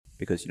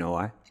Because you know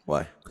why?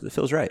 Why? Because it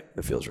feels right.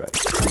 It feels right.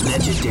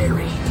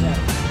 Legendary.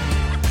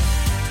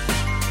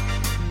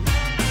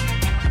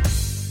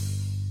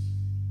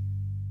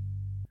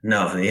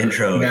 No, the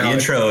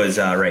intro is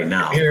right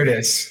now. Here it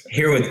is.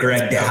 Here with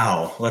Greg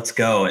Dow. Let's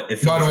go.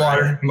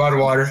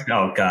 Mudwater.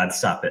 Oh, God,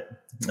 stop it.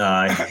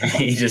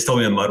 He just told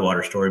me a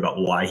Mudwater story about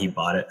why he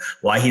bought it,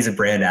 why he's a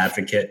brand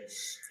advocate.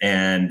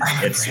 And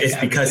it's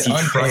because he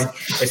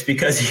it's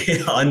because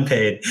he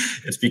unpaid.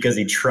 It's because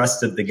he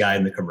trusted the guy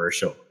in the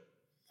commercial.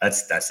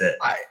 That's it.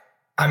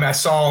 I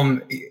saw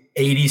him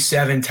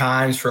 87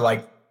 times for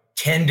like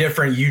 10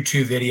 different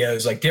YouTube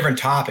videos, like different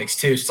topics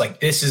too. It's like,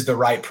 this is the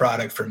right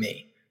product for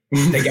me.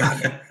 They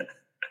got me.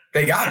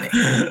 They got me.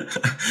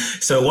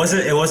 So it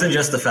wasn't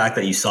just the fact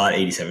that you saw it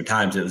 87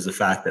 times. It was the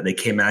fact that they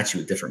came at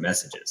you with different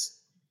messages.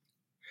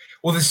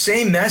 Well, the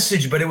same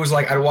message, but it was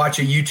like, I'd watch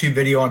a YouTube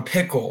video on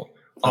pickle,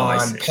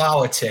 on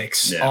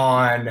politics,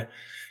 on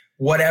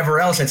whatever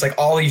else. It's like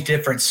all these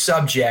different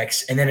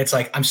subjects. And then it's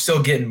like, I'm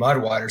still getting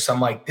Mudwater. So I'm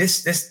like,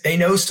 this, they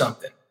know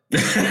something. They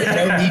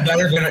know me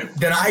better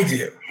than I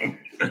do.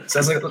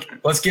 So I was like,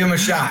 let's give him a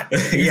shot.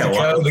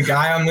 The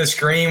guy on the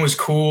screen was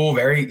cool.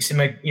 Seemed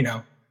like,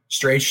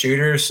 straight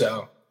shooter.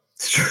 So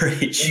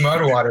straight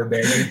Mudwater,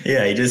 baby.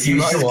 Yeah. He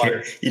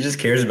just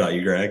cares about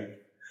you, Greg.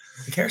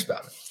 He cares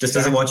about me. Just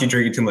doesn't want you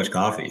drinking too much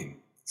coffee.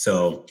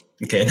 So,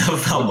 okay,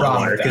 enough about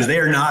Mudwater, because they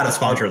are not a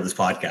sponsor of this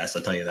podcast.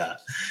 I'll tell you that.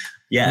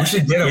 Yeah. We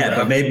should get them,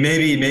 but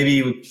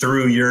maybe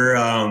through your,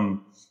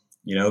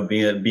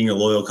 being a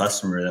loyal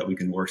customer that we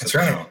can work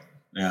something out.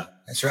 Yeah.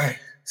 That's right.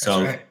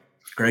 So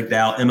Greg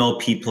Dow,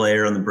 MLP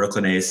player on the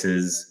Brooklyn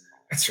Aces.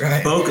 That's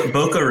right.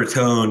 Boca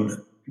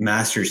Raton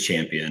Masters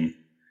champion.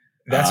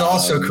 That's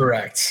also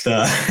correct.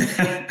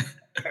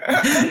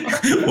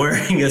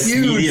 Wearing a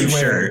medium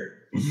shirt.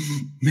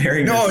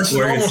 It's a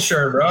normal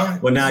shirt, bro.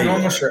 Well, now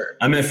normal shirt.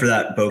 I meant for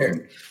that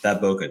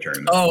Boca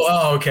tournament.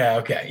 Oh,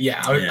 okay.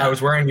 Yeah, I was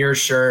wearing your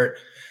shirt.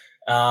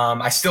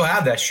 I still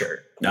have that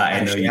shirt. I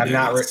know you do.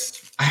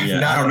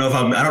 I don't know if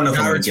I'm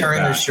gonna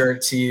return the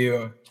shirt to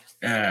you.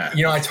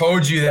 I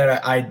told you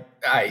that I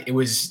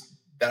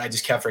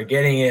just kept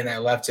forgetting it and I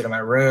left it in my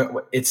room.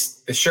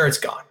 The shirt's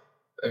gone.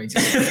 The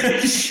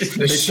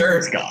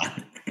shirt's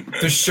gone.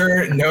 The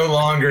shirt no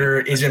longer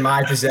is in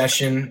my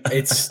possession.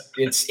 It's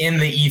in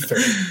the ether.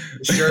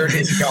 The shirt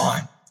is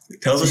gone.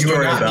 Tell us a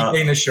story about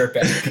getting the shirt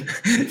back.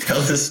 Tell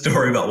us a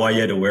story about why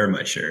you had to wear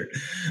my shirt.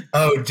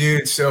 Oh,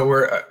 dude. So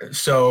we're at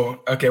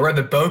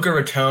the Boca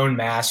Raton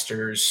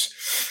Masters,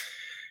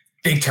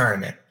 big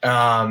tournament.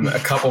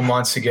 A couple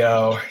months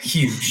ago,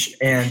 huge,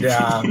 and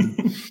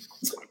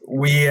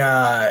we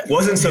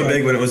wasn't so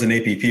big when it was an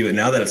APP, but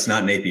now that it's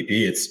not an APP,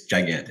 it's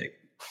gigantic.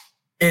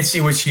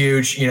 It was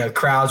huge,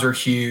 crowds were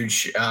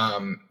huge,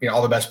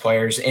 all the best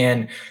players.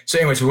 And so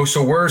anyways,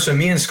 so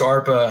me and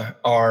Scarpa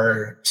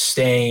are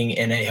staying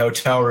in a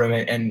hotel room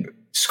and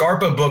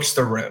Scarpa books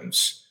the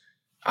rooms.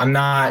 I'm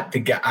not the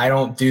guy. I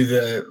don't do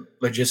the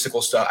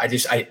logistical stuff.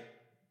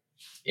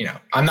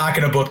 I'm not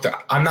going to book it.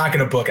 I'm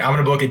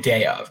going to book a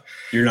day of.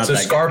 You're not so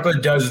that Scarpa guy.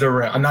 does the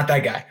room. I'm not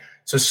that guy.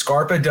 So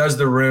Scarpa does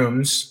the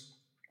rooms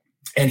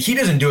and he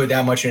doesn't do it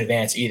that much in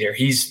advance either.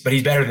 But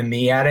he's better than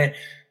me at it.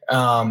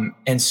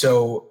 And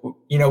so,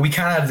 we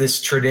kind of have this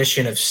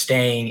tradition of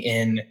staying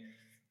in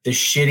the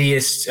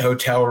shittiest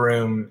hotel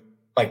room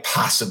like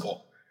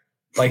possible.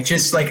 Like,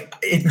 just like,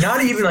 it's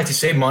not even like to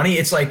save money.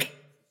 It's like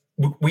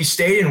we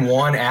stayed in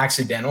one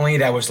accidentally.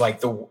 That was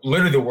like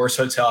literally the worst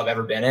hotel I've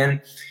ever been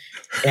in.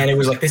 And it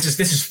was like, this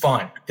is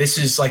fun. This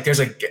is like, there's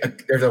a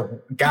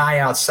guy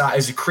outside.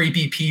 There's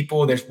creepy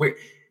people. It's fun.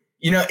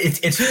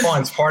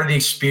 It's part of the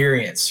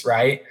experience.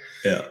 Right.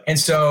 Yeah. And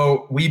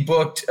so we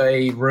booked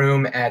a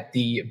room at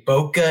the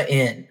Boca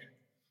Inn,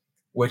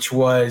 which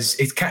was,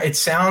 it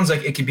sounds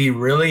like it could be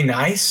really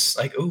nice,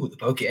 like, ooh, the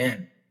Boca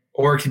Inn,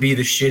 or it could be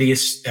the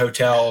shittiest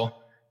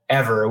hotel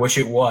ever, which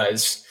it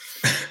was.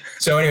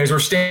 So anyways, we're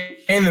staying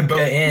in the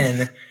Boca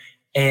Inn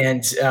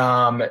and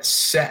I'm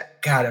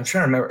trying to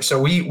remember.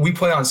 So we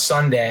play on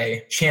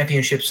Sunday,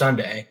 Championship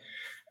Sunday.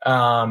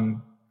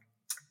 And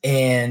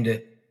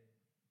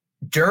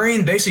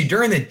during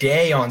the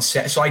day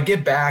so I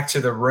get back to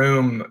the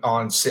room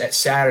on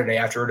Saturday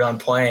after we're done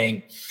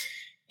playing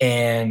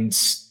and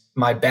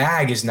my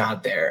bag is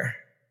not there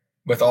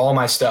with all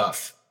my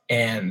stuff.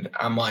 And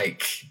I'm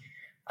like,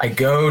 I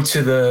go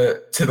to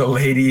the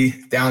lady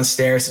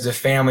downstairs. It's a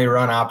family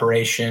run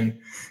operation.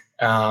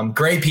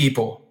 Great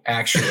people,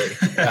 actually.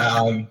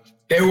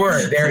 They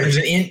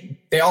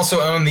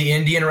also own the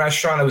Indian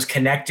restaurant that was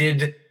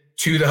connected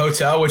to the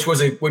hotel, which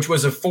was a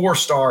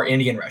 4-star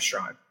Indian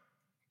restaurant.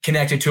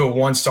 Connected to a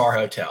 1-star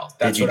hotel.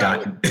 That's did you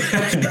dine?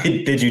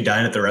 Did you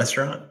dine at the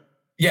restaurant?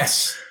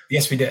 Yes,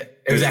 we did.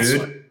 It was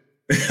excellent.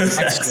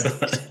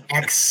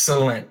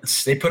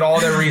 Excellent. They put all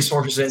their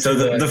resources into. So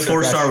the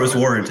 4-star was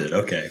warranted.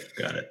 Okay,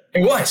 got it.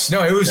 It was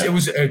It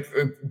was a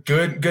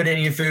good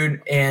Indian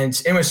food.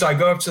 And anyway, so I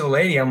go up to the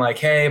lady. I'm like,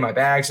 hey, my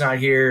bag's not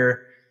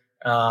here.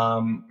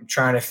 I'm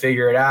trying to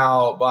figure it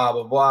out. Blah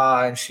blah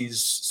blah. And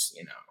she's,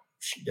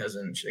 she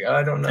doesn't. She's like,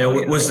 I don't know.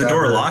 Was the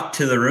door locked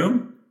to the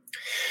room?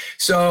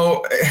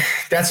 So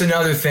that's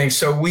another thing.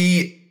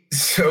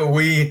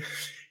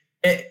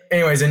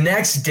 Anyways, the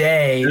next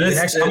day,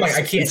 I'm like,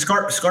 I can't.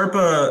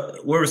 Scarpa,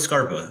 where was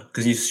Scarpa?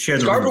 Because you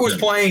shared the Scarpa was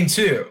playing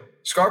too.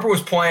 Scarpa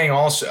was playing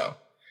also.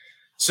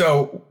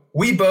 So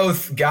we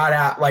both got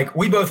out, like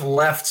we both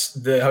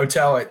left the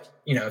hotel at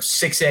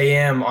 6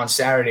 a.m. on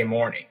Saturday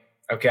morning.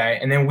 Okay.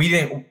 And then we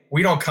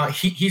don't come,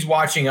 he's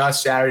watching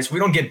us Saturdays. We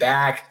don't get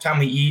back. Time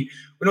we eat,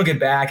 we don't get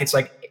back. It's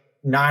like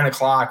 9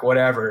 o'clock,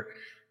 whatever.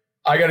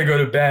 I got to go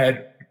to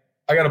bed.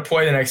 I got to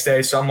play the next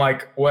day. So I'm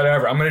like,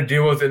 whatever, I'm going to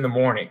deal with it in the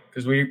morning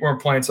because we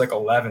weren't playing till like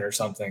 11 or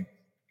something.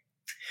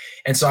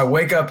 And so I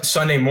wake up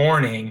Sunday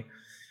morning.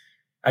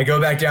 I go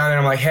back down there.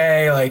 I'm like,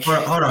 hey, like.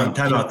 Hold on,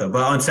 time out though.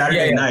 But on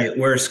Saturday night,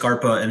 where's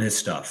Scarpa and his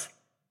stuff?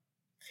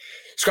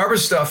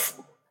 Scarpa's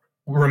stuff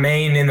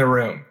remained in the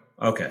room.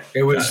 Okay.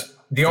 It was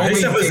the only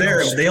his stuff was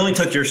there. They only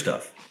took your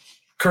stuff.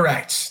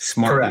 Correct.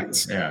 Smart.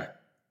 Correct. Yeah.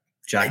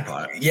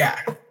 Jackpot.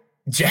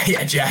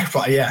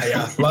 Jackpot.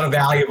 Yeah. A lot of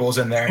valuables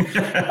in there.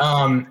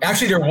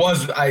 Actually, there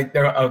was.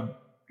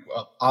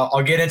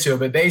 I'll get into it,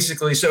 but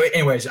basically, so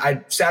anyways,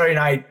 Saturday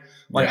night,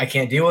 like I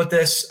can't deal with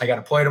this. I got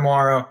to play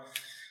tomorrow.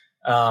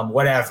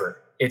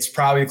 Whatever. It's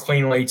probably the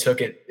clean lady took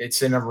it.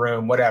 It's in a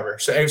room, whatever.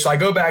 So I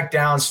go back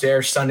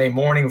downstairs Sunday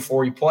morning before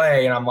we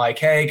play, and I'm like,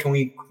 hey, can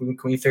we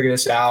figure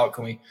this out?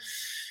 Can we?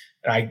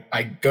 And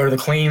I go to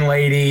the clean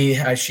lady.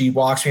 She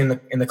walks me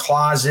in the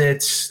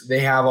closets.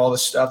 They have all the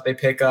stuff they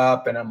pick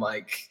up, and I'm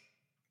like,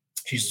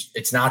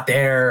 it's not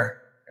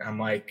there. And I'm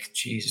like,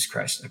 Jesus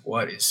Christ, like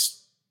what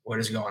is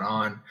going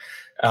on?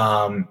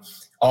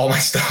 All my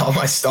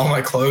stuff, all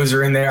my clothes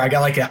are in there. I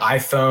got like an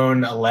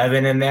iPhone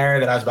 11 in there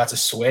that I was about to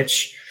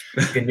switch.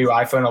 A new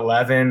iPhone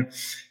 11.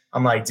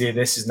 I'm like, dude,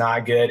 this is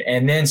not good.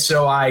 And then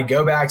so I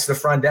go back to the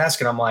front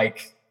desk and I'm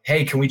like,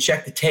 hey, can we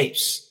check the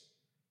tapes?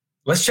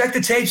 Let's check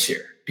the tapes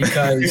here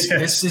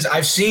because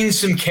I've seen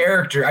some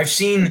character. I've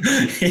seen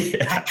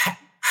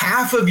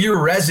half of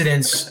your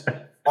residents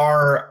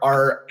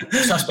are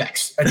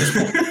suspects at this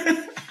point.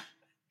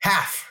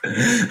 Half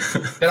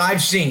that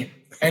I've seen.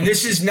 And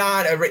this is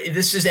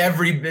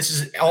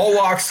all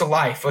walks of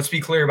life. Let's be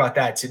clear about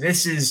that. So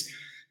this is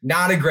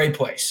not a great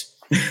place.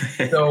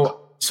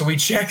 So we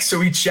check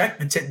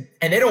the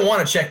and they don't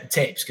want to check the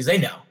tapes because they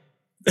know.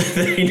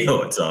 They know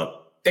what's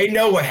up. They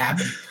know what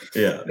happened.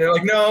 Yeah. They're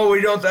like, no,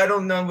 we don't. I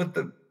don't know what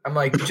the. I'm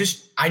like,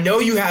 I know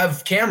you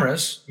have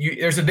cameras.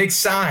 There's a big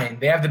sign.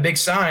 They have the big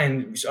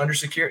sign under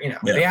security.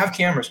 They have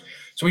cameras.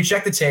 So we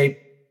check the tape,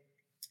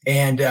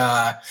 and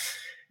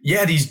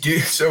these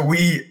dudes. So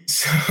we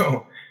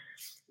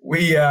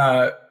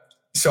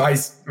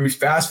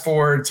fast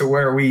forward to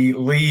where we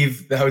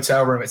leave the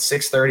hotel room at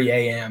 6:30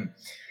 a.m.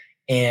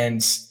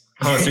 And so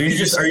are you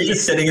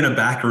just sitting in a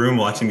back room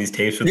watching these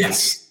tapes with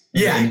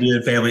the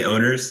Indian family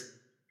owners?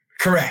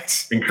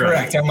 Correct. Incredible.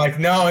 Correct. I'm like,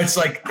 no, it's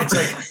like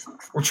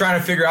we're trying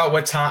to figure out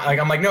what time. Like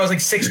I'm like, no, it's like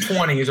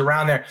 6:20. It's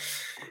around there.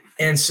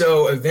 And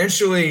so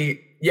eventually,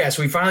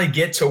 so we finally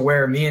get to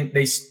where me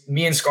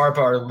and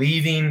Scarpa are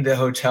leaving the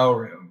hotel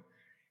room,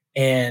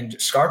 and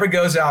Scarpa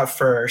goes out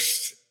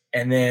first,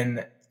 and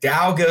then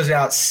Dow goes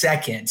out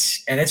second.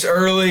 And it's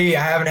early.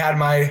 I haven't had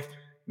my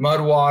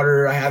mud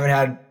water. I haven't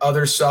had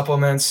other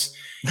supplements,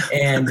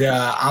 and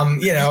I'm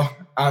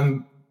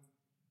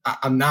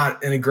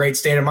not in a great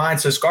state of mind.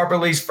 So Scarpa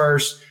leaves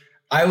first.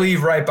 I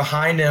leave right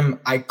behind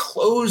him. I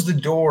close the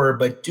door,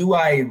 but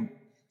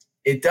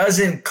it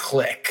doesn't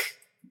click.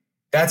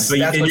 That's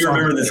you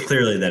remember this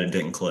clearly that it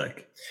didn't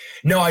click.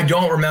 No, I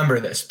don't remember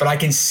this, but I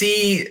can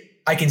see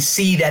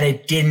that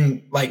it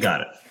didn't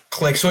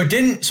click. So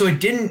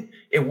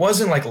it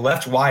wasn't like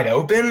left wide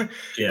open,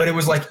 but it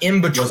was like in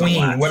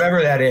between,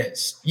 whatever that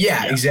is.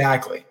 Yeah,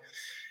 exactly.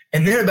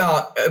 And then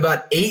about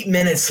 8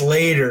 minutes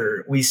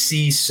later, we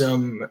see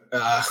some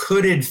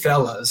hooded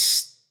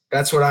fellas.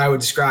 That's what I would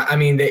describe. I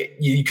mean,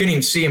 you couldn't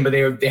even see them, but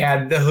they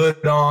had the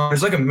hood on. It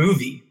was like a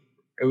movie.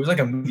 It was like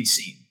a movie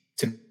scene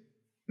to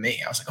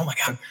me. I was like, oh my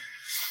God.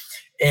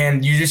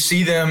 And you just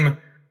see them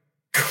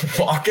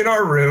walk in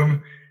our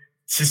room,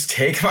 just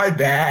take my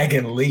bag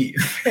and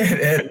leave.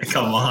 And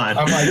come on.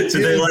 I'm like, so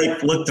they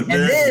look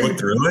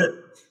through it?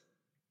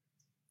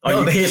 Oh,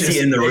 no, you can't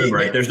see in the room,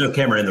 right? There's no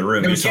camera in the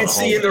room. We can't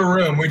see in the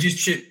room. We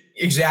just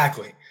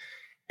exactly.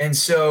 And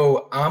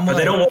so but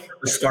they don't want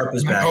to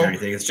Scarpa's bag or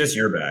anything. It's just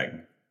your bag.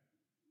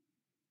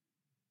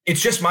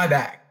 It's just my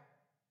bag.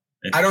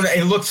 I don't know.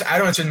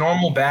 It's a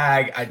normal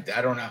bag.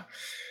 I don't know.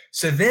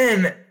 So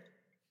then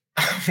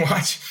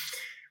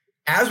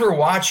as we're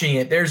watching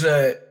it, there's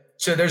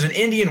an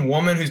Indian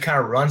woman who kind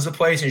of runs the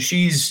place, and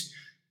she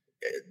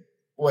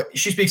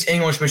speaks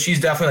English, but she's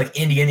definitely like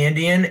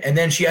Indian. And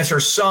then she has her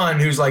son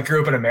who's like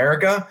grew up in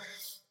America.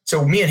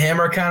 So me and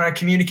him are kind of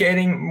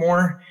communicating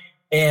more.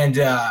 And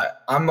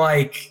I'm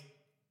like,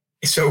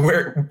 so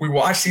we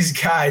watch these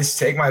guys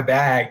take my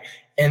bag,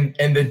 and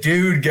the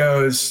dude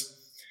goes,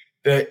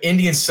 the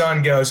Indian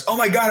son goes, oh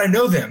my God, I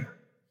know them.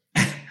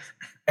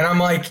 And I'm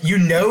like, you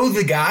know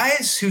the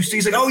guys?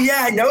 He's like, oh yeah,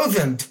 I know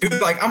them, dude.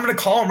 Like, I'm going to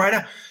call him right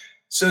now.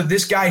 So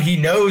this guy, he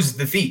knows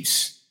the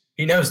thieves.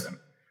 He knows them.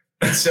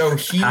 And so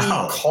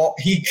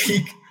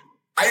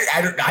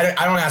I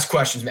don't ask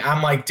questions, man.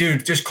 I'm like,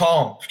 dude, just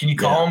call him. Can you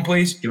call him,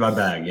 please? Give my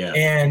bag, yeah.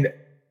 And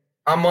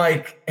I'm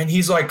like, and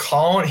he's like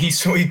calling.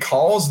 So he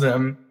calls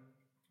them,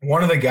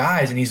 one of the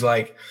guys, and he's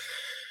like,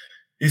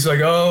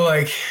 oh,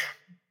 like,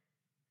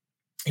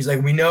 he's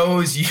like, we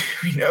knows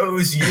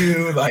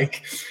you,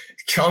 like,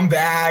 come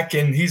back.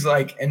 And he's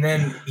like, and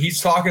then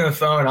he's talking on the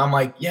phone. And I'm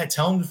like, yeah,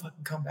 tell him to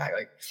fucking come back.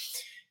 Like,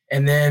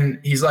 and then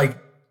he's like,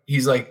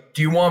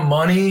 do you want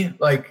money?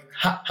 Like,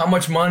 how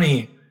much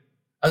money?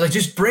 I was like,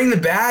 just bring the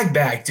bag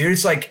back, dude.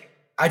 It's like,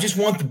 I just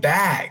want the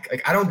bag.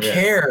 Like, I don't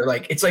care.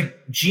 Like, it's like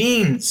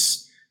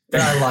jeans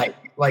that I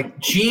like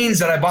jeans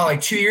that I bought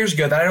like 2 years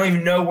ago that I don't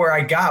even know where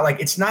I got. Like,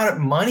 it's not a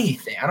money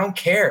thing. I don't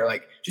care.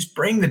 Like, just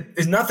bring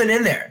there's nothing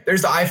in there.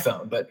 There's the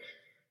iPhone. But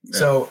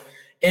so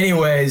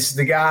anyways,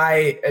 the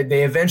guy,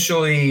 they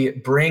eventually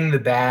bring the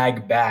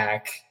bag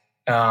back.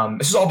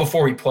 This is all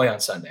before we play on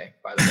Sunday,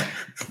 by the way.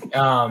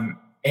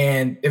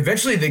 And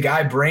eventually the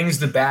guy brings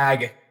the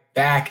bag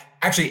back.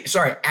 Actually,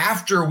 sorry,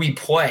 after we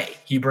play,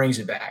 he brings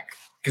it back.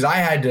 Because I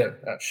had to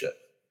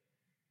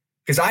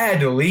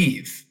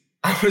leave.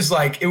 I was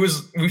like,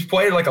 we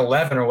played at like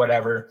 11 or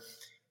whatever.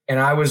 And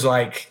I was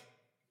like,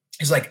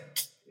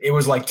 it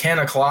was like 10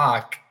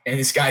 o'clock and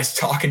this guy's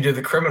talking to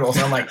the criminals.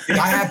 And I'm like,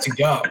 I have to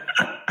go.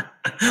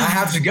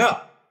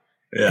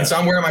 Yeah. And so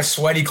I'm wearing my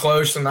sweaty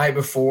clothes the night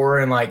before.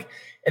 And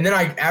then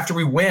after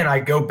we win, I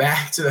go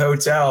back to the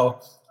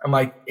hotel. I'm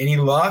like, any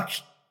luck?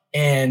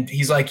 And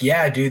he's like,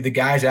 yeah, dude, the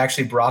guys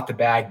actually brought the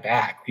bag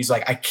back. He's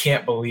like, I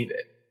can't believe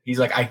it. He's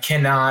like, I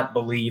cannot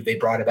believe they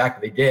brought it back,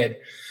 but they did.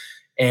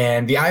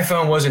 And the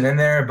iPhone wasn't in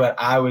there, but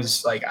I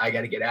was like, I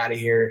got to get out of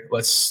here.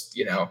 Let's,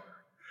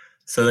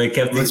 So let's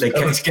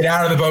get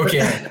out of the Boca.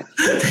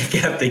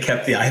 they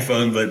kept the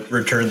iPhone, but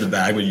returned the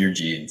bag with your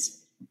jeans.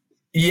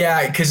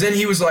 Yeah, because then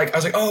I was like,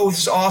 oh, this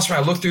is awesome.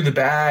 I looked through the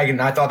bag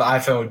and I thought the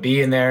iPhone would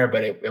be in there,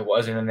 but it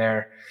wasn't in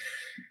there.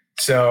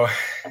 So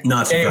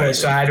anyway,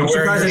 so I had to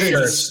wear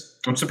shirts.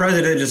 I'm surprised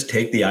they didn't just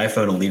take the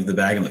iPhone and leave the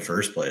bag in the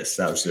first place.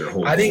 That was their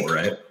whole goal,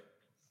 right?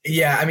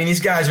 Yeah, I mean,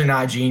 these guys are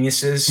not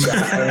geniuses. So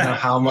I don't know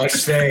how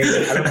much I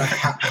don't know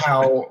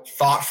how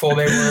thoughtful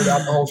they were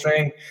about the whole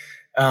thing.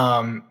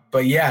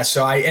 But yeah,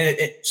 so I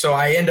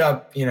end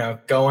up,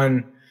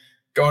 going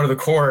to the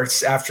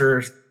courts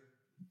after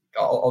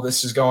all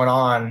this is going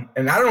on,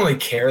 and I don't really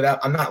care that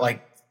I'm not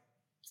like.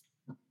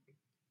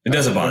 It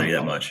doesn't bother you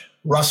that much.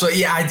 Russell,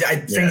 yeah,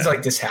 things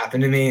like this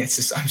happen to me. It's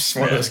just I'm just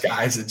one of those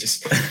guys that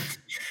just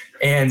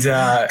and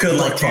good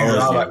luck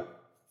follows you.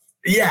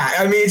 Yeah,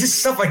 I mean, it's just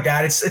stuff like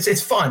that.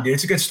 It's fun, dude.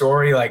 It's a good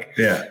story.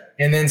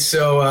 And then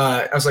so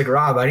I was like,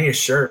 Rob, I need a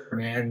shirt,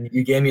 man.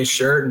 You gave me a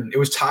shirt, and it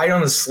was tight on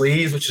the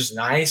sleeves, which is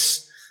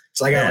nice.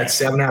 So I got like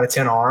 7 out of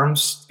 10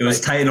 arms. It was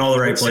tight in all the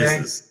right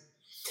places.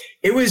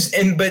 It was,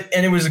 and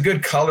it was a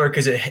good color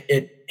because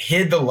it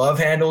hid the love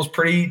handles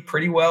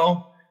pretty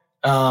well.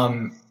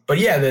 But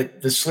yeah,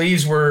 the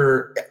sleeves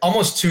were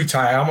almost too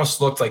tight. I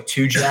almost looked like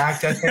too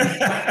jacked, I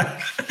think.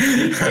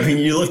 I mean,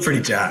 you look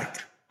pretty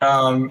jacked.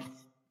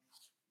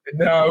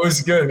 No, it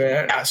was good,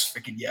 man. I was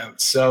freaking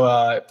yoked.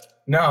 So,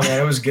 no,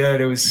 man, it was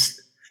good. It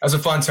was a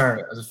fun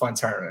tournament.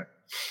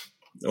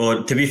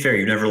 Well, to be fair,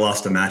 you never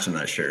lost a match in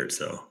that shirt,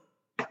 so.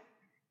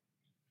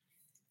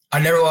 I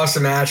never lost a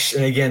match.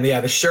 And again,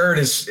 yeah, the shirt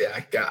is,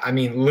 I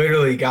mean,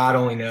 literally God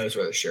only knows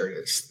where the shirt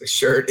is. The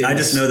shirt is. I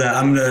just know that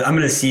I'm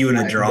going to see you in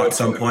a draw at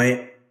some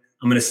point.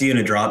 I'm going to see you in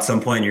a draw at some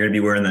point. And you're going to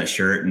be wearing that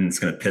shirt and it's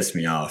going to piss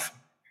me off.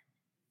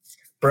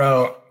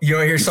 Bro, you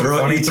want to hear something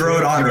funny? You throw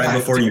it on right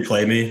before you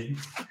play me.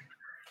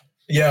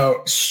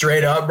 Yo,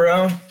 straight up,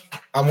 bro.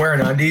 I'm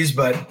wearing undies,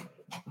 but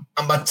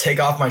I'm about to take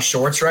off my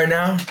shorts right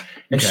now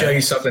and show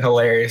you something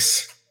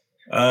hilarious.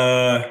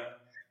 No.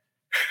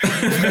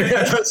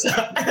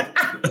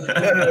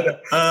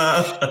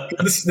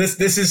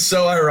 This is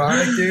so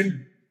ironic,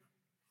 dude.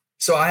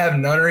 So I have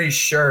Nunnery's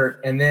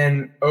shirt, and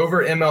then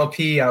over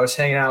MLP, I was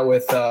hanging out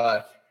with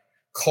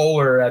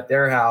Kohler at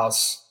their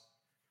house.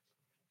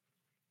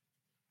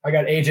 I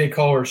got AJ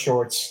Kohler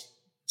shorts.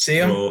 See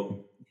them?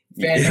 Well,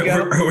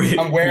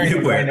 I'm wearing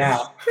them right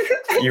now.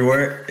 You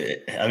were.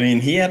 I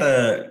mean,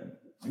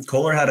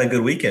 Kohler had a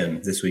good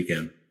weekend this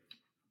weekend.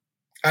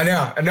 I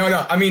know.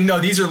 No. I mean, no,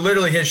 these are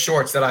literally his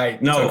shorts that I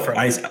took from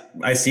him.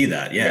 I see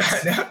that.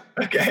 Yes. Yeah.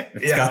 Okay.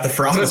 It's got the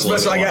Frogmas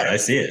logo on it. I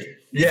see it.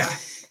 Yeah.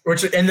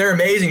 And they're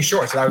amazing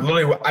shorts. And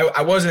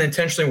I wasn't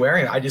intentionally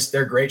wearing it.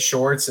 They're great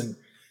shorts. And,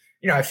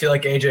 I feel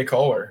like AJ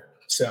Kohler.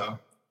 So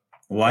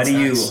why did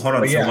you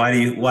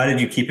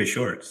keep his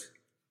shorts?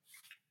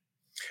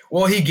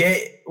 Well,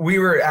 we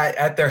were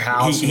at their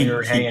house. We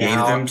were hanging out. He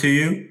gave them to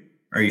you?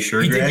 Are you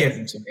sure, Greg? He did give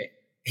them to me.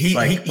 He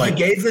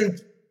gave them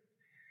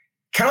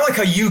kind of like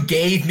how you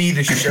gave me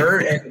the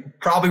shirt and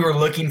probably were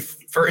looking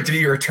for it to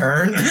be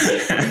returned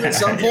at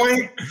some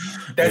point.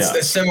 That's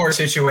a similar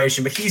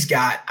situation, but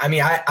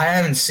I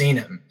haven't seen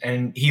him,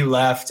 and he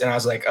left, and I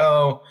was like,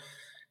 oh,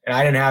 and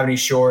I didn't have any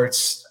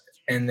shorts.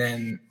 And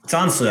then it's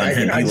honestly on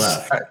him. He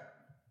left.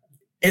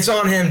 It's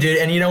on him, dude.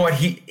 And you know what?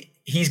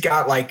 He's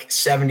got like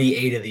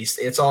 78 of these.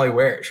 It's all he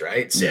wears,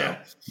 right? So,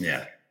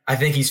 yeah. I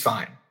think he's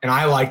fine. And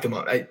I like the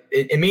moment.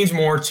 It means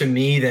more to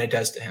me than it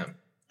does to him.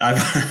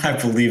 I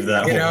believe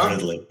that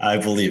wholeheartedly. I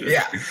believe it.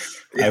 Yeah,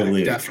 I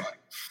believe definitely.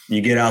 It.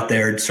 You get out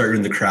there and start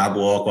doing the crab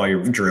walk while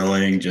you're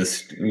drilling,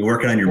 just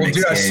working on your mix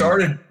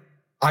game.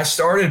 I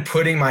started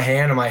putting my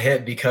hand on my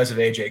hip because of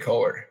AJ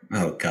Kohler.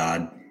 Oh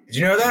God. Did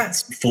you know that?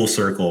 It's full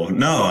circle.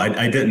 No,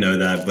 I didn't know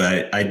that,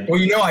 but Well,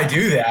 you know I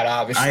do that,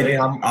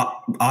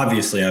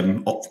 obviously.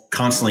 I'm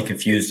constantly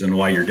confused on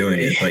why you're doing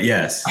it, but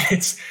yes.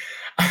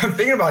 I'm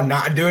thinking about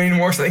not doing it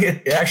anymore, so I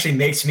think it actually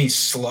makes me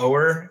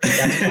slower,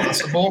 if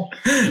that's possible.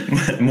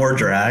 More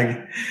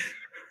drag.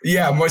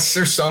 Yeah,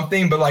 there's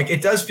something, but like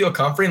it does feel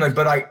comforting. Like,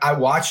 but I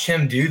watched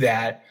him do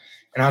that,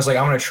 and I was like,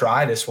 I'm gonna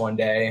try this one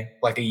day,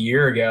 like a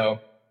year ago.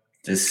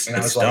 Just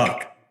it's stuck.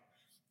 Like,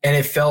 and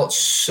it felt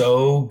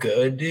so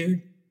good,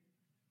 dude.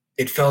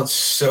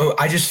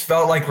 I just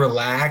felt like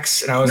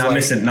relaxed, and I was not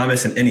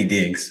missing any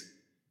digs.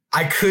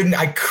 I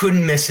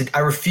couldn't miss it. I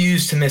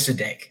refused to miss a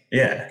dink.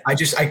 Yeah.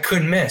 I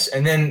couldn't miss.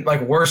 And then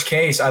like worst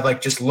case, I'd like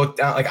just look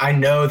down. Like I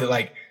know that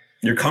like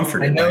you're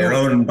comforted by your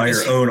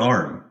own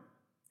arm.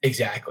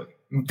 Exactly.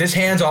 This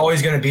hand's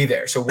always going to be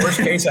there. So worst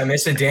case, I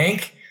miss a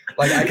dink.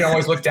 Like I can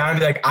always look down and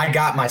be like, I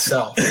got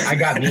myself. I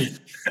got me.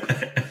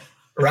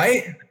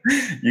 Right?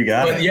 You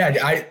got it.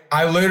 Yeah,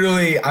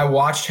 I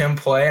watched him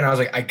play and I was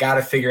like, I got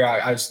to figure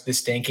out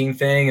this dinking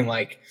thing. And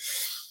like,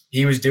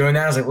 he was doing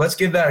that. I was like, let's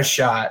give that a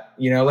shot.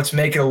 You know, let's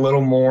make it a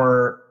little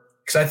more.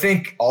 Cause I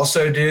think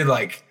also, dude,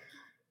 like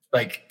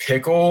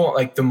pickle,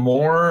 like the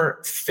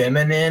more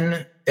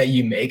feminine that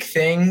you make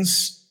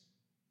things,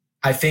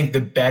 I think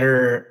the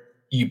better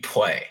you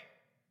play.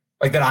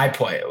 Like that I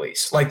play at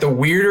least. Like the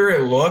weirder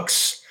it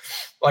looks,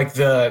 like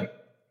the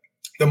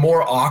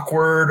more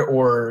awkward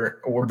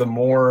or the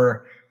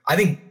more, I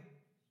think,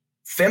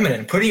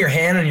 feminine. Putting your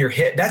hand on your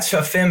hip, that's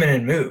a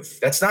feminine move.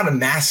 That's not a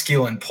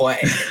masculine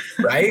play,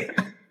 right?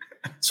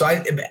 So I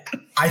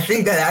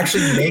think that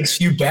actually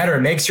makes you better,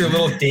 makes your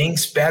little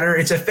dinks better.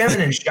 It's a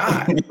feminine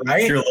shot,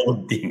 right? Your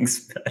little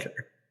dinks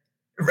better.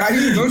 Right?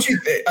 Don't you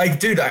like,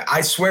 dude,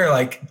 I swear,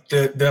 like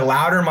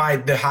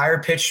the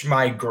higher pitch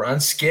my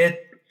grunts get,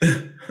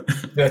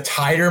 the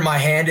tighter my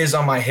hand is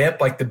on my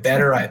hip, like the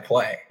better I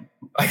play.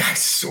 Like I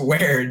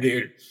swear,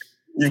 dude.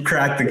 You've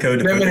cracked the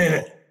code.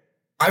 Feminine.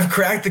 I've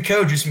cracked the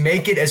code. Just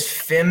make it as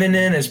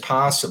feminine as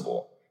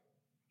possible.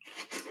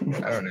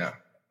 I don't know.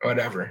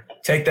 Whatever.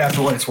 Take that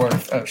for what it's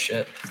worth. Oh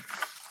shit.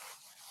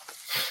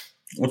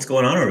 What's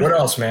going on over there? What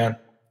else, man?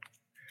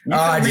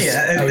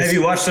 Have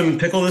you watched some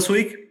pickle this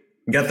week?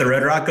 You got the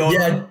Red Rock going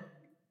on?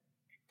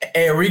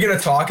 Hey, are we going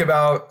to talk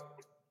about,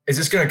 is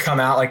this going to come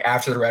out like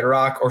after the Red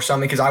Rock or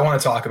something? Because I want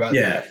to talk about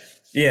that.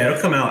 Yeah,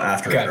 it'll come out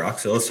after Red Rock.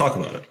 So let's talk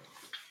about it.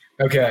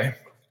 Okay.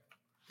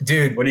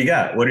 Dude. What do you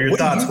got? What are your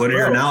thoughts? What are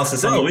your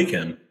analysis on the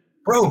weekend?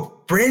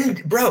 Bro.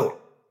 All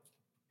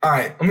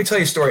right. Let me tell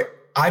you a story.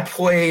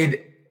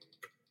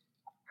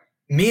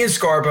 Me and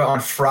Scarpa on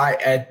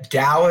Friday at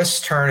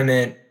Dallas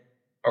tournament,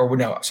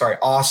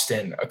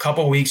 Austin, a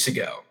couple weeks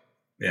ago.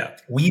 Yeah.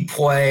 We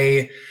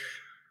play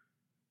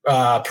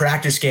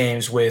practice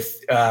games with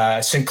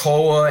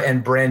Sincola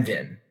and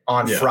Brendan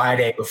on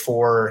Friday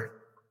before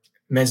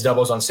men's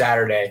doubles on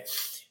Saturday.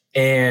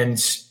 And,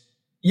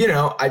 you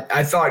know,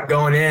 I thought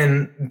going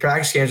in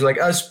practice games, like,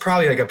 it's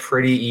probably like a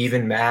pretty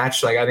even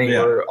match. Like, I think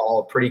we're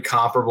all pretty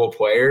comparable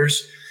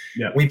players.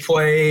 Yeah. We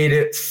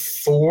played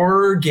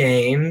 4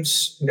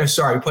 games. No,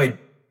 sorry, we played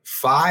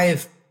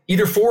 5,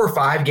 either 4 or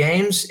 5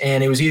 games,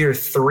 and it was either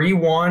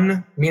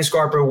 3-1. Me and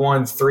Scarpa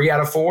won 3 out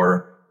of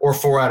 4 or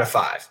 4 out of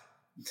 5.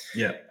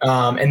 Yeah.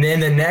 And then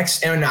the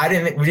next, and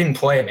we didn't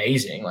play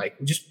amazing. Like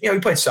we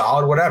played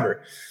solid,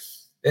 whatever.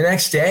 The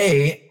next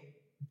day,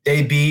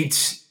 they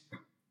beat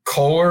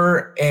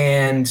Kohler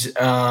and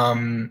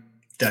Decky,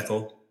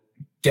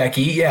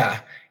 yeah.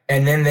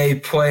 And then they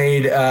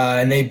played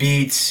and they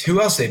beat,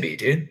 who else they beat,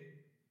 dude?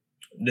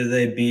 Did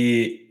they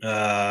beat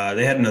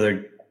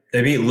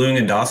they beat Leung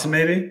and Dawson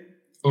maybe?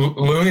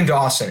 Leung and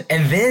Dawson,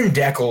 and then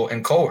Deckel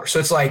and Kohler. So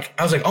it's like,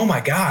 I was like, oh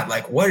my God,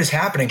 like what is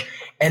happening?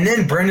 And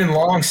then Brendan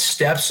Long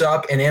steps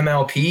up in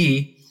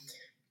MLP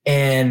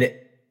and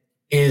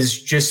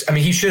is just, I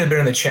mean, he should have been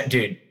in the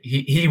dude.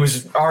 He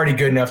was already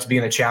good enough to be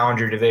in the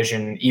challenger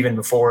division even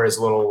before his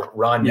little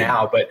run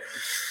now. But,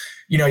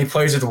 you know, he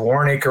plays with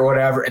Warnick or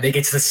whatever, and they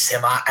get to the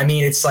semi. I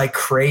mean, it's like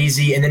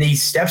crazy. And then he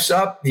steps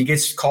up, he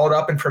gets called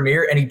up in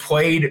Premier, and he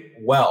played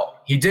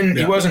well. He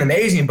wasn't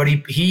amazing, but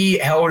he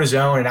held his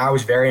own, and I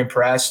was very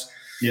impressed.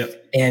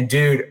 Yep. And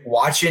dude, I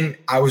watched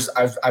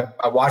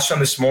them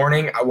this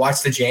morning. I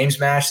watched the James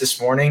match this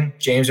morning,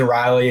 James and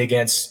Riley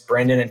against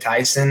Brendan and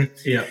Tyson.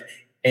 Yeah.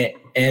 And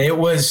it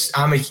was,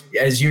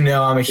 as you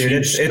know, I'm a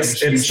huge.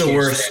 It's the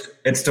worst. Fan.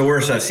 It's the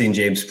worst I've seen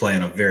James play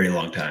in a very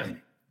long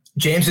time.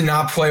 James did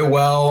not play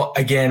well.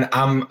 Again,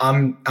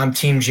 I'm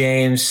Team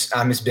James.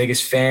 I'm his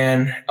biggest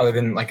fan, other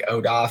than like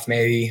Odoff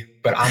maybe,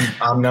 but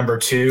I'm number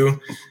 2.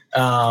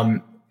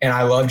 And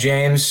I love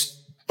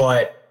James,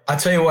 but I'll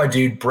tell you what,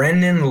 dude,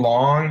 Brendan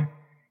Long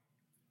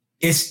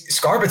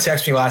Scarpa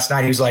texted me last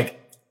night. He was like,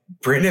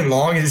 Brendan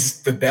Long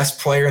is the best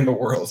player in the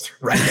world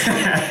right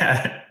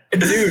now.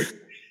 Dude,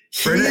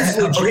 he is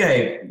legit.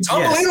 Okay. It's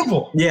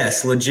unbelievable.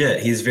 Yes,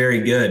 legit. He's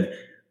very good.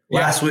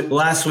 Last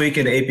week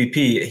at APP,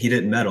 he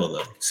didn't medal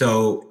though.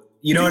 So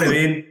you know what I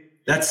mean?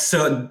 That's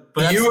so.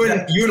 But you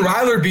and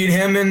Ryler beat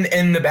him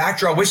in the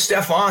backdraw with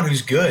Stefan,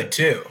 who's good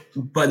too.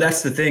 But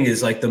that's the thing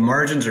is like the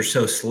margins are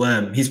so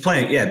slim. He's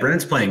playing. Yeah,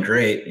 Brendan's playing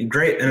great,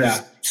 and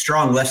a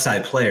strong left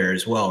side player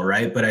as well,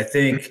 right? But I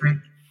think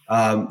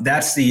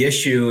that's the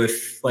issue.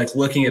 If like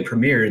looking at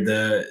Premier,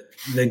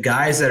 the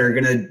guys that are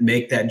going to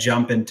make that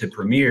jump into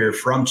Premier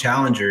from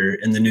Challenger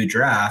in the new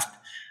draft,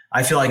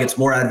 I feel like it's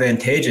more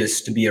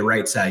advantageous to be a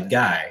right side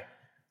guy,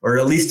 or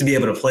at least to be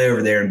able to play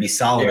over there and be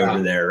solid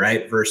over there,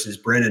 right? Versus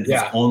Brendan,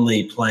 who's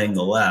only playing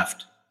the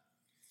left.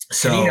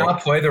 So, can he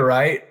not play the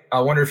right?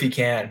 I wonder if he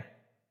can.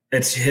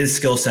 It's his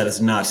skill set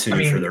is not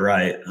suited for the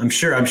right. I'm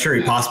sure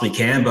he possibly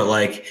can, but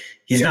like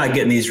he's not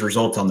getting these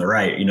results on the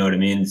right. You know what I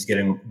mean? He's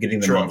getting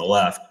them on the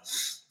left.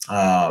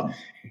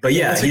 But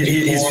yeah,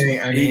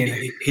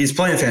 he's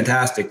playing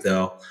fantastic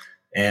though.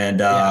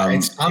 And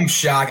I'm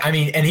shocked. I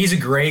mean, and he's a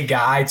great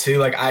guy too.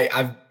 Like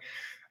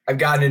I've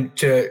gotten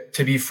to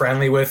be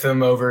friendly with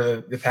him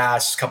over the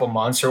past couple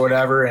months or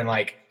whatever, and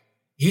like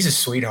he's a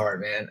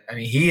sweetheart, man. I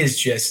mean, he's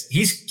just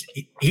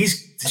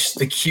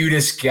the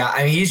cutest guy.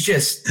 I mean, he's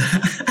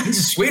a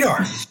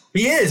sweetheart.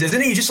 He is,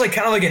 isn't he? Just like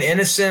kind of like an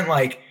innocent,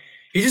 like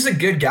he's just a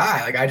good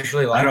guy. Like I just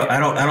really like him. I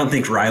don't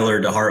think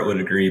Ryler DeHart would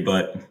agree,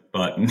 but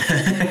can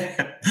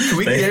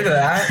we get into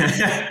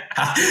that?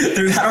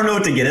 I don't know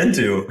what to get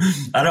into.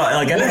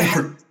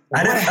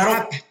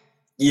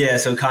 Yeah.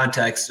 So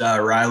context,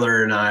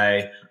 Ryler and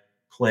I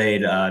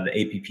played the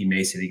APP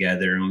Mesa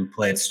together, and we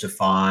played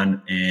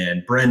Stefan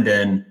and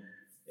Brendan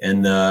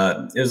in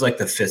it was like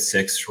the 5th,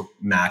 6th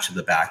match of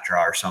the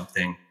backdraw or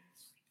something.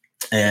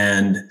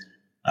 And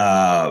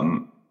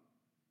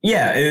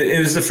it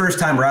was the first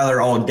time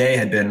Ryler all day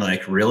had been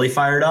like really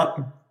fired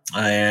up.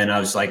 And I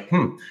was like,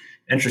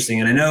 interesting.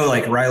 And I know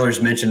like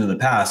Ryler's mentioned in the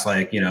past,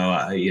 like,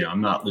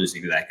 I'm not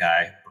losing to that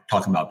guy. We're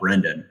talking about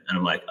Brendan. And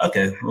I'm like,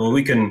 okay, well,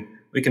 we can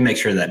make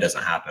sure that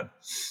doesn't happen.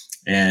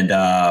 And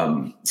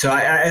so I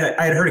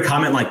had heard a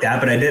comment like that,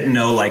 but I didn't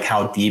know like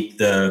how deep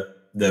the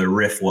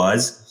riff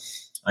was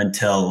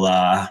until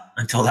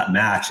that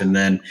match, and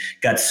then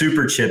got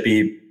super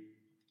chippy.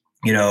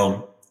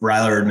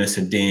 Ryler would miss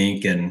a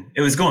dink, and it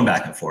was going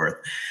back and forth.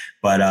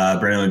 But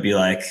Brendan would be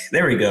like,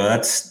 "There we go.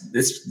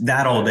 It's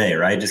that all day,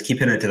 right? Just keep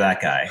hitting it to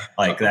that guy,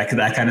 like that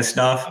kind of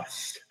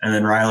stuff." And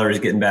then Ryler was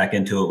getting back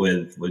into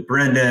it with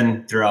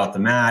Brendan throughout the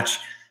match,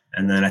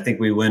 and then I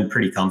think we win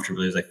pretty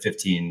comfortably. It was like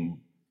 15-8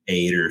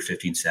 or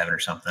 15-7 or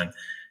something,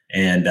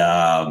 and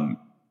and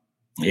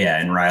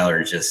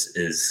Ryler just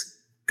is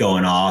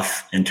going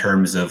off in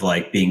terms of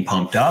like being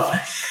pumped up.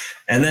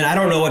 And then I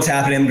don't know what's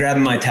happening. I'm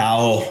grabbing my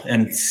towel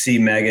and see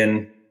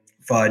Megan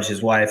Fudge,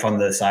 his wife, on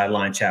the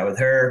sideline, chat with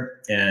her.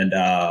 And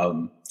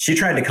she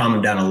tried to calm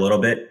him down a little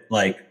bit,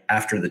 like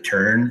after the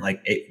turn,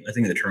 like I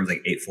think the turn was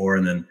like 8-4.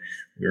 And then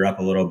we were up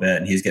a little bit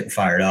and he's getting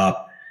fired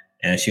up.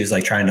 And she was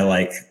like trying to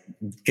like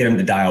get him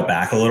to dial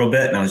back a little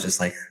bit. And I was just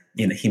like,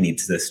 he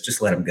needs this.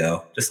 Just let him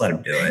go. Just let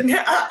him do it.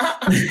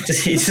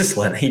 he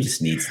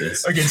just needs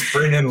this. Against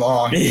Brendan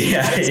Long.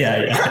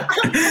 Yeah.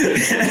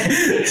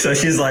 So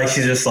she's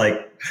just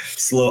like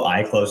slow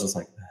eye close, just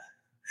like that.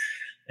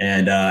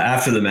 And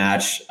after the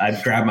match, I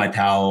grab my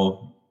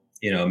towel.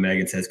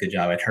 Megan says, "Good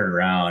job." I turn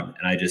around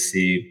and I just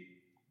see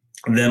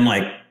them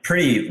like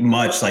pretty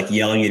much like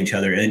yelling at each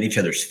other in each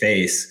other's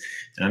face.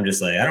 And I'm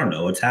just like, I don't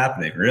know what's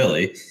happening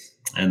really.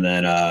 And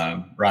then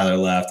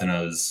Ryler left, and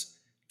I was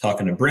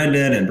talking to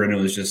Brendan, and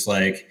Brendan was just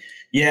like,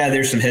 yeah,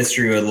 there's some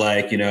history with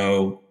like,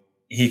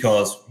 he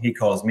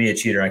calls me a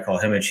cheater, I call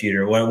him a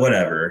cheater,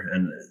 whatever.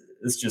 And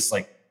it's just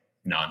like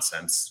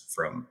nonsense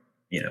from,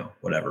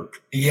 whatever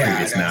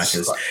previous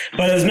matches.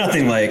 But it was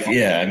nothing like,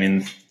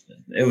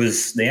 it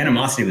was, the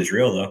animosity was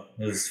real though.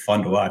 It was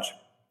fun to watch.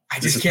 I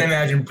just can't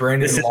imagine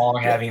Brendan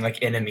Long having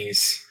like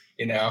enemies,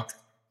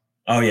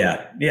 Oh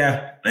yeah.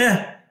 Yeah.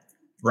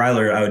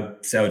 Ryler, I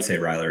would say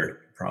Ryler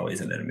probably is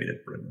an enemy to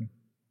Brendan.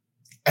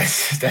 I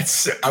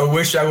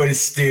wish I would have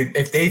stood.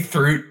 If they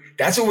threw,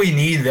 that's what we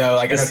need though.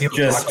 Like I know people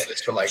talk about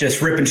this, but like just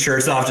ripping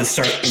shirts off, just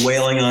start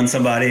wailing on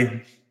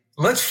somebody.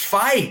 Let's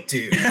fight,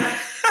 dude.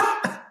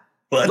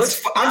 Let's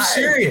fight. I'm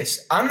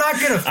serious. I'm not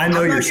gonna. I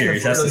know you're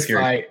serious. That's the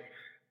scary.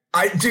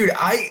 I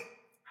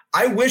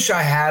wish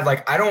I had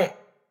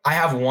I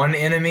have one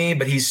enemy,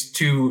 but he's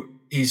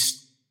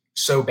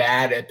so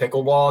bad at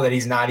pickleball that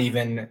he's not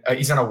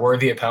a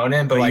worthy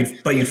opponent.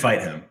 But you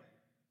fight him.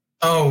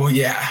 Oh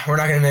yeah, we're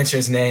not going to mention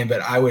his name,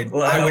 but I would.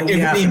 Well, I would. It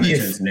wouldn't even be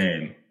his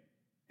name.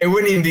 It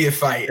wouldn't even be a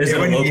fight. Is it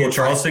a local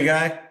Charleston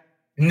guy?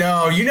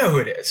 No, you know who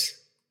it is.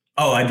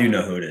 Oh, I do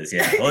know who it is.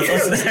 Yeah,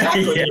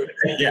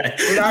 yeah.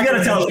 You got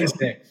to tell his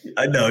name.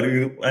 No,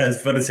 I was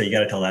about to say you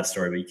got to tell that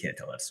story, but you can't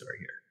tell that story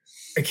here.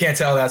 I can't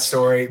tell that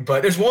story,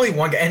 but there's only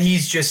one guy, and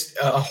he's just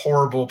a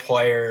horrible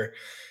player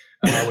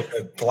with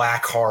a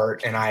black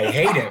heart, and I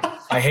hate him.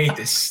 I hate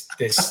this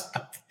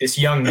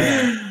young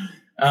man.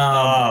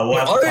 We'll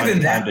have other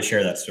than time to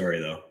share that story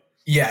though.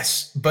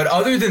 Yes. But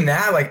other than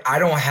that, like I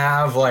don't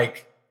have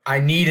like, I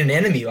need an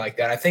enemy like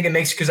that. I think it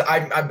makes, because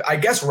I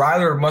guess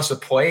Ryler must have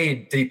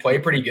played. Did he play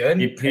pretty good?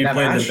 He played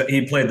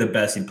the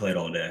best he played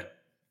all day.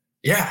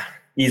 Yeah.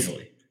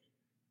 Easily.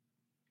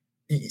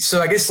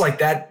 So I guess like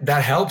that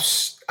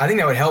helps. I think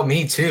that would help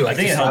me too. I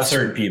think it helps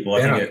certain people.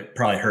 I think it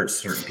probably hurts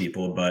certain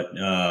people, but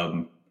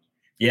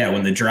yeah,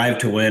 when the drive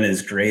to win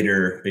is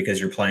greater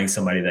because you're playing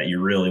somebody that you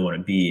really want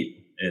to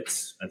beat, I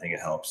think it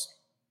helps.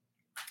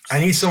 I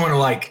need someone to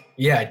like,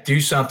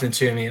 do something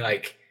to me,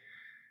 like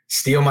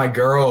steal my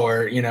girl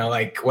or,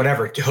 like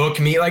whatever, to hook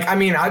me. Like, I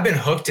mean, I've been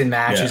hooked in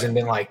matches and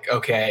been like,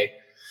 okay,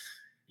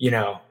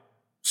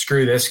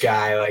 screw this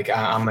guy. Like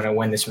I'm going to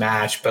win this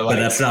match, but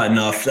that's not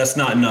enough. That's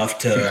not enough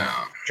to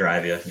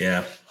drive you.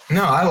 Yeah.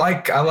 No, I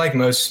like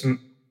most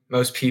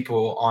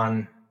people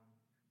on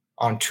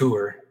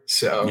tour.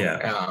 So,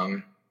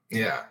 I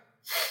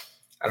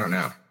don't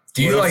know.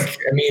 Do you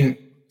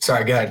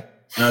sorry, go ahead.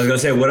 I was going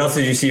to say, what else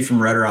did you see from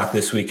Red Rock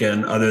this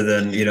weekend other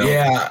than,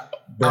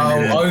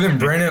 other than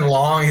Brendan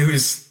Long,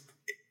 it's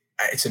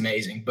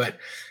amazing. But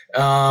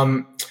let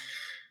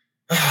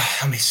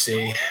me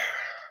see.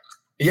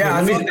 Yeah,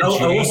 I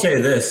will say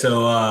this.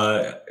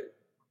 So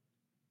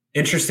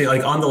interesting,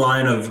 like along the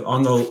line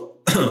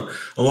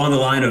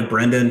of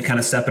Brendan kind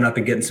of stepping up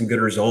and getting some good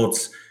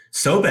results.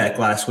 Sobek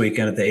last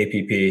weekend at the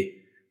APP,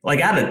 like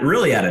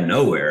really out of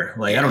nowhere.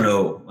 Like, I don't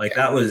know, like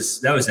that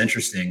was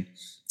interesting.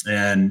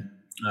 And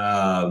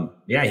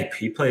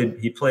he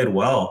played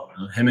well.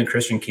 Him and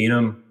Christian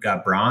Keenum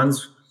got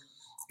bronze,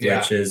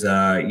 which is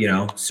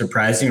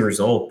surprising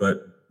result,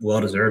 but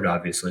well deserved,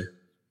 obviously.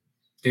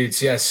 Dude,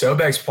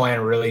 Sobek's playing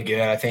really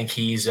good. I think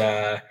he's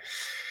and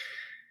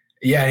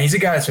he's a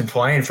guy that's been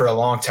playing for a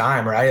long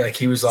time, right? Like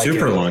he was like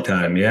super long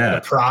time,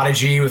 a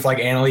prodigy with like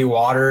Annalie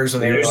Waters,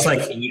 and they were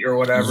like 8 or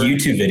whatever.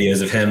 YouTube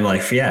videos of him,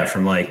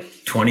 from like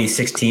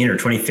 2016 or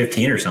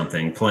 2015 or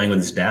something, playing with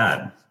his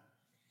dad.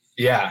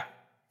 Yeah.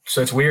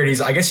 So it's weird.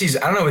 I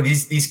don't know,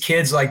 these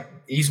kids, like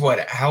he's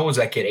how old was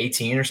that kid?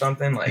 18 or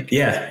something? Like,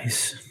 yeah,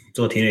 he's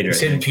still a teenager. He's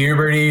hitting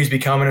puberty, he's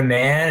becoming a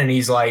man, and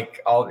he's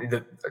like all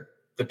the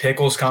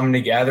pickles coming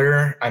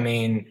together. I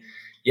mean,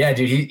 yeah,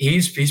 dude,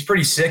 he's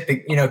pretty sick.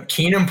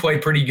 Keenum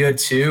played pretty good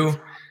too.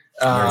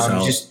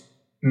 Just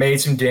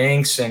made some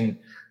dinks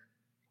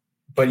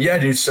but yeah,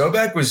 dude,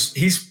 Sobek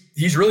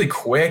he's really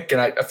quick, and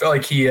I felt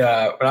like he when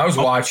I was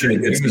watching, a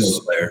good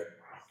singles player.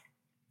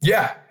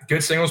 Yeah,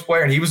 good singles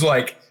player, and he was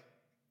like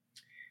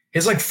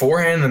his like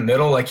forehand in the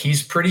middle, like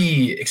he's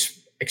pretty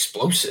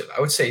explosive.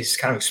 I would say he's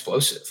kind of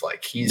explosive.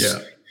 Like he's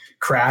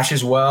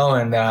crashes well,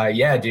 and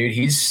dude,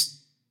 he's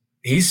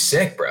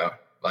sick, bro.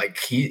 Like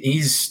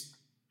he's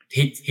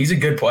a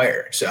good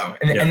player. So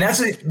and that's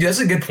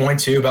a good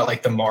point too about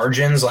like the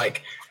margins.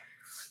 Like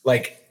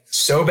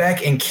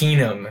Sobek and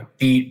Keenum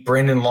beat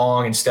Brendan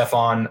Long and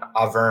Stefan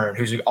Avern,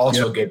 who's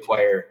also a good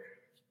player,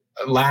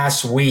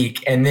 last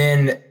week, and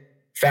then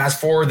fast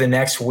forward the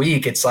next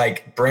week, it's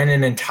like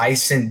Brendan and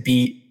Tyson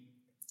beat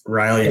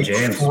Riley and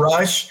James.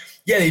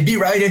 They beat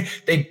Riley.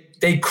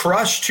 They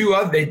crushed two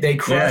other. They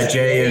crushed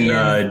Jay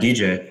and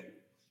DJ,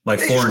 like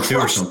 4-2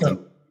 or something.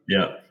 Them.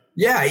 Yeah.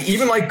 Yeah,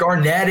 even like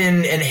Garnett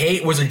and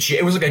Haight was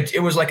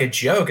like a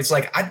joke. It's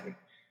like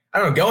I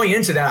don't know. Going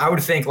into that, I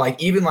would think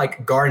like even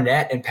like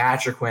Garnett and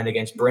Patrick win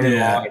against Brendan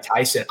Long and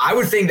Tyson. I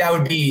would think that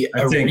would be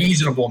a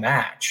reasonable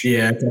match.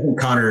 Yeah, I think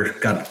Connor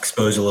got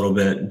exposed a little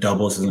bit.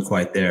 Doubles isn't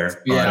quite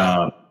there.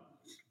 But,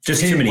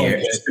 just too many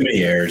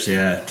errors.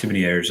 Yeah, too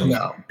many errors on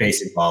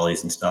basic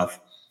volleys and stuff.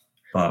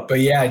 But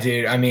yeah,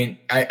 dude. I mean,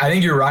 I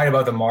think you're right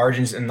about the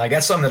margins, and like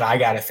that's something that I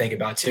got to think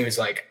about too. Is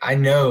like I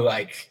know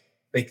like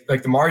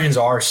the margins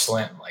are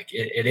slim. Like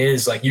it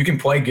is like you can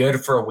play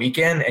good for a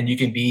weekend, and you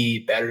can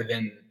be better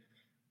than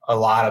a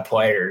lot of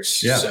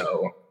players. Yeah.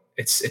 So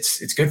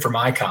it's good for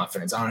my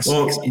confidence, honestly.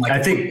 Well, like,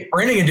 I think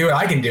Brandon can do it.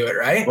 I can do it,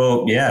 right?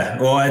 Well, yeah.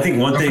 Well, I think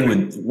one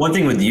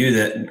thing with you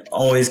that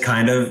always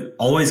kind of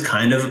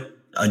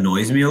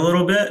annoys me a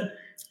little bit.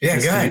 Yeah,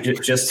 go ahead.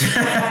 Just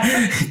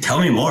tell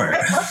me more.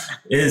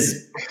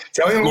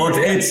 Tell me more.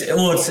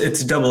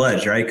 It's double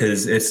edged, right?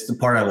 Because it's the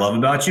part I love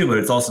about you, but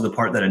it's also the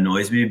part that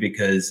annoys me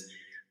because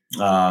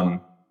I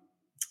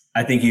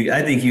think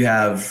you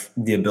have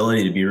the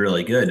ability to be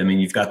really good. I mean,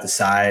 you've got the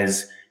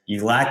size.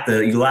 You lack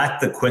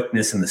the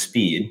quickness and the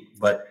speed,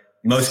 but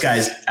most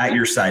guys at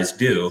your size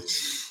do.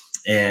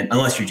 And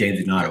unless you're James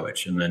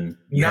Ignatowicz, and then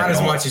not as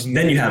much as me.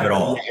 Then you have it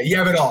all. Yeah, you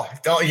have it all.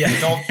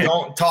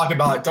 Don't talk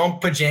about it. Don't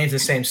put James in the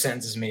same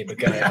sentence as me. But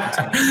go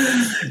ahead.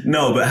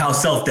 No, but how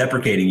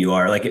self-deprecating you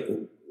are. Like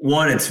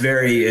it's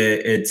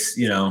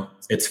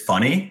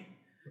funny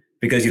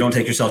because you don't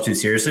take yourself too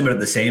seriously, but at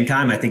the same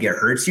time, I think it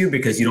hurts you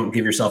because you don't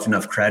give yourself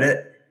enough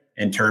credit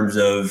in terms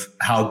of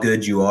how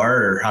good you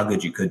are or how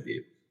good you could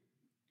be.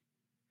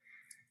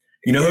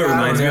 You know who it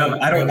reminds me of?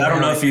 I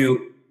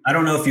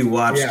don't know if you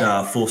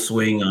watched Full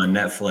Swing on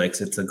Netflix.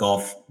 It's a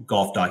golf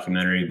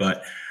documentary,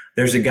 but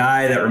there's a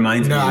guy that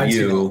reminds me of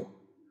you.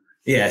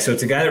 Yeah, so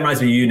it's a guy that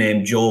reminds me of you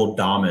named Joel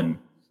Dahman.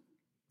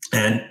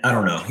 And I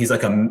don't know, he's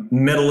like a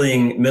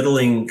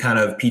middling kind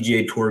of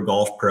PGA Tour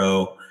golf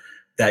pro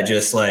that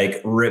just like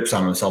rips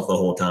on himself the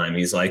whole time.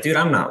 He's like, dude,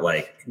 I'm not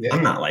like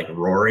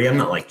Rory. I'm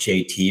not like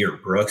JT or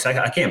Brooks.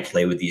 I can't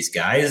play with these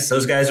guys.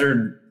 Those guys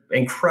are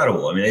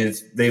incredible. I mean,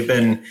 they've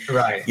been,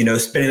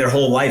 spending their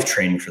whole life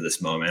training for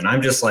this moment.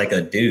 I'm just like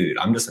a dude.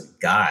 I'm just a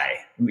guy.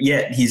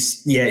 Yet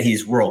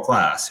he's world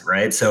class,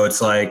 right? So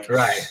it's like,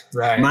 right.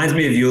 Reminds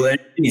me of you. And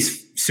he's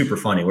super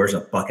funny. Wears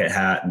a bucket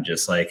hat and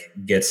just like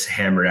gets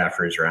hammered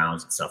after his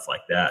rounds and stuff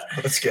like that.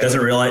 That's good.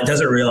 Doesn't realize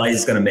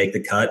he's going to make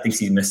the cut. Thinks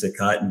he missed the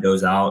cut and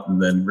goes out,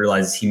 and then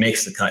realizes he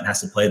makes the cut and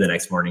has to play the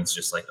next morning. It's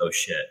just like, oh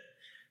shit.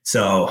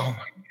 So oh my God.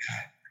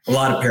 A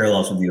lot of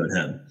parallels with you and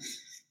him.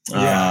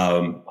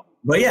 Yeah.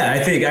 But yeah,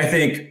 I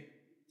think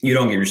you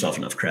don't give yourself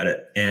enough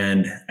credit.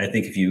 And I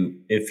think if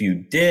you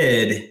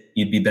did,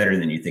 you'd be better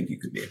than you think you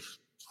could be.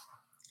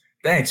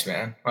 Thanks,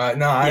 man.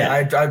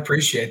 I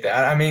appreciate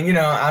that. I mean,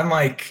 I'm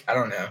like, I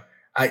don't know.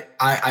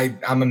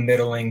 I'm a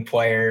middling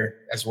player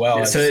as well.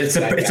 Yeah, so it's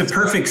a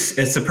perfect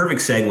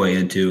segue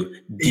into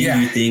do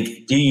you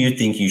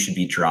think you should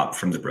be dropped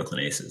from the Brooklyn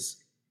Aces?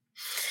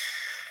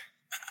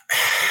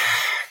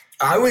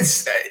 I would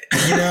say,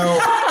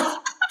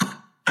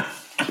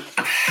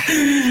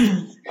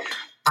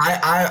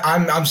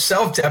 I'm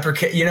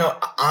self-deprecating.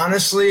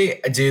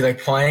 Honestly, dude,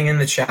 like playing in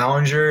the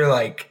Challenger,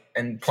 like,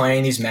 and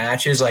playing these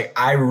matches, like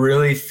I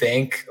really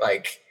think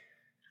like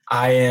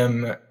I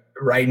am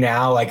right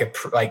now like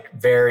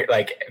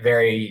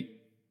very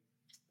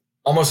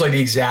almost like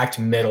the exact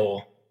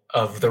middle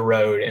of the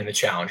road in the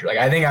Challenger. Like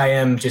I think I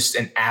am just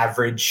an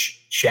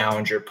average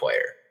Challenger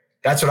player.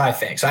 That's what I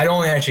think. So I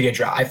don't actually get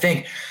dropped. I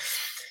think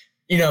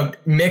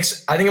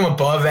mix. I think I'm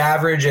above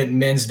average at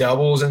men's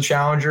doubles and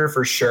Challenger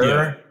for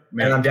sure,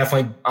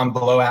 and I'm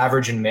below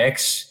average in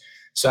mix.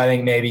 So I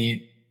think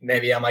maybe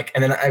I'm like,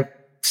 and then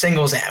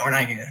singles. We're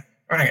not gonna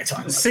talk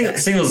about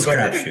singles is a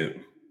crapshoot.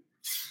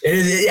 It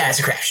is. Yeah, it's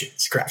a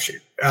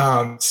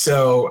crapshoot.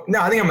 So no,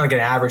 I think I'm like an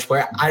average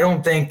player. I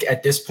don't think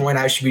at this point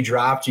I should be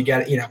dropped. You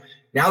got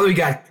now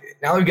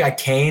that we got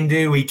Kane,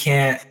 dude, we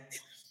can't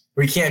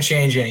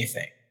change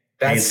anything.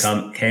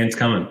 Kane's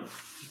coming.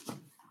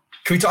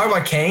 Can we talk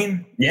about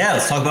Kane? Yeah,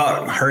 let's talk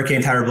about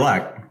Hurricane Tyra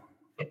Black.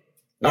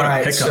 What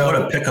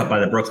a pickup by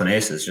the Brooklyn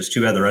Aces. Just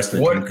too bad the rest of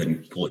the team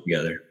couldn't pull it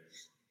together.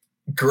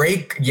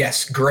 Great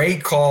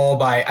call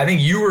by. I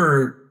think you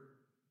were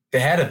the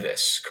head of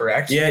this,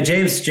 correct? Yeah,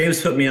 James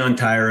put me on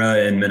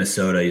Tyra in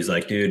Minnesota. He's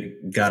like, dude,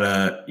 you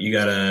gotta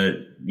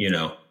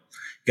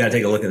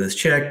take a look at this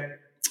chick.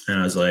 And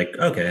I was like,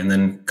 okay. And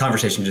then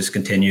conversation just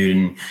continued,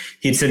 and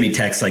he'd send me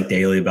texts like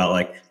daily about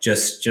like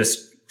just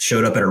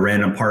showed up at a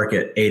random park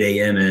at 8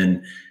 a.m.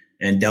 in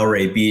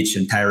Delray Beach,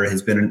 and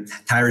Tyra's been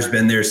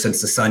there since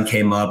the sun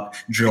came up,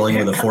 drilling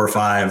with a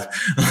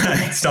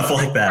 4.5, stuff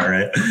like that,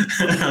 right?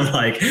 I'm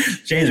like,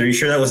 James, are you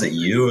sure that wasn't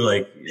you?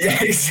 Like,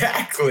 yeah,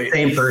 exactly.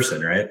 Same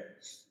person, right?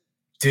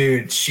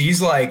 Dude,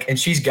 she's like, and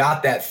she's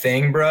got that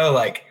thing, bro.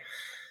 Like,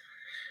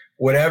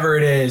 whatever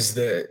it is,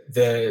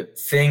 the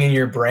thing in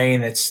your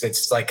brain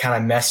that's like kind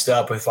of messed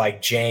up with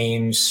like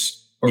James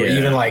or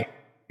even like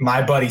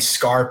my buddy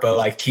Scarpa.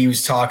 Like he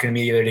was talking to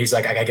me the other day. He's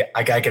like,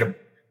 I gotta get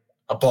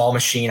a ball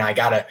machine. We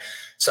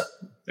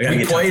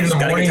played in the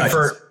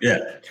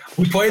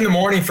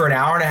morning for an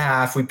hour and a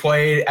half. We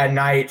played at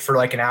night for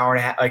like an hour and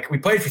a half. Like we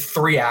played for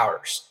 3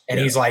 hours. And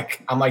he's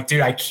like, I'm like, dude,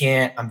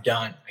 I'm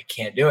done. I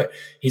can't do it.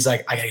 He's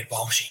like, I gotta get a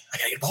ball machine.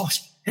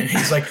 And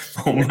he's like,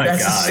 oh my God,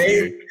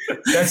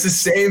 that's the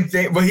same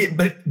thing.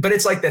 But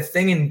it's like the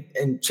thing,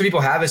 and some people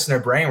have this in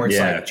their brain where it's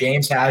like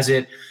James has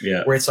it,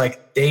 where it's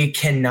like they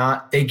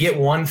get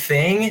one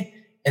thing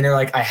and they're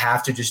like, I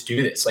have to just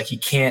do this. Like he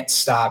can't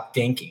stop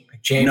thinking.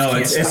 Like James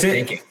can't stop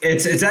thinking.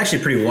 It's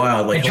actually pretty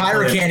wild. Like and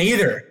Tyra can't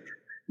either.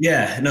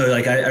 Yeah, no,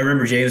 like I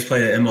remember James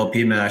played an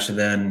MLP match, and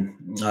then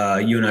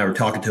you and I were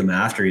talking to him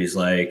after. He's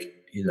like,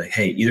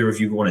 hey, either of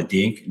you want to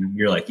dink? And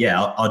you're like,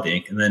 yeah, I'll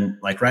dink. And then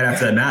like right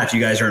after that match,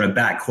 you guys are in a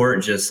back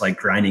court just like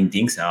grinding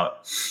dinks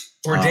out.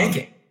 We're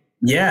dinking.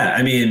 Yeah,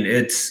 I mean,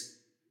 it's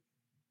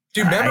 –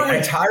 dude, remember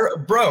when Tyra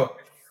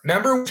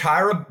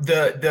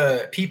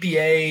the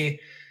PPA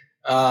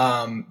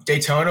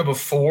Daytona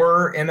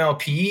before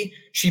MLP,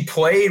 she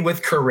played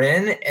with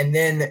Corinne, and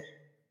then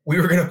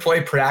we were going to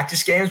play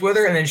practice games with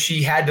her, and then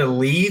she had to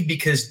leave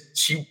because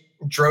she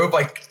drove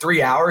like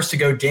 3 hours to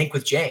go dink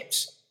with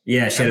James.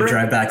 Yeah, she had to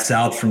drive back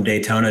south from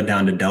Daytona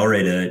down to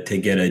Delray to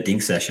get a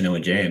dink session in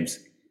with James.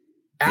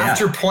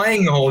 After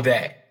playing the whole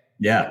day.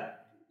 Yeah.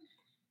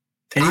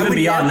 And even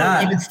beyond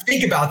that. Even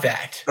think about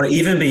that. But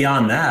even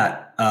beyond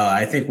that,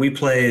 I think we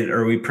played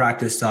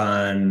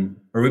on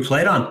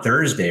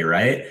Thursday,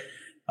 right?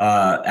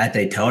 At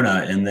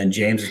Daytona. And then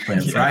James was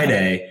playing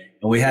Friday.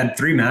 And we had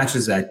 3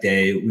 matches that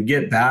day. We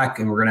get back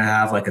and we're going to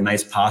have like a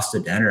nice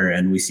pasta dinner.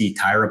 And we see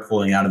Tyra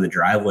pulling out of the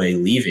driveway,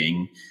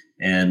 leaving.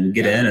 And we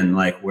get in and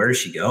like, where is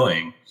she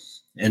going?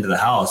 Into the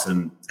house.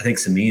 And I think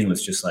Sameen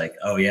was just like,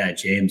 oh yeah,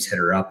 James hit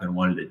her up and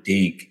wanted to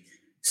dink.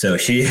 So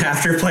she,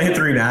 after playing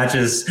 3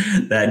 matches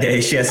that day,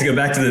 she has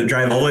to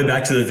drive all the way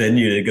back to the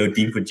venue to go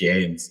dink with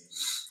James.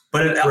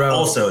 But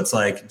also, it's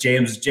like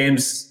James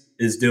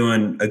is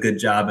doing a good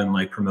job in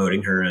like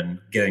promoting her and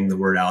getting the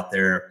word out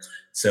there.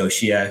 So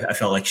I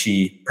felt like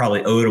she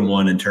probably owed him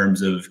one in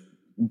terms of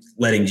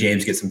letting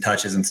James get some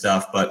touches and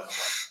stuff. But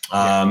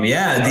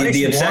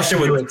the obsession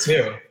with it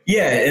too.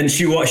 Yeah, and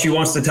she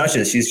wants to touch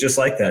it. She's just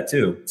like that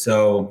too.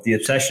 So the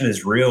obsession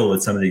is real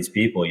with some of these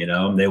people.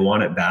 They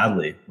want it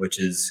badly, which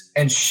is.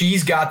 And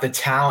she's got the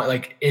talent.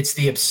 Like it's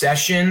the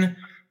obsession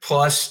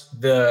plus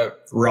the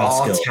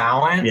raw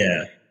talent.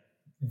 Yeah.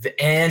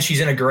 And she's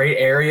in a great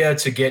area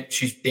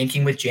she's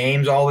thinking with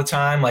James all the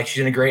time. Like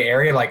she's in a great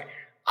area. Like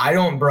I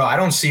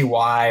don't see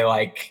why.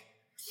 Like,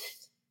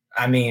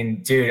 I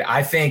mean, dude,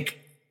 I think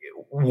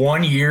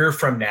 1 year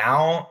from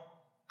now,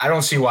 I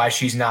don't see why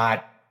she's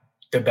not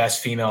the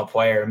best female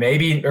player,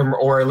 maybe,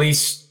 or at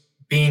least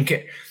being,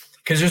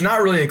 because there's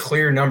not really a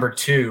clear number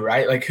two,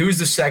 right? Like who's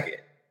the second?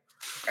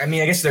 I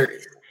mean, I guess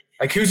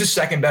who's the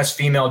second best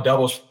female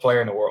doubles player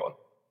in the world?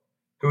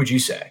 Who would you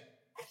say?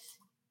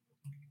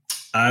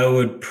 I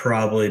would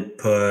probably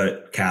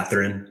put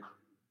Catherine.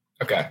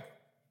 Okay.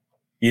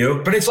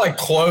 You? But it's like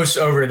close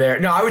over there.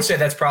 No, I would say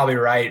that's probably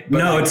right. But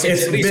no, it's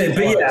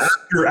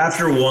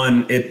after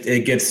one,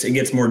 it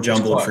gets more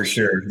jumbled for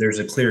sure. There's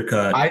a clear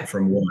cut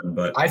from one,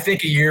 but I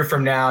think a year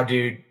from now,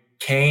 dude,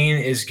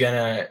 Kane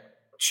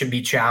should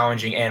be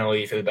challenging Anna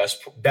Leigh for the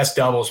best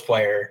doubles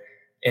player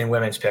in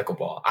women's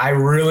pickleball. I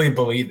really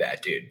believe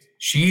that, dude.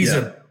 She's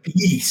a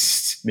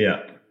beast.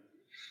 Yeah.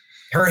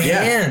 Her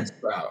hands,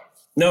 bro.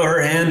 No,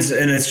 her hands,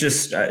 and it's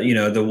just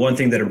the one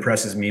thing that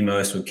impresses me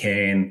most with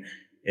Kane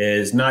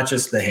is not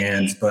just the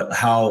hands, but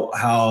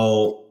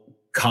how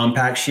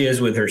compact she is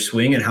with her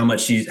swing and how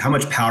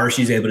much power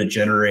she's able to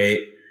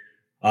generate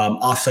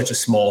off such a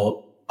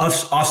small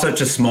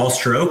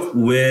stroke.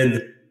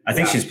 With I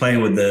think she's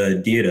playing with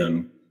the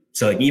diadem,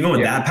 so like even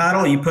with that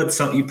paddle, you put a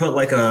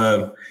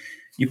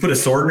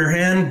sword in her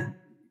hand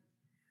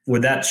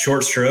with that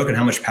short stroke and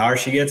how much power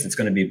she gets, it's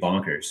going to be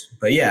bonkers.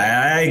 But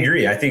yeah, I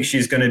agree. I think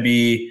she's going to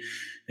be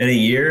in a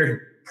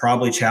year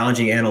probably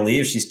challenging Anna Leigh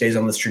if she stays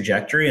on this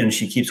trajectory and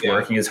she keeps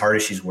working as hard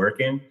as she's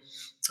working.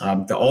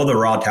 All the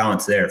raw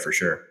talent's there for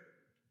sure.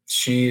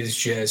 She's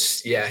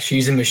just,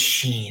 she's a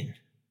machine.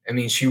 I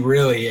mean, she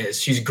really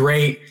is. She's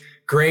great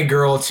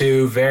girl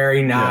too.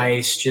 Very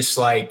nice. Just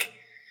like,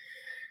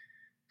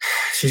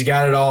 she's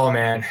got it all,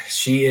 man.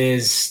 She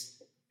is,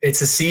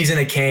 it's a season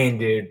of Kane,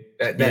 dude.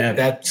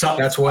 That's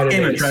what it is.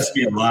 Kane impressed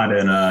me a lot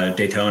in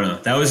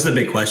Daytona. That was the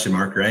big question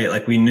mark, right?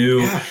 Like we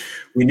knew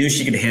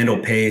she could handle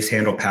pace,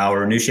 handle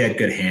power, knew she had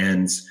good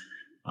hands,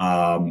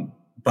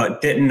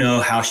 but didn't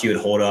know how she would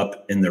hold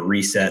up in the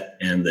reset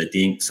and the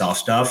dink soft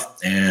stuff.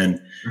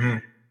 And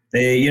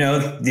they,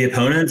 the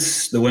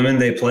opponents, the women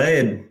they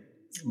played,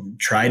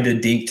 tried to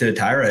dink to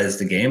Tyra as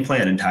the game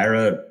plan, and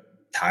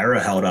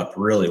Tyra held up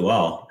really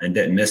well and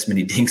didn't miss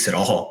many dinks at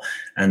all.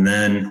 And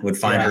then would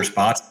find her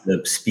spots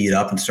to speed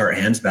up and start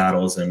hands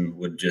battles and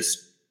would just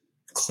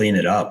clean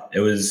it up.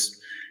 It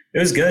was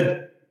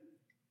good.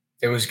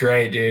 It was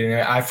great, dude.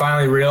 And I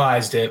finally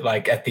realized it,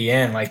 like at the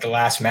end, like the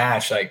last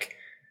match, like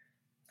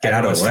get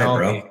out of the way,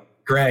 bro.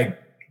 Greg,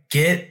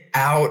 get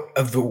out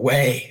of the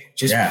way.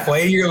 Just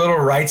play your little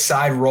right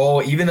side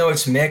roll, even though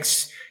it's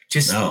mixed.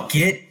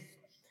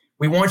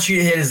 We want you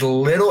to hit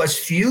as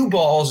few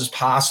balls as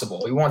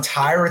possible. We want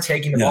Tyra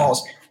taking the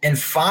balls. And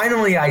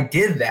finally I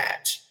did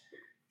that.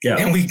 Yeah.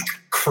 And we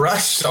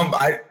crushed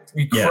somebody.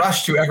 We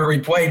crushed whoever we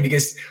played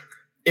because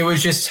it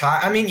was just,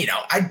 I mean,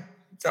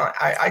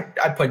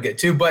 I played good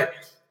too, but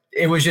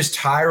it was just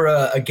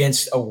Tyra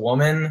against a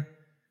woman,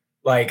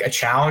 like a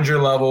challenger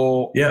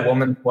level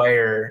woman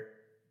player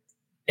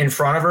in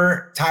front of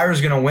her.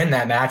 Tyra's going to win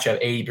that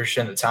matchup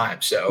 80% of the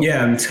time. So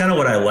yeah, it's kind of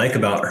what I like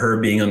about her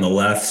being on the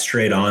left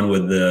straight on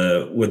with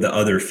the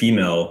other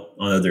female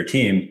on the other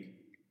team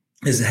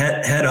is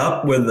head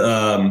up with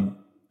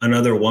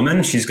another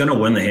woman. She's going to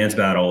win the hands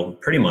battle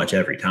pretty much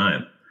every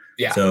time.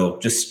 Yeah. So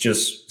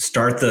just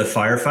start the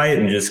firefight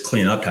and just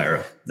clean up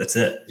Tyra. That's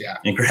it. Yeah.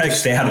 And Greg,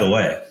 stay out of the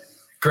way.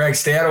 Greg,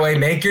 stay out of the way.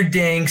 Make your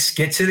dinks.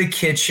 Get to the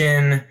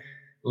kitchen.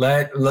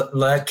 Let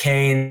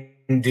Kane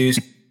do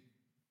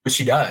what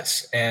she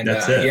does. And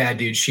that's it. Yeah,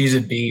 dude, she's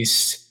a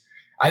beast.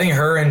 I think I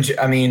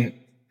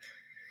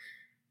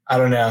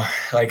don't know,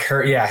 like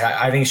her. Yeah,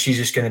 I think she's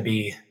just going to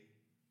be.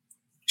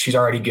 She's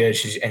already good.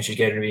 She's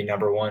going to be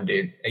number one,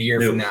 dude. A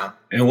year from now.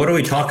 And what are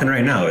we talking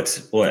right now?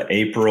 It's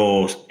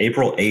April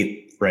 8th.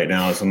 Right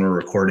now is when we're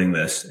recording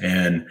this,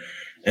 and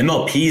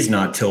MLP is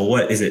not till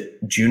what is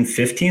it, June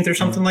 15th or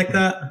something like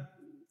that?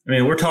 I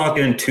mean, we're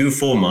talking 2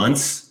 full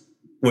months,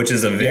 which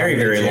is a very,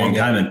 very long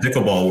time in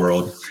pickleball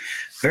world.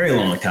 Very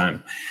long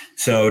time.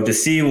 So to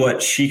see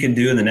what she can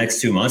do in the next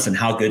 2 months and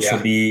how good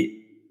she'll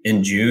be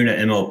in June at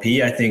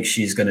MLP, I think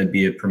she's going to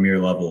be a premier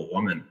level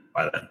woman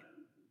by then.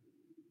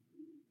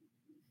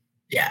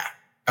 Yeah.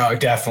 Oh,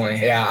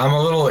 definitely. Yeah. I'm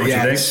a little,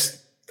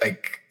 it's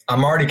like,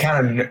 I'm already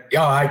kind of,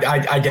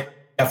 I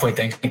definitely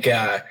think,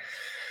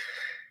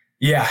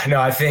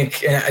 I think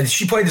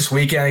she played this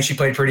weekend. I think she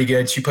played pretty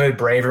good. She played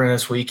Braver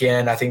this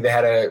weekend. I think they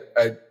had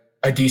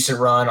a decent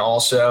run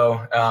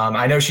also.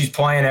 I know she's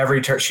playing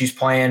she's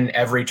playing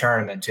every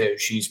tournament too.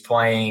 She's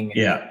playing.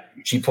 Yeah.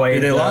 She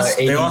played. They lost,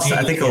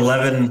 I think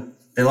 11,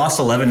 they lost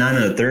 11-9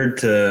 in the third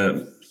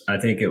to, I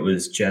think it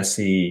was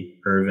Jessie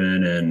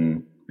Irvin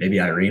and maybe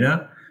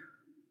Irina.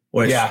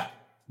 Which, yeah.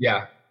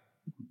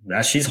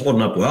 She's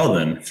holding up well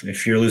then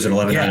if you're losing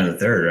 11-9 in the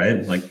third,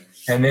 right? Like,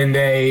 and then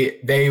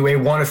they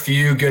won a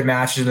few good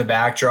matches in the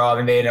backdraw,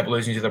 and they ended up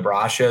losing to the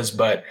Brashas,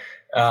 but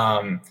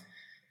and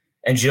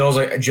Jill's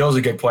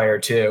a good player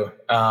too.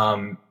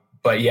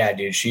 But yeah,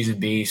 dude, she's a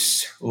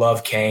beast.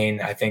 Love Kane.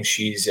 I think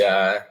she's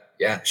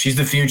she's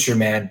the future,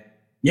 man.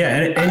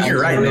 Yeah, and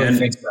you're right, really,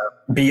 man. So.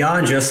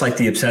 Beyond just like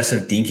the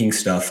obsessive dinking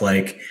stuff,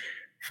 like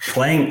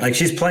playing, like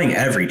she's playing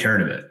every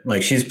tournament.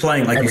 Like she's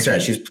playing, like you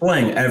said, she's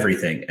playing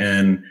everything,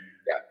 and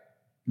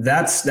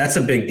that's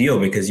a big deal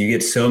because you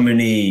get so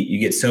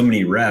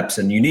many reps,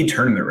 and you need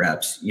tournament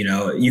reps. You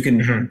know, you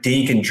can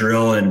dink and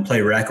drill and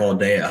play rec all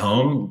day at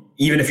home,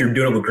 even if you're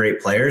doing it with great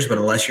players. But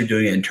unless you're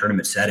doing it in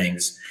tournament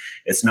settings,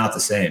 it's not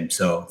the same.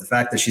 So the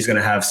fact that she's going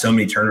to have so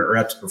many tournament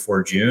reps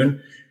before June,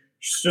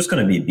 she's just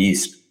going to be a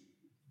beast.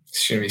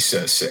 It's going to be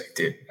so sick,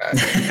 dude.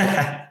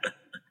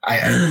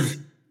 I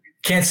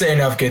can't say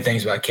enough good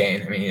things about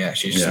Kane. I mean, yeah,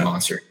 she's just a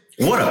monster.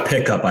 What a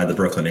pickup by the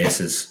Brooklyn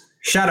Aces.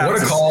 Shout out!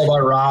 What a call by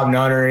Rob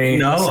Nunnery.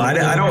 No,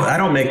 I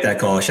don't make that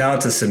call. Shout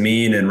out to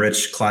Sameen and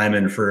Rich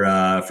Kleiman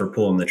for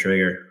pulling the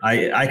trigger.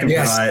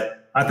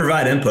 I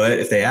provide input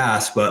if they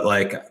ask, but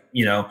like,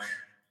 you know,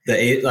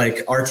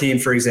 our team,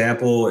 for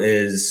example,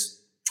 is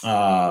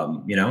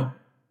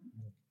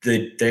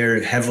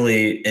they're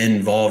heavily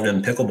involved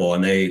in pickleball,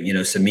 and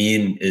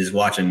Sameen is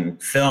watching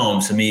film.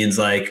 Sameen's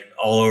like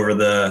all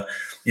over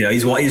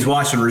he's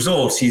watching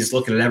results. He's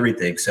looking at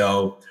everything.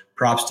 So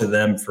props to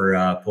them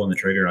for pulling the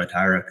trigger on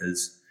Tyra,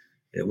 because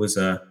it was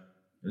a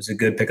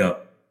good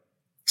pickup.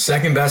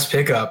 Second best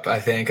pickup, I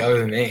think, other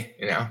than me.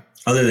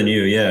 Other than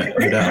you, yeah,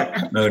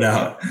 no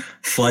doubt.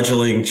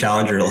 Fledgling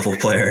challenger level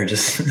player,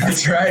 just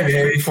that's right,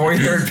 baby.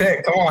 43rd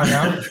pick. Come on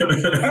now.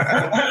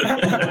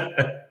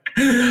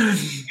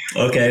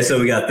 Okay, so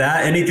we got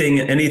that.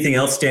 Anything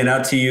else stand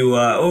out to you?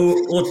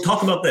 We'll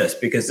talk about this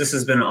because this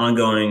has been an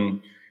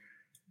ongoing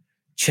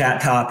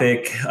chat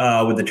topic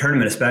with the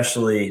tournament,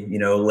 especially.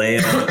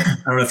 Leia. I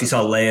don't know if you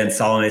saw Leia and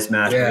Salome's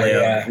match.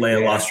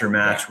 Leia lost her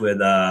match with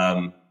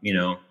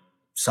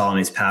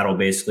Salome's paddle,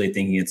 basically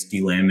thinking it's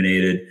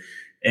delaminated.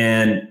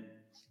 And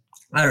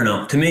I don't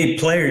know. To me,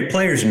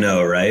 players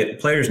know, right?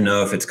 Players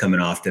know if it's coming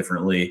off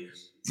differently.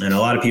 And a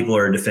lot of people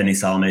are defending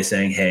Salome,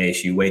 saying, "Hey,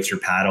 she weights her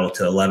paddle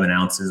to 11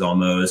 ounces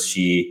almost.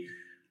 She's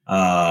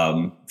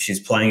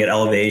playing at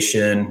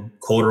elevation,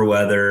 colder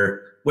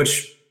weather,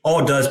 which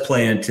all does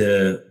play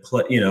into,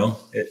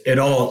 it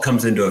all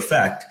comes into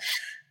effect.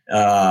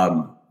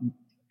 But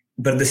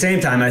at the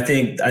same time, I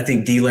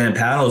think D-land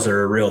paddles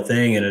are a real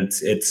thing, and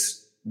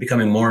it's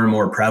becoming more and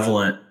more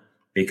prevalent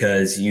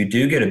because you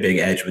do get a big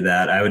edge with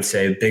that. I would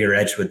say a bigger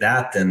edge with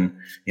that than,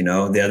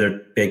 the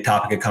other big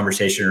topic of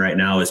conversation right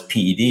now is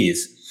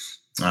PEDs.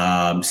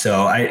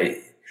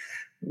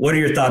 What are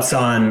your thoughts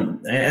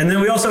on, and then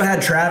we also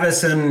had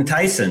Travis and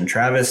Tyson.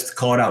 Travis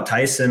called out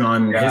Tyson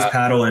on his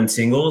paddle and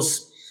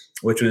singles,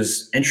 which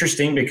was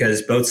interesting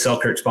because both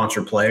Selkirk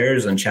sponsor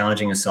players and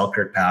challenging a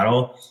Selkirk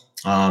paddle.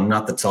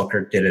 Not that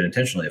Selkirk did it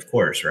intentionally, of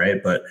course,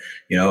 right? But,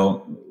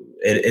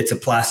 it's a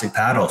plastic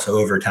paddle. So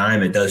over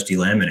time it does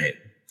delaminate.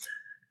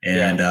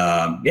 And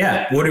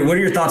what are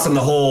your thoughts on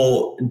the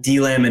whole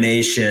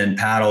delamination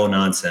paddle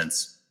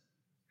nonsense?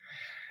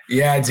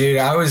 Yeah, dude,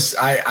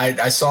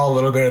 I saw a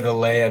little bit of the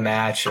Leia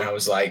match, and I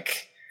was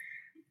like,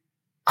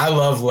 I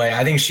love Leia.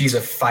 I think she's a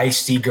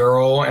feisty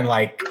girl, and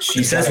like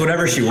she says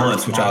whatever she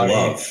wants, which I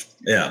love.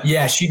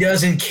 Yeah, she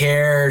doesn't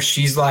care.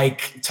 She's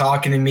like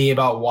talking to me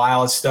about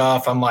wild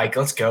stuff. I'm like,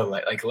 let's go.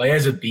 Like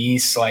Leia's a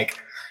beast. Like,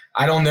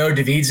 I don't know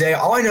Davidze.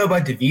 All I know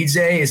about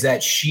Davidze is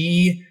that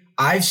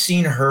I've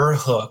seen her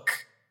hook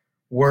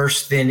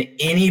worse than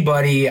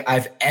anybody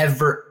I've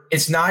ever.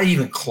 It's not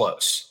even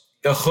close.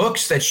 The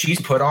hooks that she's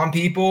put on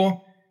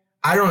people,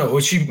 I don't know.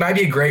 She might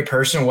be a great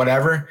person,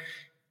 whatever.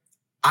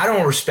 I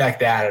don't respect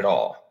that at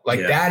all.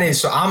 Like that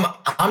is. So I'm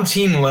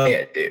team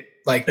Leia, dude.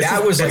 Like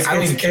that was like I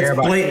don't even care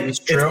about it. It's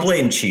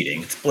blatant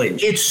cheating. It's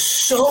blatant. It's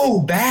so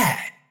bad.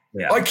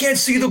 Yeah. I can't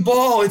see the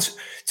ball. It's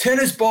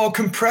tennis ball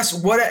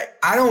compressed.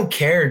 I don't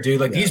care,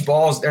 dude. Like these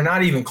balls, they're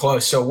not even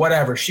close. So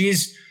whatever.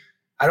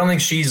 I don't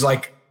think she's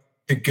like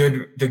the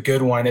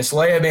good one. It's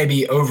Leia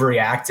maybe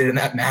overreacted in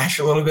that match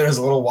a little bit. It was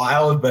a little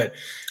wild, but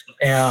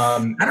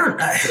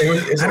everybody's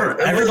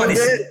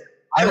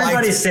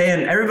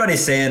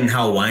saying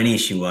how whiny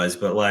she was,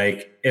 but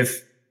like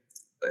if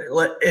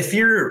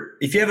you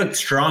have a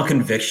strong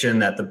conviction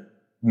that the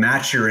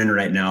match you're in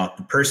right now,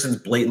 the person's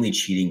blatantly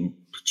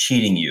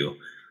cheating you,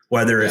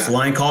 whether it's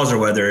line calls or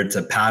whether it's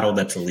a paddle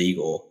that's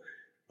illegal,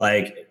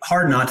 like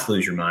hard not to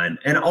lose your mind.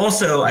 And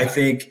also I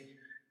think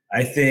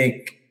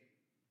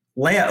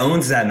Leia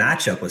owns that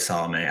matchup with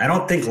Salome. I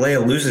don't think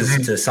Leia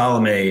loses to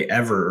Salome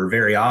ever or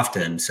very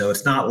often. So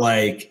it's not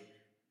like,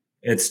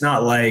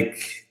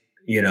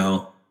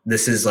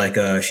 this is like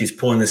she's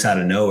pulling this out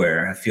of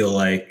nowhere. I feel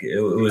like it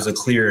was a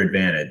clear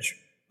advantage,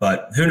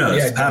 but who knows?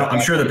 Yeah, paddle,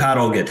 I'm sure the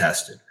paddle will get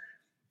tested.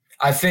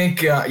 I think,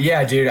 dude.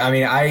 I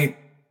mean,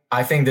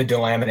 I think the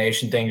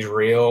delamination thing's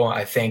real.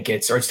 I think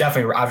it's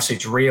definitely, obviously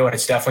it's real, and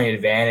it's definitely an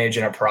advantage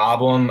and a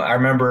problem. I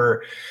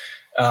remember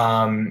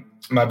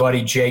my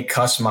buddy Jake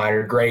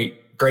Kussmeyer,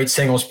 great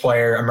singles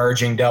player,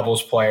 emerging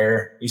doubles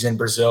player. He's in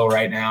Brazil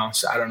right now,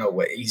 so I don't know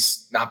what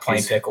he's not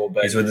playing pickle,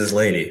 but he's with his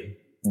lady.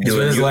 He's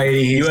with his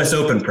lady. U.S.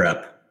 Open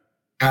prep.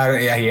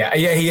 Yeah,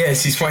 he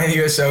is. He's playing the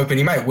U.S. Open.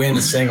 He might win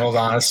the singles,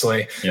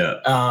 honestly. Yeah.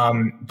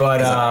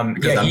 Because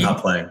I'm not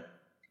playing.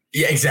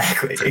 Yeah,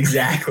 exactly.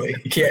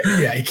 He can't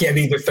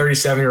beat the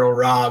 37-year-old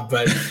Rob,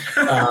 but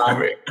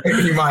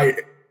he might.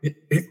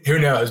 Who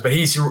knows? But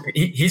he's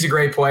a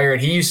great player,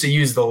 and he used to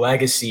use the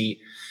Legacy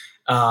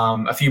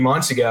a few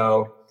months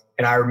ago.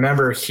 And I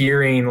remember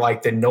hearing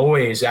like the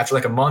noise after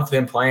like a month of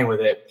him playing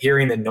with it,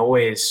 hearing the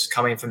noise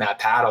coming from that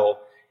paddle,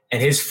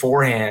 and his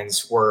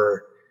forehands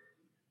were.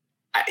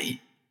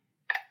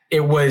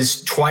 It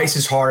was twice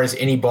as hard as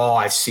any ball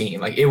I've seen.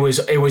 Like it was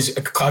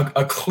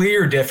a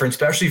clear difference,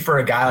 especially for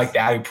a guy like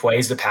that who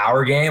plays the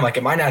power game. Like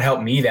it might not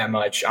help me that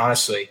much,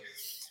 honestly,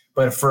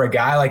 but for a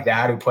guy like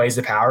that who plays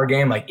the power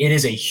game, like it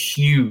is a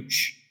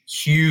huge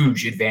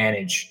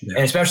advantage, and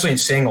especially in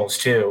singles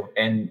too.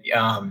 And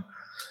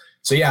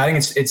so yeah, I think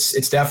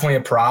it's definitely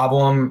a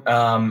problem.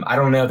 I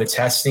don't know the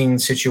testing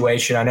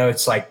situation. I know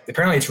it's like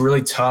apparently it's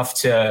really tough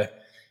to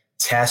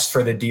test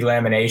for the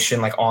delamination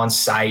like on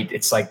site.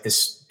 It's like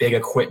this big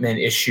equipment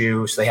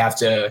issue, so they have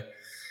to,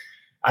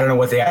 I don't know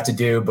what they have to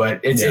do,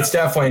 but it's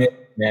definitely,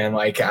 man,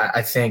 like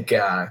I think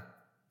I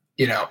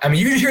mean,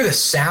 you can hear the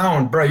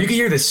sound, bro. You can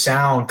hear the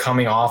sound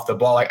coming off the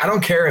ball. Like I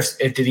don't care if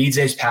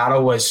Davidze's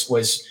paddle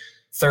was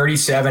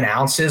 37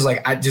 ounces.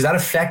 Like does that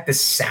affect the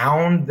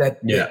sound that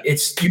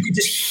it's, you can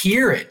just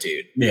hear it,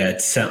 dude. Yeah,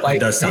 it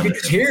does sound. You can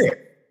just hear it.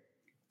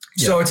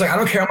 So it's like, I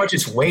don't care how much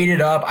it's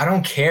weighted up. I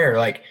don't care.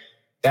 Like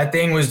that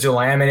thing was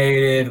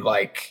delaminated,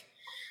 like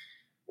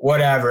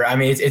whatever. I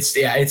mean, it's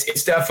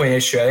definitely an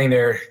issue. I think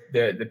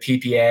the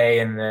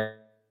PPA and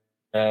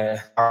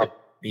the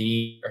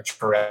RB are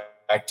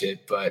corrected,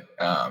 but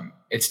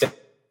it's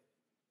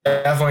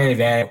definitely an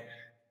advantage.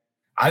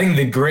 I think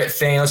the grit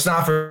thing, let's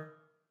not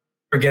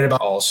forget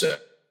about also.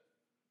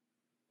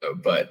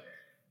 But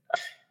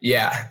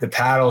yeah, the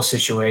paddle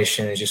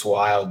situation is just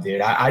wild,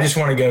 dude. I just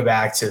want to go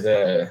back to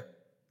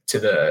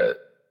the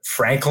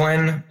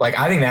Franklin. Like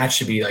I think that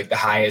should be like the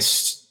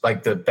highest,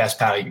 like the best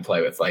paddle you can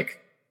play with. Like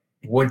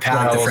wood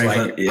paddles. I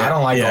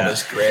don't like all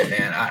this grit,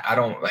 man. I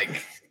don't like.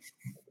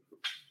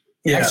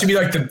 Yeah, that should be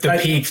like the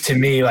peak to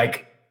me.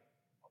 Like,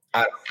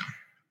 I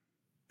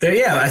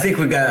think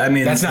we got. I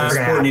mean, that's not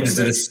going to happen.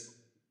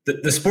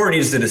 The sport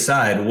needs to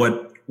decide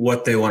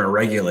what they want to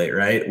regulate,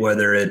 right?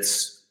 Whether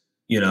it's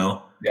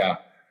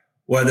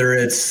whether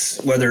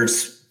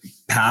it's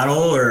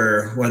paddle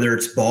or whether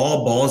it's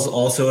ball is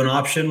also an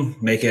option.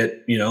 Make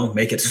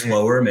it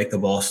slower, make the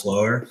ball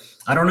slower.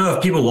 I don't know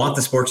if people want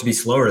the sport to be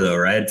slower though,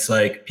 right? It's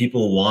like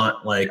people want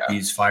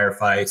these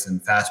firefights and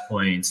fast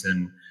points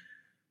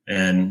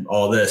and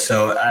all this.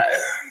 So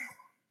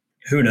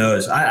who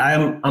knows?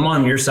 I'm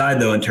on your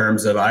side though, in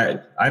terms of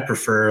I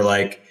prefer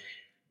like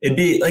it'd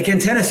be like in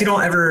tennis, you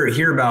don't ever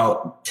hear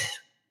about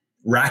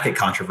racket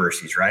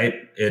controversies, right?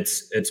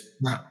 It's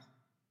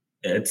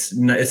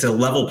a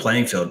level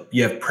playing field.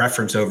 You have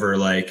preference over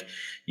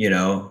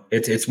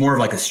it's more of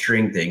like a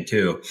string thing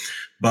too.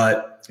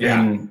 But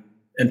in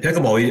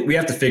pickleball, we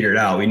have to figure it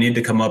out. We need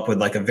to come up with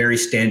like a very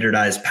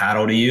standardized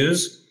paddle to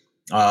use,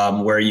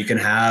 where you can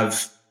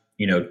have,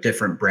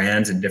 different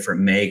brands and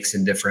different makes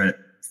and different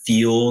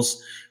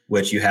feels,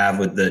 which you have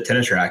with the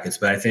tennis rackets.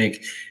 But I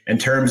think in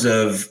terms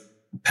of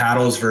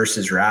paddles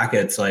versus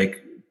rackets,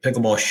 like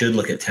pickleball should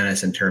look at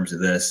tennis in terms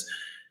of this,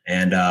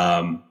 and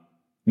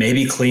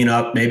maybe clean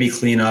up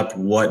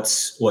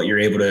what you're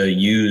able to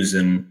use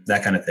and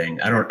that kind of thing.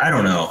 I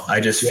don't know.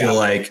 I just feel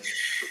like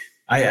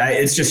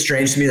it's just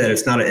strange to me that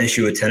it's not an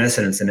issue with tennis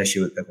and it's an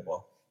issue with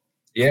pickleball.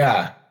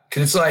 Yeah.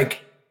 Cause it's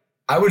like,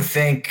 I would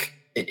think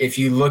if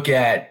you look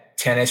at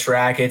tennis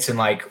rackets and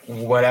like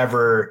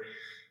whatever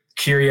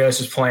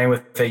Kyrgios is playing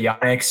with the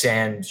Yonex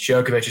and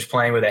Djokovic is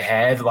playing with a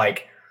head,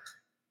 like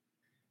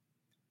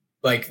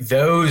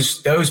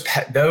those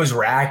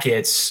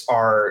rackets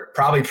are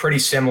probably pretty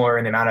similar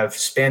in the amount of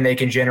spin they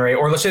can generate.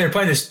 Or let's say they're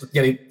playing this,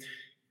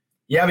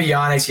 you have a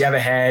Yonex, you have a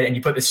head, and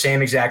you put the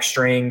same exact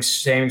strings,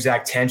 same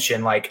exact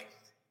tension. Like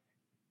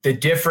the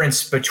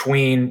difference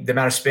between the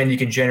amount of spin you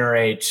can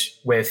generate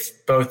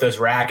with both those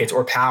rackets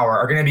or power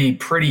are going to be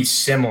pretty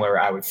similar,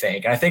 I would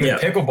think. And I think with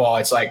pickleball,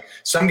 it's like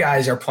some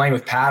guys are playing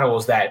with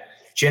paddles that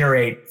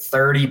generate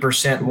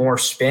 30% more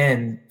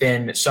spin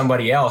than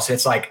somebody else.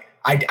 It's like,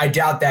 I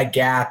doubt that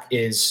gap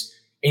is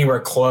anywhere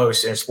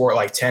close in a sport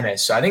like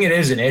tennis. So I think it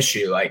is an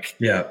issue. Like,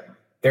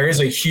 there is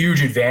a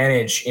huge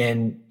advantage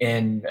in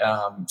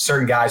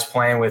certain guys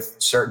playing with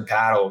certain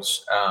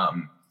paddles.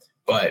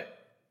 But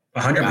 100%.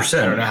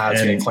 I don't know how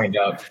it's getting cleaned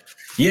up.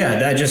 Yeah,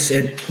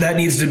 that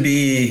needs to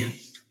be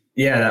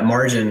Yeah, that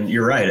margin,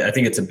 you're right. I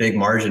think it's a big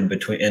margin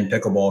in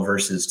pickleball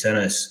versus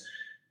tennis.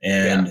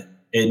 And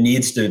it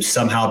needs to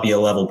somehow be a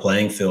level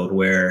playing field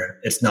where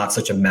it's not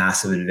such a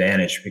massive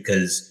advantage,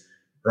 because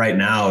right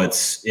now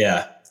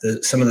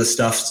some of the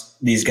stuff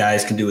these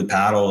guys can do with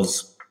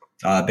paddles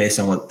based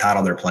on what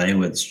paddle they're playing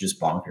with is just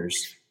bonkers.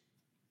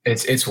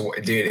 It's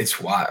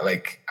wild.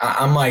 Like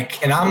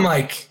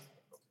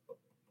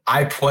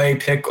I play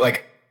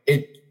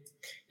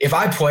if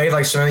I played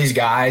like some of these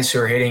guys who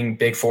are hitting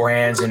big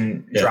forehands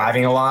and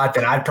driving a lot,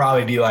 then I'd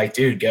probably be like,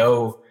 dude,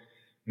 go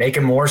make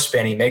them more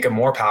spinny, make them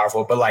more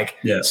powerful. But like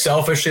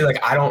selfishly,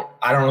 like I don't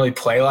really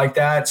play like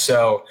that.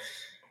 So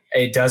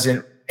it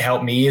doesn't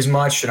help me as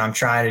much. And I'm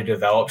trying to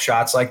develop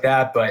shots like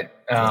that. But,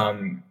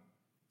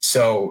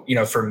 so,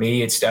 for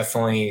me, it's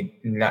definitely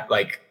not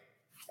like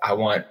I don't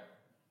want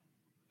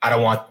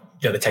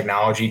the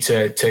technology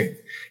to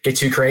get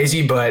too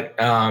crazy, but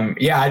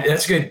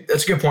that's good.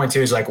 That's a good point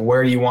too. Is like,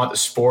 where do you want the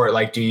sport?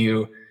 Like,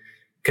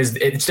 because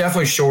it's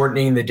definitely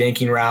shortening the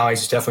dinking rallies.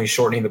 It's definitely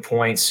shortening the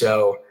points.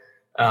 So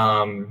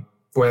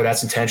whether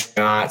that's intentional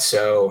or not.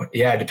 So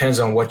it depends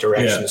on what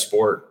direction the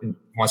sport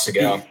wants to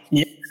go.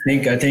 Yeah,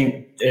 I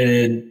think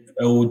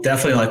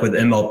definitely like with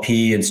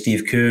MLP and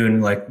Steve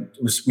Kuhn,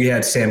 we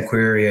had Sam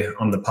Query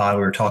on the pod.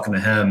 We were talking to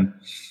him,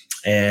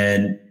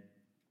 and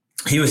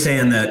he was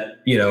saying that,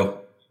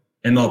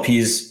 MLP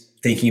is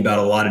thinking about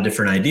a lot of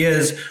different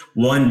ideas.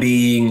 One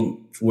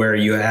being where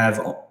you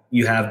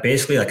have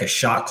basically like a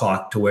shot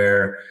clock to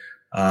where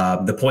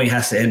the point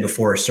has to end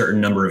before a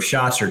certain number of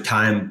shots or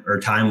time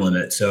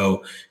limit.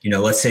 So,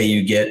 let's say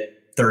you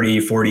get 30,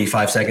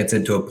 45 seconds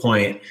into a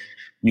point,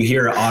 you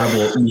hear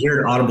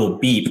an audible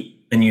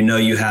beep, and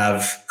you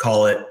have,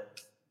 call it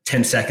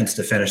 10 seconds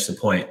to finish the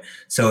point.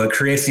 So it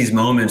creates these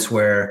moments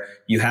where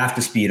you have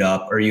to speed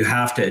up, or you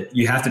have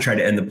to try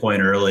to end the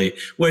point early,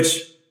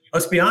 which,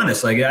 let's be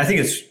honest, like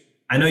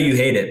I know you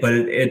hate it, but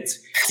it's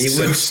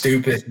so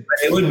stupid.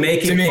 It would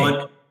make it fun.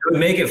 It would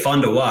make it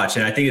fun to watch.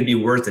 And I think it'd be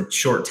worth a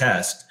short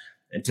test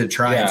and to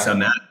try in some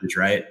matches,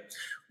 right?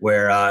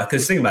 Where,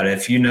 cause think about it.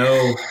 If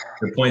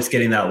the point's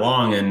getting that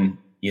long and,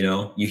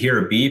 you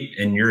hear a beep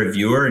and you're a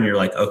viewer and you're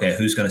like, okay,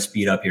 who's going to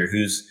speed up here?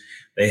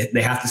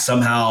 They have to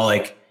somehow,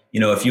 like,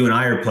 if you and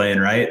I are playing,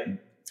 right?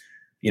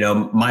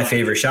 My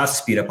favorite shot's to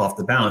speed up off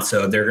the bounce.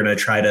 So they're going to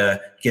try to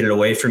get it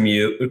away from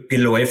you, get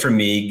it away from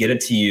me, get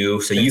it to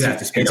you. So you have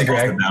to speed up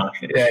off the bounce.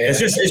 It's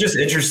just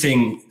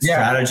interesting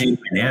strategy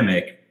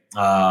dynamic.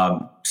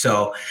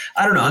 So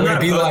I don't know. I'm going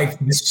to be like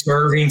the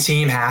serving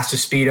team has to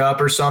speed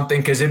up or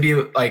something. Cause it'd be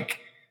like,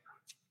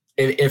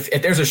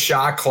 if there's a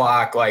shot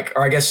clock, like,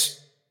 or I guess,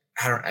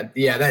 I don't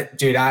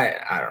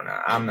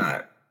know. I'm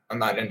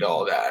not into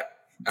all that.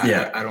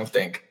 I don't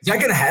think. Is that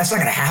gonna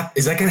happen?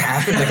 Is that gonna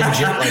happen? Like,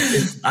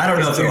 legit, I don't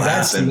know if it'll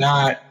happen.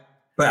 Not.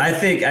 But I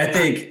think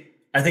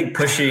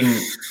pushing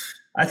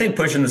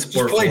the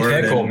sport forward.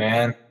 Play pickle,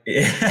 man.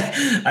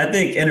 I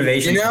think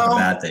innovation is not a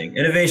bad thing.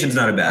 Innovation's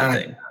not a bad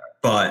thing.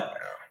 But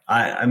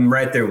I'm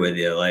right there with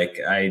you. Like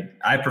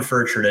I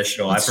prefer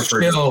traditional. I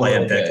prefer just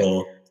playing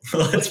pickle.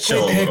 Let's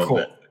chill a little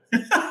bit.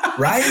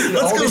 Right?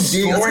 Let's go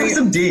hit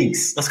some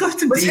dinks. Let's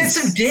hit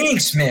some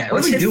dinks, man.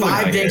 Let's hit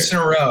 5 dinks in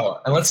a row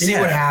and let's see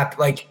what happens.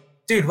 Like,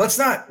 dude, let's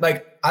not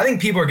I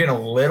think people are getting a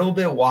little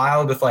bit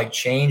wild with like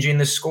changing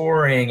the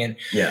scoring and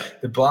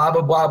the blah,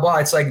 blah, blah, blah.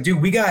 It's like,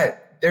 dude,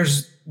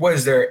 is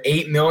there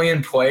 8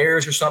 million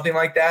players or something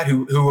like that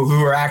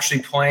who are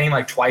actually playing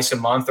like twice a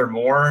month or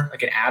more,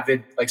 like an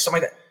avid, like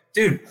something like that,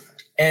 dude.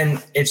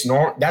 And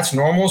that's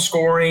normal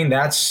scoring.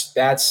 That's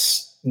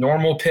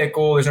normal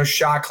pickle. There's no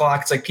shot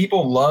clock. It's like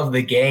people love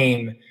the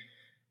game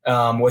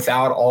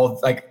without all,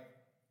 like,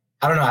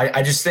 I don't know.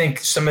 I just think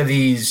some of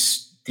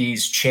these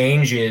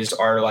changes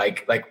are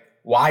like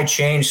why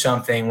change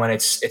something when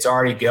it's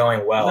already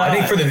going well? I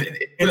think for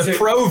the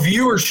pro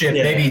viewership,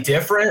 maybe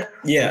different.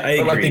 Yeah, I agree.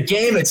 But like the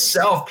game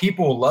itself,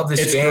 people love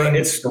this game.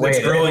 It's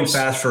growing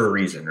fast for a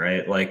reason,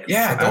 right? Like,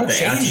 don't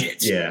change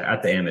it. Yeah,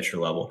 at the amateur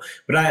level.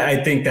 But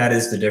I think that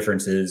is the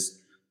difference is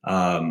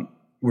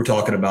we're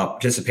talking about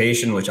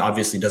participation, which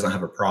obviously doesn't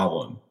have a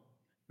problem,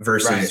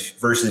 versus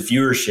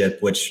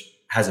viewership, which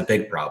has a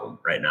big problem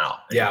right now.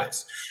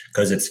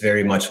 Because it's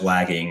very much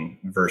lagging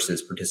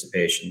versus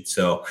participation.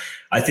 So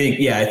I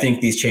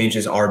think these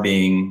changes are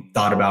being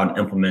thought about and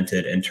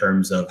implemented in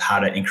terms of how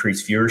to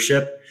increase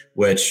viewership,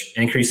 which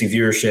increasing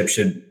viewership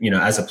should,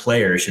 as a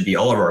player, should be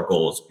all of our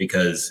goals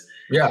because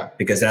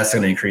that's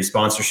going to increase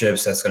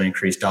sponsorships. That's going to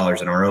increase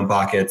dollars in our own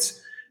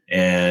pockets.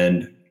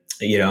 And,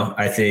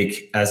 I think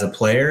as a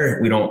player,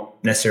 we don't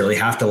necessarily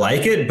have to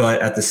like it,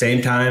 but at the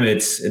same time,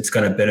 it's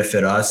going to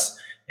benefit us.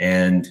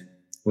 And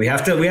we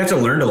have to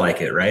learn to like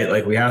it, right?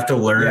 Like we have to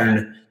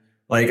learn,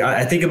 like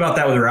I think about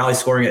that with rally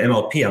scoring at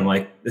MLP. I'm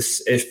like,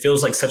 it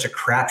feels like such a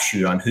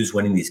crapshoot on who's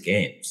winning these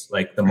games.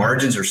 Like the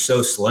margins are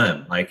so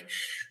slim. Like,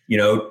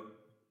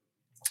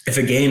 if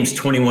a game's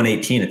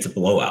 21-18, it's a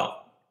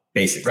blowout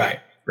basically.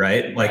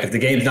 Right. Like if the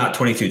game's not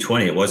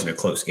 22-20, it wasn't a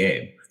close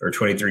game, or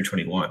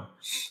 23-21.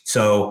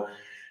 So,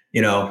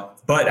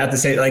 but at the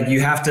same, like I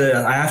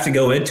have to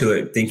go into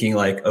it thinking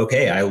like,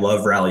 okay, I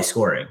love rally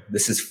scoring.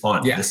 This is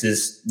fun. Yeah. This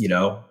is,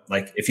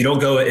 like if you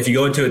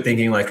go into it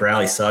thinking like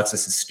rally sucks,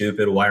 this is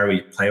stupid. Why are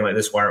we playing like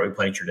this? Why aren't we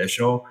playing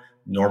traditional,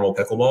 normal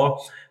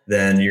pickleball?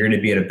 Then you're going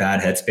to be in a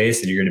bad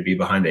headspace and you're going to be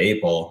behind the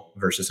 8 ball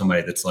versus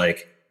somebody that's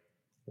like,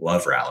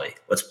 love rally.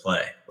 Let's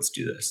play. Let's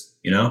do this.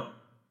 No,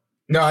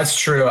 that's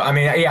true. I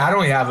mean, yeah, I don't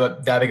really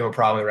have that big of a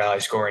problem with rally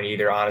scoring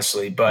either,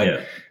 honestly.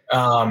 But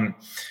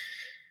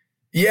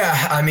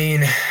yeah, I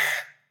mean,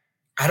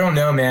 I don't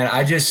know, man.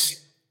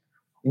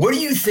 What do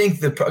you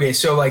think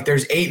so like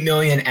there's 8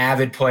 million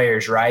avid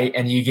players, right?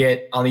 And you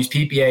get on these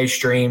PPA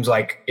streams,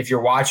 like if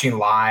you're watching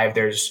live,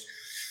 there's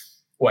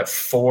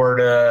 4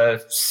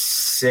 to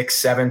 6,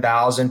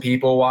 7,000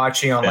 people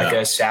watching on like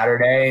a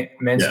Saturday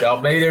men's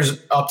double. Maybe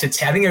there's up to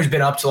 10. I think there's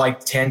been up to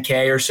like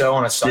 10K or so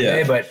on a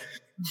Sunday, but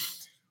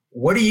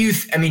what do you,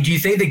 do you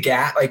think the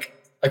gap, like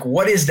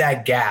what is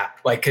that gap?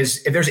 Like,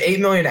 cause if there's 8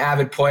 million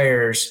avid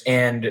players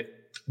and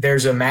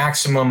there's a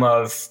maximum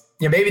of,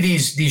 maybe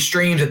these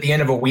streams at the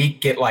end of a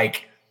week get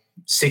like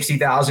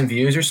 60,000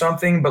 views or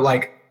something, but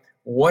like,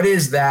 what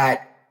is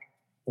that?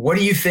 What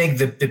do you think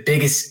the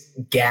biggest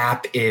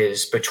gap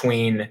is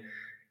between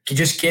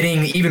just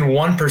getting even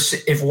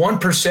 1%? If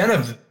 1%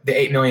 of the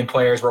 8 million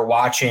players were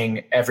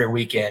watching every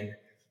weekend,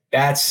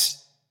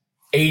 that's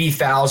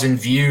 80,000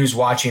 views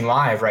watching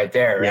live right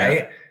there,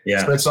 right?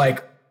 Yeah. So it's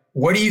like,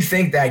 what do you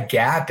think that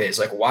gap is?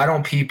 Like, why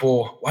don't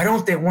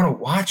they want to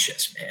watch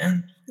us,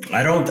 man?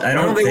 I don't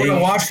think they want to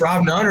watch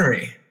Rob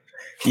Nunnery.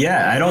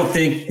 Yeah, I don't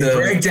think the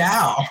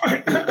breakdown.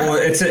 Well,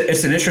 it's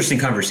an interesting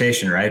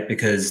conversation, right?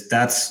 Because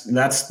that's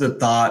the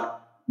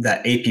thought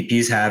that APP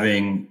is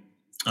having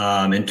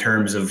in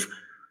terms of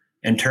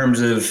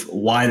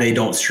why they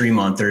don't stream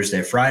on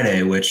Thursday,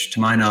 Friday, which to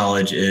my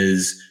knowledge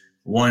is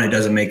one, it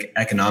doesn't make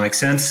economic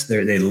sense.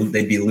 They'd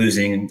be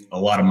losing a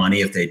lot of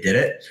money if they did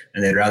it,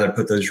 and they'd rather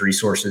put those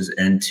resources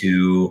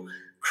into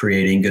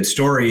creating good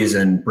stories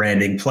and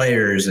branding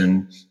players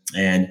and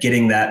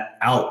getting that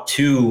out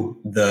to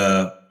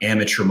the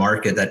amateur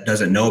market that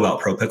doesn't know about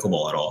pro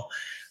pickleball at all.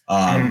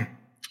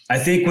 I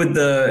think with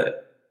the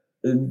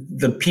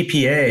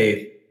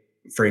PPA,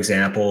 for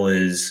example,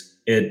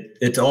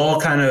 it's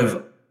all kind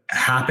of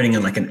happening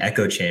in like an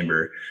echo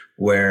chamber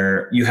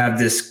where you have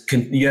this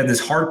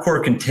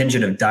hardcore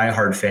contingent of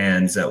diehard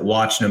fans that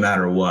watch no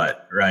matter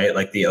what, right?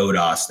 Like the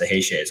Odas, the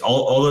Heishes,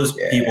 all those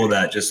people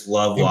that just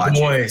love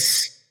watching.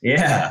 Boys.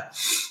 Yeah.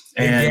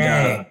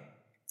 And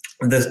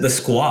the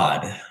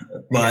squad,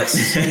 but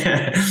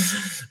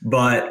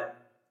but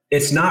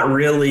it's not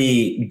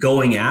really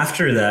going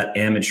after that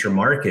amateur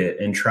market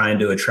and trying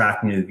to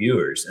attract new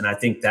viewers. And I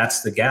think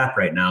that's the gap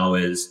right now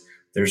is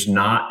there's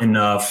not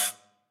enough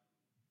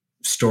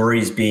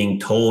stories being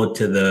told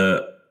to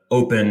the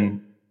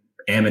open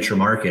amateur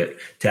market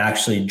to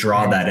actually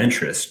draw that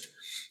interest.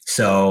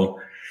 So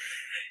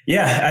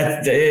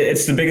yeah,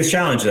 it's the biggest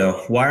challenge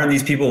though. Why aren't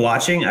these people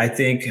watching? I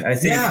think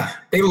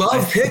they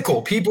love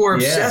pickle. People are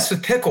obsessed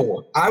with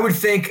pickle. I would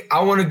think I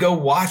want to go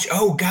watch.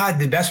 Oh God,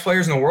 the best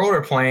players in the world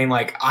are playing.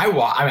 Like I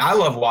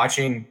love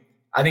watching.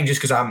 I think just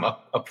because I'm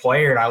a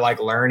player and I like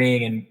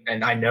learning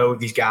and I know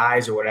these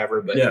guys or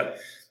whatever. But I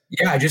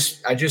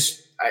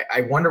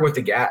wonder what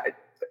the gap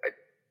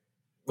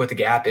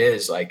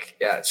is. Like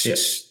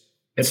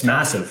it's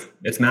massive.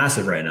 It's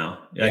massive right now.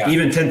 Like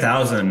even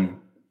 10,000.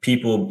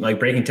 People like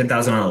breaking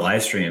 10,000 on a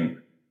live stream.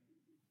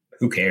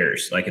 Who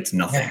cares? Like it's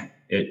nothing.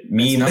 Yeah. It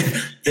means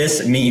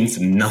this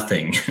means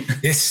nothing.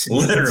 This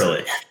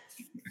literally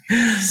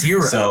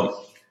zero.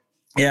 So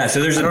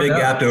there's a big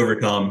gap to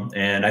overcome.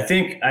 And I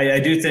think, I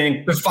do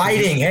think the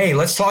fighting. Hey,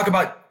 let's talk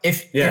about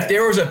if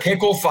there was a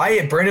pickle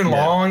fight, Brendan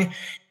Long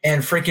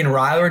and freaking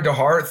Ryler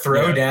DeHart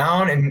throw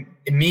down and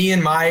me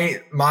and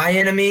my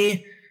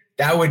enemy,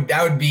 that wouldn't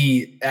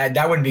be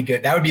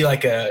good. That would be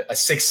like a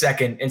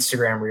 6-second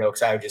Instagram reel.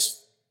 Cause I would just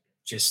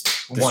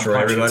one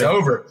punch, it's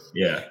over.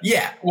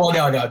 Yeah. Well,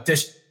 no,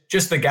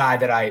 just the guy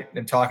that I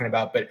am talking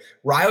about. But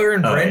Ryler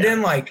and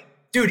Brendan, like,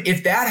 dude,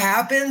 if that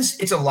happens,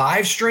 it's a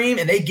live stream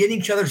and they get in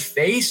each other's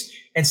face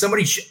and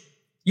somebody,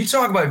 you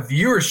talk about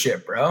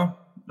viewership, bro.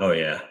 Oh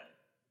yeah,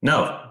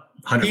 no,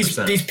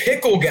 100%. These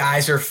pickle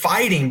guys are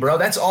fighting, bro.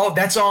 That's all.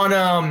 That's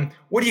on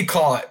what do you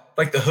call it?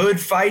 Like the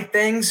hood fight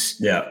things.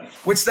 Yeah.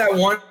 What's that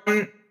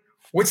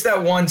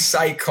one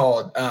site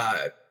called?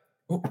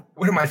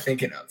 What am I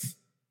thinking of?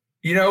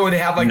 You know, where they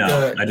have like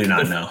I do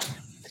not know.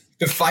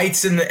 The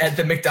fights at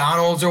the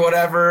McDonald's or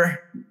whatever.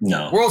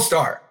 No. World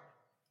Star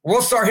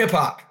Hip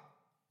Hop.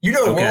 You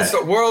know,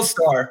 World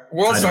Star.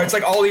 It's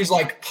like all these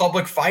like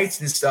public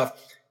fights and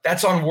stuff.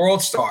 That's on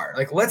World Star.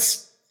 Like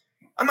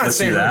I'm not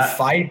saying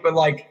fight, but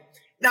like,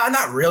 no,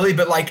 not really.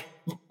 But like,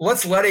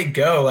 let's let it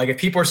go. Like if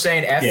people are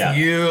saying F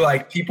you,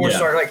 like people are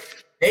starting like,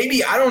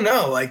 maybe, I don't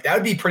know. Like that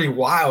would be pretty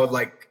wild.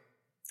 Like,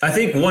 I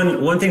think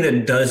one thing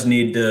that does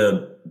need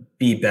to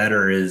be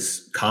better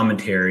is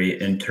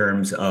commentary in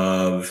terms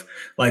of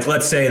like,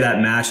 let's say that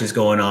match is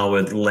going on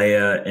with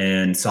Leia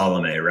and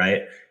Salome,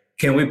 right?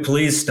 Can we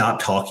please stop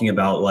talking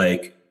about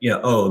like,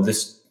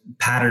 this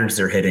patterns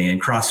they're hitting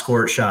and cross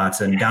court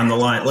shots and down the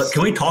line. Look,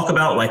 can we talk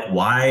about like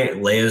why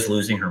Leia's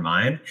losing her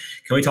mind?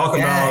 Can we talk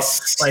about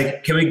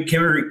like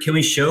can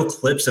we show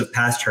clips of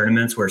past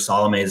tournaments where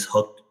Salome's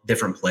hooked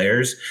different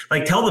players?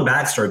 Like, tell the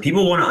backstory.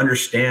 People want to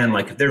understand,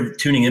 like, if they're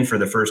tuning in for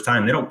the first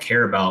time, they don't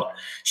care about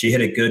she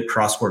hit a good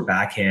cross-court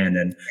backhand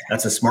and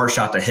that's a smart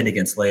shot to hit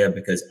against Leia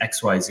because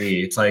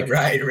XYZ. It's like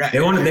right. They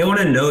want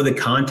to know the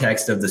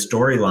context of the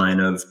storyline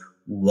of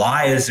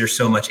why is there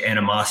so much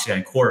animosity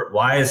on court?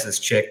 Why is this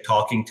chick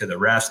talking to the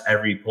refs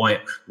every point?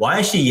 Why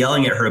is she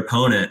yelling at her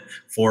opponent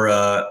for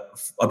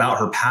about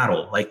her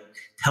paddle? Like,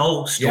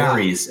 tell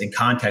stories and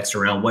context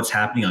around what's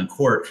happening on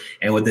court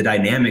and with the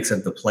dynamics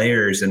of the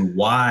players and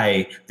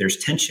why there's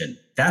tension.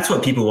 That's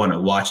what people want to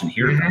watch and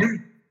hear about.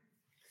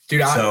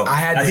 Dude,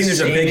 I think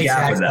there's a big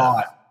gap with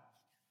that.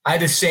 I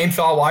had the same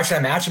thought watching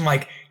that match. I'm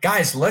like,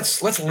 guys,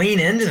 let's lean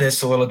into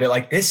this a little bit.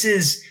 Like, this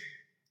is,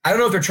 I don't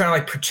know if they're trying to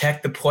like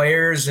protect the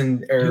players or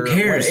who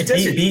cares? It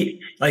doesn't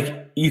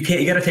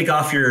you got to take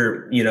off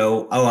your,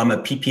 I'm a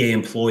PPA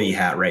employee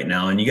hat right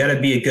now. And you got to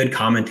be a good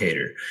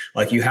commentator.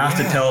 Like you have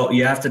to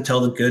tell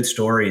the good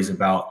stories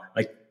about,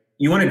 like,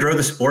 you want to grow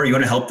the sport. You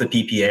want to help the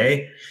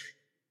PPA.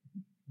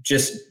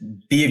 Just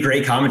be a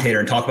great commentator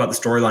and talk about the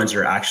storylines that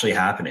are actually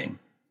happening.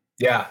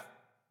 Yeah.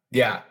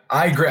 Yeah,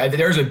 I agree.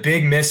 There's a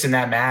big miss in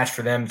that match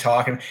for them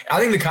talking. I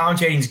think the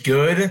commentating's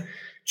good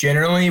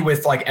generally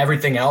with like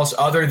everything else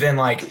other than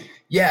like,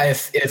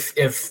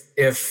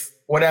 if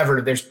whatever,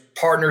 there's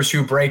partners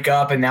who break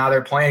up and now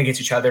they're playing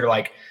against each other.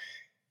 Like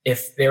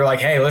if they were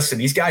like, hey, listen,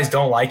 these guys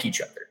don't like each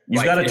other.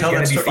 You've got to tell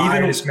that story.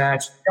 Even this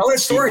match, tell that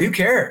story. Who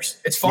cares?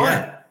 It's fun.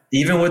 Yeah.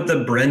 Even with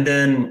the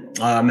Brendan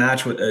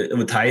match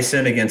with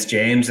Tyson against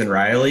James and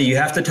Riley, you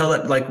have to tell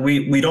it. Like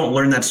we don't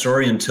learn that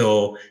story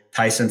until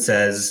Tyson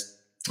says,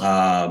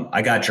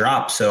 I got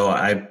dropped, so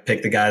I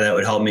picked the guy that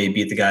would help me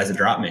beat the guys that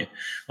dropped me.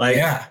 Like,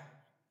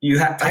 you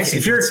have, like,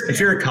 if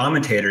you're a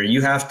commentator,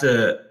 you have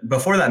to,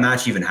 before that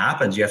match even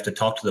happens, you have to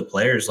talk to the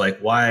players. Like,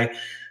 why?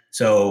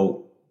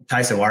 So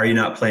Tyson, why are you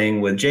not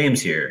playing with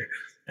James here?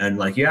 And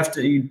like, you have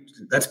to.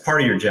 That's part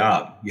of your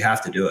job. You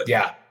have to do it.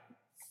 Yeah.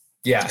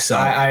 Yeah. So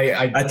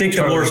I think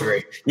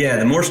totally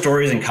the more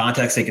stories and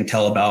context they can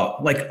tell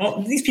about, like,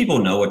 these people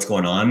know what's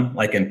going on,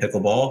 like in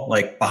pickleball,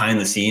 like behind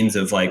the scenes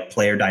of like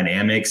player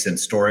dynamics and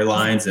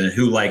storylines and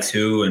who likes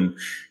who. And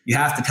you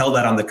have to tell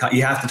that on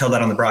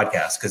the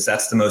broadcast, because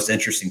that's the most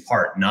interesting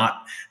part,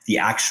 not the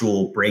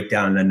actual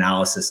breakdown and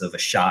analysis of a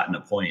shot and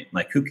a point.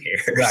 Like, who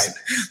cares? Right.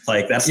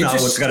 Like, that's not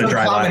what's going to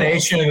drive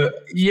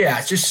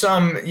it. Just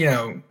some,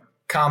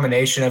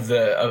 combination of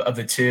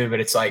the two,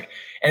 but it's like,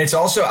 and it's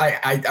also,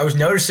 I was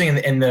noticing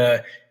and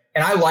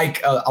I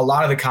like a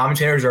lot of the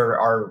commentators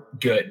are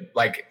good.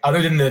 Like,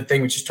 other than the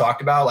thing we just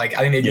talked about, like, I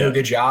think they do a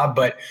good job,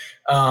 but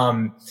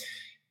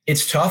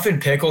it's tough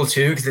in pickle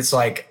too. Cause it's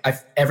like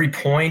every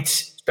point,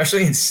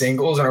 especially in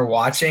singles and are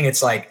watching,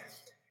 it's like,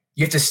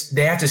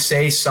 they have to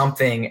say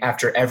something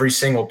after every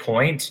single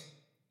point.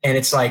 And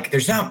it's like,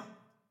 there's not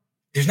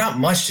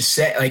much to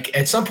say. Like,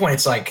 at some point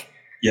it's like,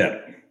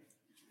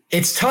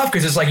 it's tough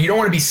because it's like you don't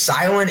want to be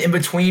silent in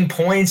between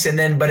points,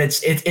 but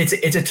it's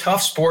a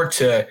tough sport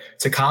to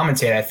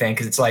commentate, I think,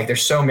 because it's like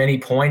there's so many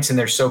points and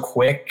they're so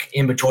quick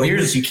in between.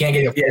 You can't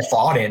get a full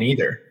thought in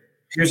either.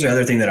 Here's the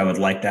other thing that I would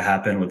like to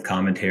happen with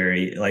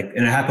commentary, like,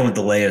 and it happened with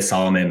the Leia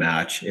Salome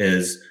match,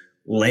 is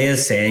Leia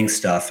saying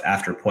stuff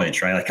after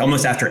points, right? Like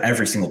almost after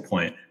every single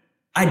point.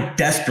 I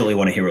desperately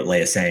want to hear what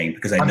Leia's saying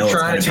because I know it's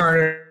trying to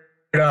turn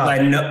it up.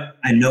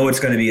 I know it's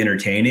going to be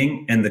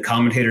entertaining, and the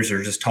commentators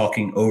are just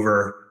talking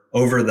over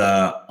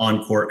the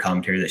on-court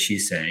commentary that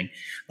she's saying.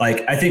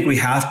 Like, I think we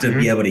have to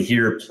be able to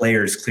hear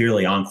players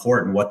clearly on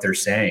court and what they're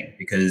saying,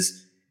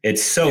 because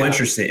it's so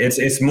interesting.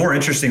 It's more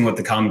interesting what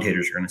the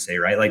commentators are going to say,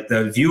 right? Like,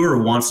 the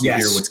viewer wants to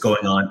hear what's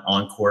going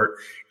on court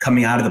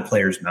coming out of the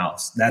player's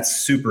mouths. That's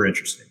super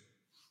interesting.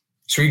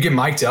 Should we get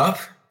mic'd up?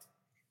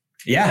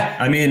 Yeah.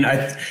 I mean,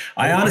 I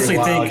honestly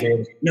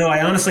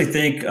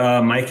think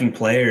miking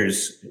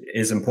players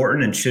is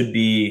important and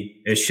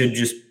it should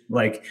just,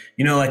 like,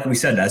 like we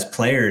said, as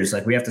players,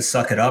 like, we have to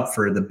suck it up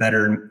for the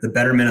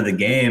betterment of the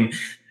game,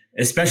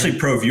 especially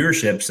pro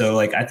viewership. So,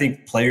 like, I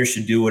think players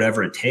should do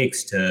whatever it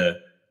takes to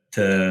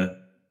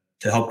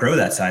help grow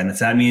that side. And if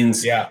that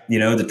means,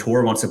 the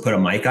tour wants to put a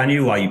mic on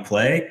you while you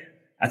play,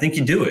 I think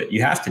you do it.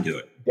 You have to do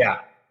it. Yeah.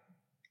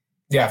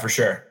 Yeah, for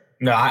sure.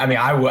 No, I mean,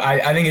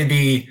 I think it'd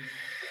be,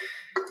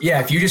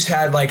 if you just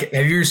had, like,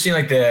 have you ever seen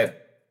like the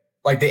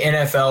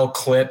NFL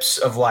clips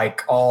of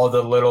like all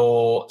the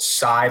little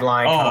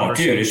sideline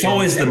conversations? Dude, it's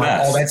always the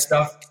best. All that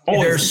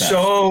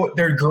stuff.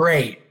 They're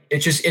great.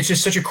 It's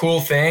just such a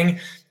cool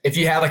thing. If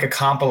you had like a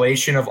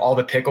compilation of all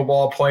the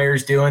pickleball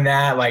players doing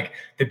that, like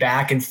the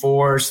back and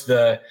forth,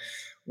 that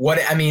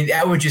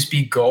would just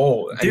be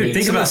gold. Dude,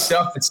 think about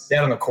stuff that's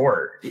dead on the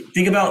court.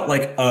 Think about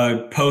like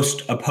a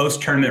post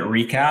tournament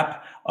recap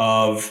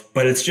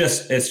but it's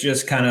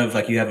just kind of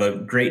like, you have a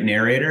great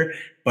narrator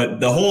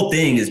But the whole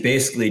thing is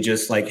basically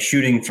just like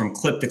shooting from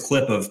clip to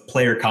clip of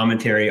player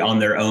commentary on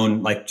their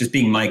own, like just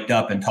being mic'd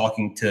up and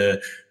talking to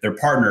their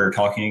partner,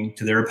 talking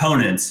to their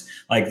opponents.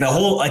 Like a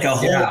whole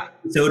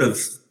episode of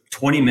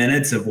 20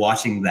 minutes of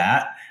watching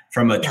that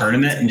from a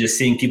tournament and just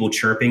seeing people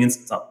chirping and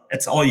stuff.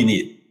 That's all you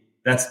need.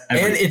 That's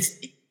everything. And it's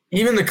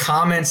even the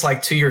comments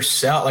like to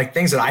yourself, like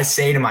things that I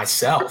say to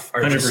myself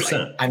are 100%. Just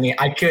like, I mean,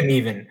 I couldn't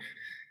even,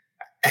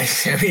 I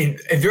mean,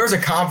 if there was a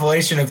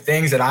compilation of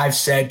things that I've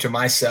said to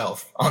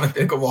myself on the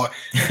pickleball,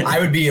 I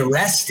would be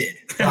arrested.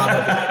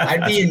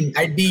 Probably.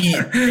 I'd be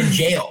in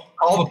jail.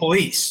 Call the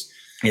police.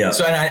 Yeah.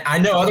 So, and I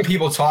know other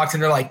people talk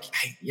and they're like,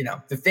 hey, you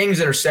know, the things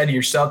that are said to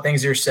yourself,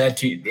 things that are said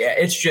to you. Yeah,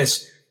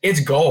 it's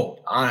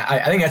gold.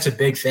 I think that's a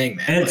big thing,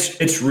 man. And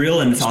it's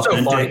real and it's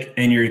authentic, so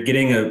and you're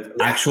getting an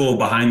actual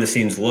behind the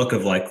scenes look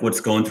of like what's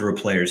going through a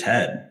player's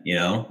head. You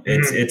know,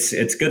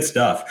 it's good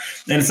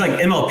stuff. And it's like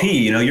MLP.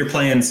 You know, you're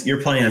playing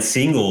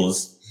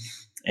singles,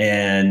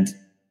 and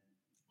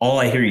all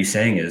I hear you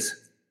saying is,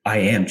 "I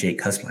am Jake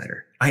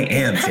Kussmacher. I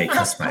am Jake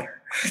Kussmacher."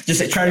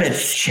 Just trying to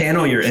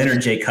channel your inner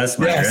Jake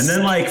Kussmacher. Yes.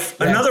 And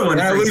then another one.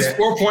 I lose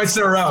 4 points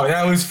in a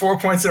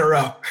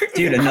row.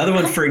 Dude, another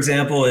one, for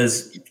example,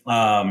 is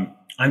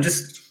I'm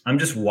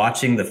just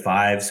watching the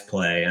fives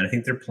play, and I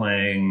think they're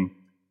playing,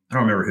 I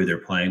don't remember who they're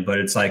playing, but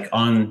it's like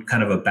on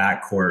kind of a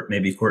back court,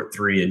 maybe court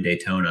 3 in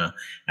Daytona.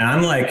 And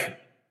I'm like,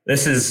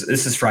 this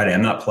is Friday.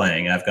 I'm not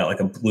playing. I've got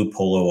like a blue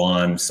polo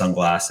on,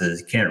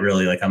 sunglasses. Can't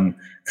really, like, I'm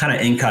kind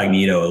of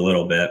incognito a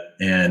little bit.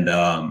 And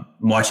I'm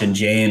watching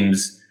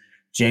James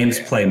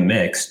play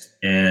mixed,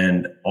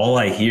 and all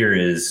I hear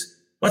is,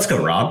 "Let's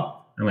go, Rob."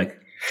 I'm like,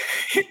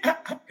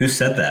 who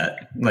said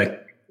that? Like,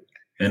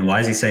 and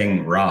why is he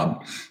saying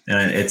Rob?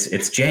 And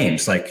it's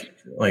James, like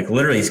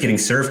literally he's getting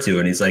served to,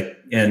 and he's like,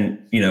 and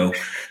you know,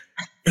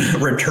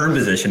 return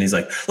position. He's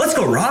like, "Let's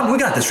go, Rob. We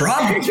got this,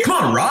 Rob.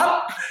 Come on,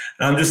 Rob."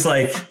 And I'm just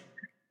like,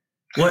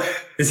 what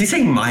is he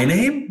saying? My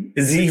name?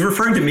 Is he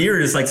referring to me or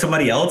just like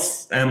somebody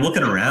else? And I'm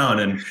looking around,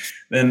 and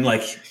then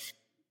like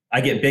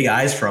I get big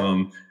eyes from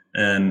him,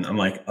 and I'm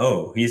like,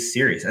 oh, he's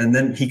serious. And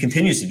then he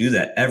continues to do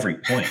that every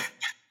point.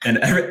 And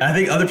I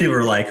think other people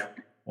are like,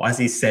 why is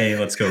he saying,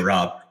 "Let's go,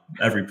 Rob,"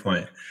 every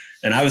point?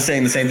 And I was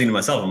saying the same thing to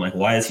myself. I'm like,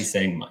 why is he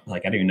saying,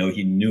 like, I didn't even know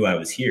he knew I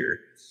was here.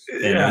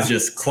 And it was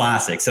just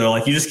classic. So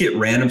like, you just get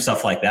random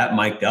stuff like that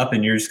mic'd up,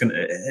 and you're just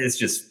it's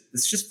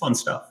just fun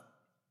stuff.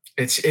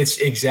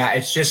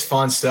 It's just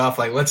fun stuff.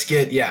 Like, let's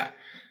get,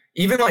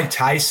 even like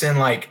Tyson,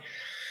 like,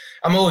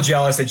 I'm a little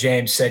jealous that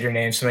James said your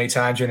name so many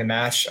times during the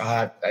match.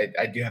 I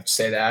do have to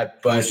say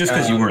that, but it's just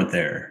because you weren't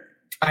there.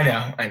 I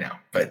know,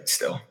 but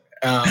still.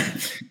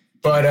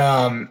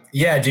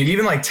 Yeah, dude,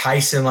 even like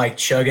Tyson, like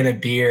chugging a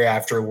beer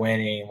after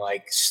winning,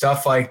 like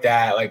stuff like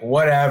that, like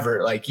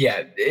whatever. Like,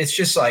 yeah, it's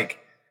just like,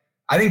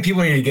 I think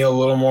people need to get a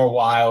little more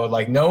wild.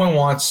 Like, no one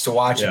wants to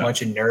watch a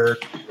bunch of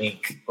nerds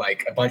dink,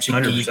 like a bunch of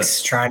 100%.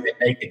 Geeks trying to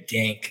make a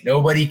dink.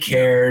 Nobody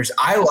cares.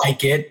 I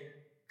like it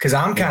because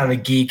I'm kind of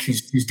a geek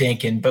who's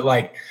dinking, but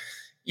like,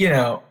 you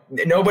know,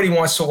 nobody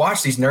wants to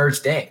watch these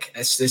nerds dink.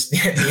 That's just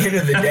at the end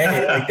of the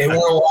day. Like, they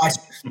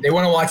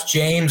want to watch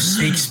James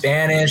speak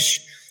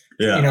Spanish.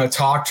 Yeah. You know,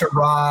 talk to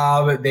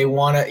Rob. They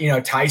want to, you know,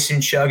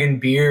 Tyson chugging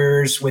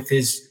beers with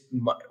his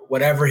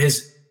whatever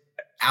his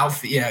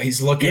outfit. You know,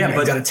 he's looking. Yeah,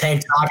 he's got a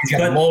tank top. He's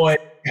got a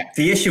mullet.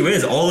 The issue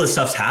is all this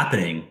stuff's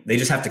happening. They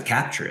just have to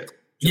capture it.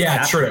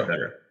 True.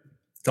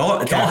 It's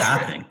all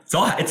happening.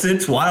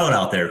 It's wild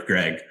out there,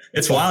 Greg.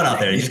 It's wild out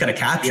there. You just got to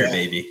capture it,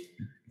 baby.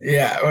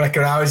 Yeah, like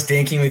when I was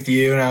dinking with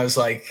you, and I was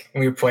like,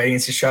 we were playing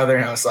against each other,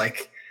 and I was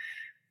like,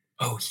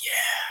 oh yeah,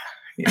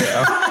 you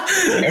know.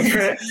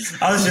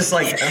 I was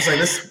like,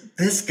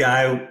 this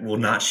guy will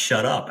not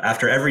shut up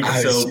after every.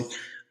 So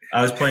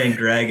I was playing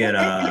Greg at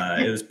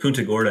it was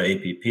Punta Gorda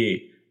APP,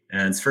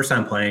 and it's first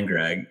time playing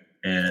Greg,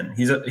 and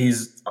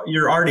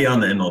you're already on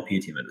the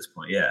MLP team at this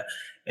point,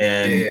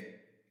 and.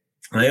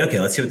 I'm like, okay,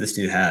 let's see what this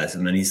dude has.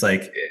 And then he's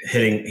like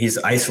he's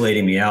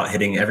isolating me out,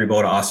 hitting every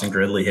ball to Austin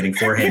Gridley, hitting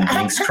forehand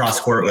dinks cross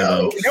court with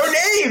him. No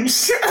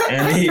names.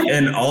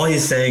 and all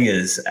he's saying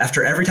is,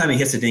 after every time he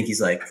hits a dink, he's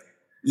like,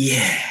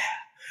 yeah.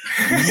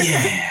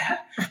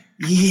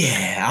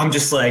 I'm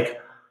just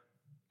like,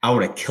 I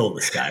want to kill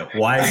this guy.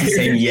 Why is he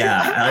saying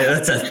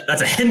yeah?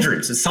 That's a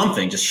hindrance. It's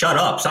something. Just shut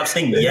up. Stop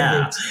saying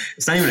yeah.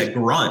 It's not even a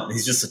grunt.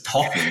 He's just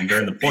talking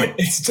during the point.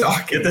 It's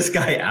talking. Get this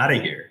guy out of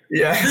here.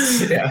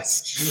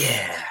 Yes.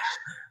 Yeah.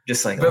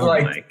 Just like, but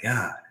my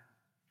God.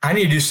 I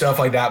need to do stuff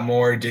like that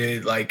more,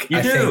 dude. Like,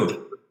 I think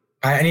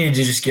I need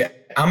to just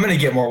I'm going to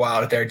get more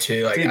wild out there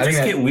too. Like, dude, I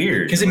think get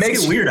weird. Because it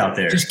makes it weird out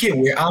there. Just get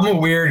weird. I'm a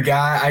weird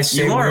guy. I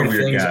say weird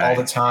things all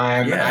the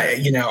time.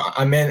 Yeah.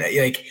 I'm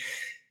in like,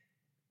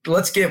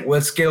 let's get a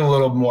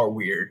little more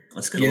weird.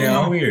 Let's get a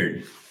little more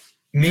weird.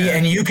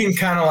 And you can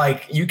kind of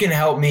like, you can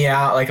help me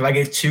out. Like if I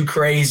get too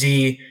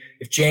crazy,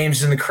 if James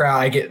is in the crowd,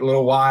 I get a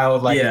little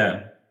wild. Like,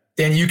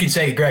 then you can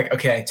say, Greg,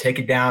 okay, take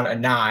it down a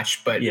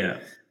notch, but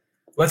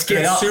let's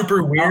get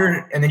super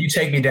weird. And then you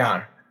take me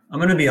down. I'm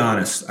going to be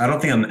honest. I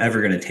don't think I'm ever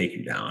going to take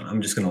you down.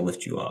 I'm just going to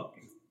lift you up.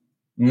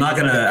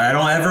 I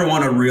don't ever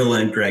want to reel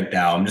in Greg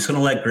Dow. I'm just going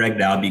to let Greg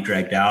Dow be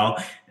Greg Dow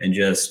and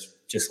just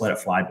let it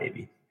fly,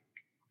 baby.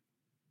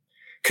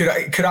 Could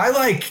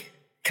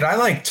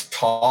I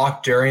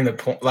talk during the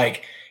point?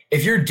 Like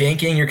if you're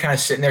dinking, you're kind of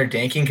sitting there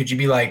dinking. Could you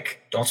be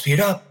like, don't speed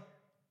up.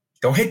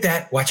 Don't hit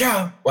that. Watch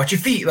out. Watch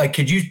your feet. Like,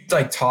 could you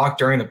like talk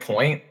during the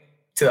point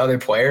to the other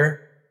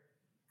player?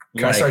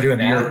 Can I start doing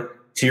that?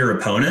 To your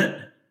opponent?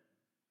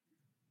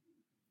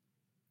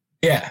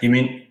 Yeah. You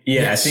mean,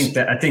 yeah, Yes.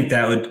 I think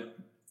that would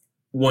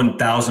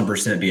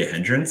 1000% be a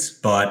hindrance,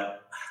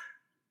 but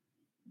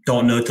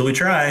don't know till we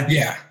try.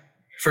 Yeah,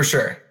 for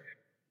sure.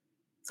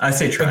 I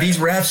say try. But these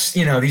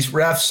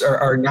refs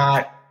are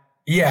not,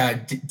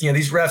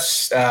 these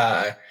refs,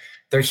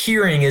 their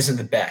hearing isn't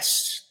the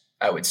best,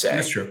 I would say.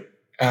 That's true.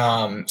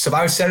 So if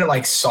I said it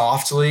like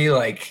softly,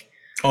 like,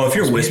 if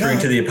you're whispering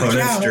to the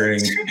opponents during,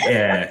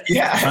 yeah.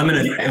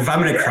 If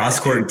I'm in a cross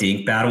court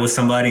dink battle with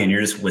somebody and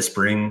you're just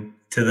whispering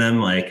to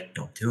them, like,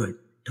 don't do it.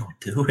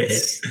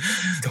 Please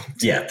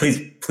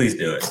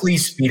do it.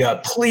 Please speed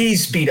up.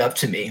 Please speed up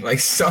to me. Like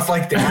stuff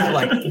like that.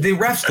 Like the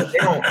refs,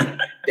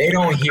 they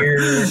don't hear.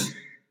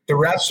 The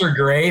refs are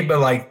great, but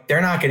like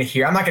they're not going to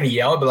hear. I'm not going to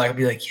yell, but like I'll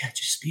be like, yeah,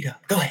 just speed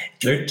up. Go ahead.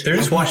 They're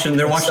just watching.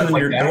 They're watching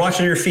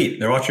your feet.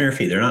 They're watching your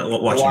feet. They're not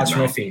watching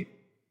my feet.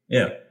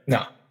 Yeah.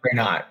 No, they're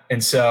not.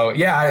 And so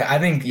I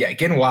think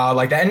getting wild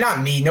like that, and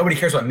not me. Nobody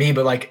cares about me,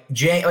 but like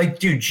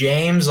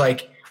James,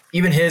 like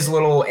even his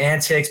little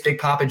antics, Big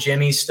Papa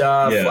Jimmy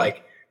stuff,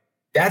 like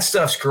that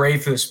stuff's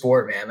great for the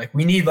sport, man. Like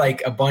we need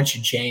like a bunch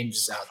of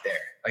Jameses out there.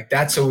 Like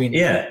that's what we need.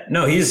 Yeah.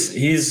 No, he's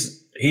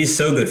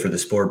so good for the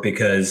sport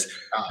because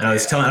I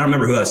don't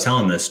remember who I was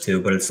telling this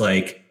to, but it's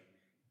like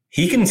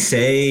he can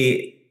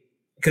say,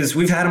 because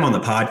we've had him on the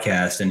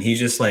podcast and he's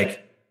just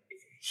like,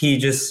 he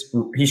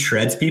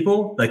shreds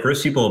people, like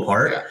rips people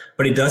apart,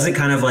 but he does it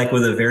kind of like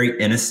with a very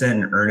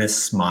innocent and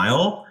earnest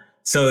smile.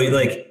 So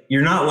like,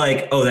 you're not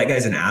like, oh, that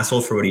guy's an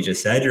asshole for what he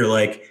just said. You're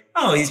like,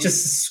 oh,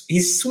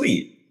 he's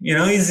sweet. You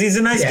know, he's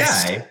a nice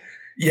guy.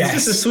 Yeah. He's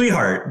just a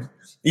sweetheart.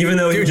 Even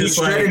though he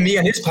shredded me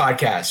on his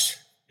podcast.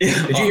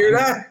 Did you hear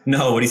that?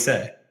 No, what'd he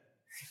say?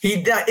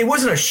 It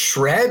wasn't a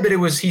shred, but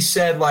he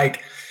said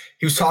like,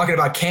 he was talking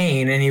about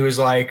Kane and he's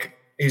like,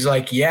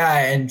 yeah.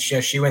 And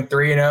she went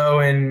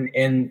 3-0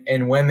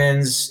 in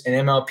women's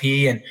and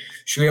MLP and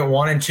she went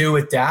 1-2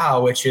 with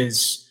Dow, which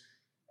is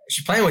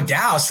she's playing with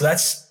Dow. So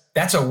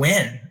that's a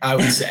win, I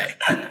would say.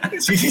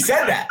 He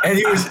said that and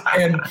he was,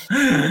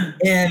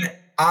 and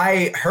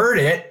I heard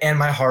it and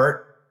my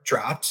heart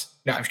dropped.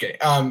 No, I'm just kidding.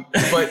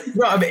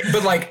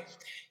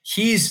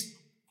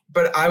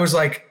 But I was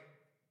like,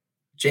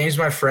 James,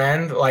 my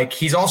friend, like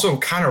he's also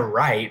kind of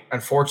right,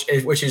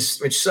 unfortunately, which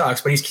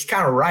sucks, but he's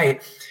kind of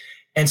right.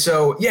 And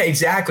so, yeah,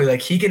 exactly.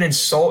 Like he can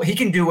insult, he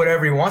can do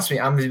whatever he wants me.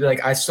 I'm gonna be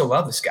like, I still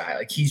love this guy.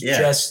 Like he's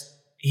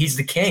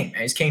the king,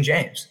 man. He's King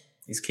James.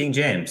 He's King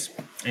James.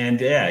 And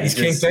he's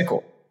King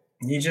Pickle.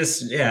 I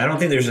don't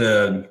think there's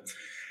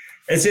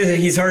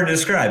he's hard to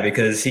describe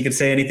because he could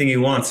say anything he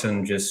wants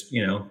and just,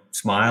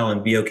 smile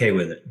and be okay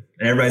with it.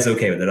 And everybody's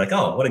okay with it. Like,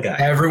 oh, what a guy.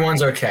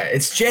 Everyone's okay.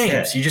 It's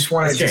James. Yeah. You just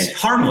want to just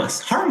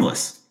harmless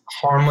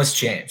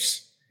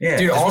James. Yeah.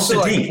 Dude, also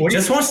like,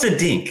 wants to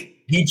dink.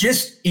 He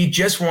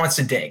just wants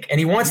to dink and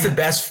he wants the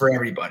best for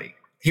everybody.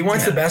 He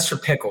wants the best for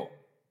Pickle.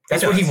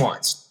 That's what he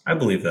wants. I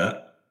believe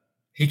that.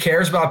 He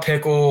cares about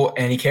Pickle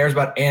and he cares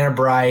about Anna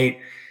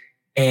Bright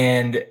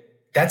and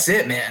that's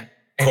it, man.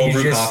 And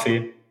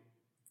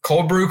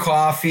cold brew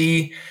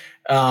coffee.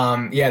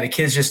 The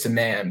kid's just a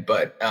man.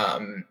 But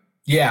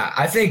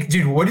I think,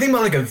 dude, what do you think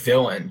about like a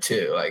villain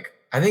too? Like,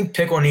 I think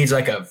Pickle needs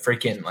like a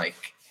freaking like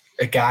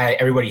a guy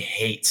everybody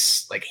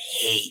hates. Like,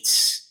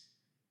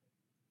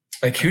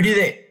 who do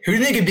they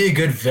could be a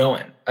good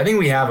villain? I think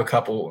we have a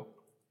couple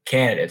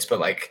candidates, but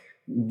like,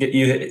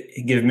 you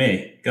give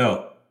me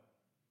go.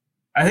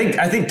 I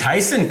think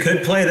Tyson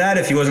could play that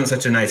if he wasn't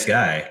such a nice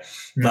guy.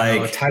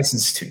 No,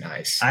 Tyson's too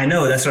nice. I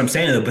know, that's what I'm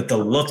saying though. But the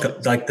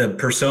look, like the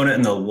persona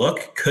and the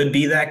look, could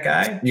be that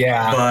guy.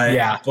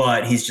 Yeah,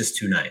 but he's just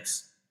too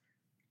nice.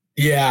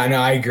 Yeah, no,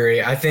 I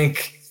agree. I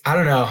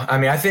don't know. I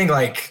mean, I think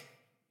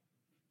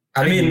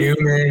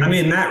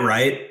Newman. Matt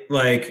Wright,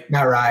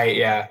 Matt Wright,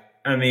 yeah.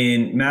 I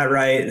mean, Matt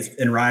Wright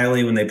and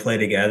Riley, when they play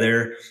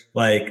together,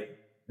 like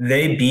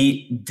they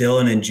beat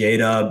Dylan and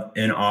J-Dub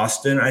in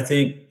Austin, I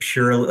think,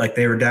 purely like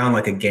they were down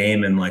like a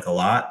game and like a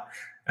lot.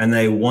 And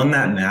they won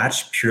that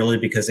match purely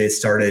because they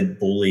started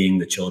bullying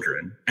the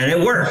children. And it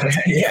worked.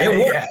 It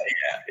worked.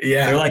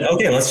 Yeah. They're like,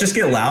 okay, let's just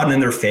get loud and in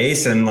their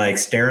face and like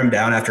stare them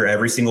down after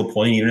every single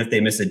point, even if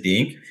they miss a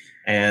dink.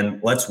 And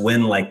let's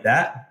win like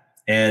that.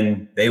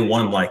 And they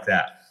won like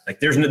that. Like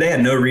they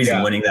had no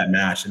reason winning that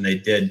match. And they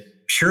did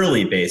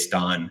purely based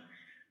on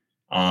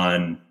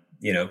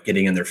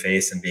getting in their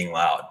face and being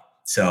loud.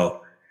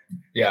 So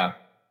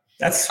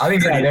that's pretty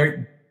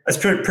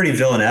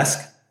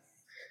villanesque.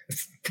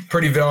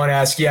 Pretty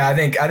villain-esque. Yeah, I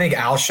think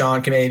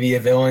Alshon can maybe be a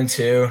villain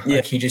too. Yeah.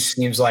 Like he just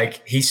seems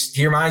like he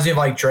reminds me of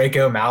like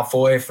Draco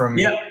Malfoy from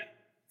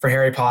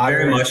Harry Potter.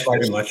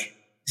 Very much.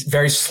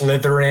 very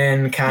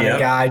Slytherin kind of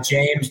guy.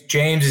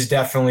 James is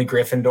definitely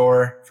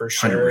Gryffindor for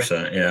sure.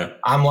 100%. Yeah.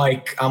 I'm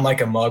like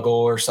a Muggle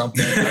or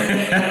something.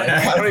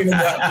 I don't even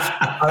know.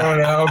 I don't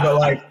know, but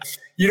like,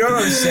 you know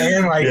what I'm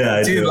saying? Like,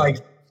 yeah, dude, like,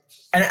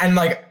 and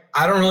like,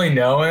 I don't really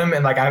know him,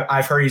 and like,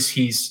 I've heard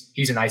he's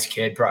a nice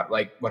kid,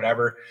 like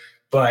whatever.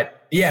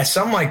 But yeah,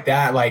 something like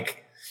that.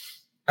 Like,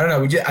 I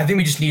don't know. I think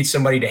we just need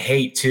somebody to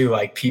hate too.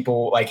 Like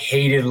people like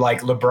hated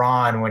like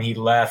LeBron when he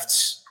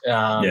left.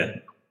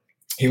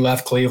 He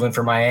left Cleveland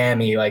for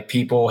Miami. Like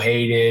people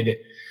hated,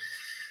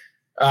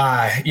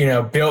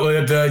 Bill,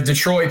 the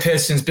Detroit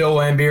Pistons, Bill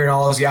Laimbeer and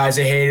all those guys.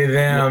 They hated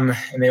them,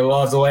 and they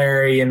loved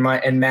Larry and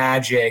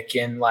Magic,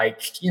 and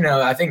like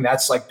I think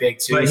that's like big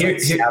too. But having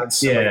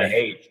somebody to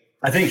hate.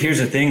 I think here's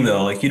the thing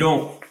though, like you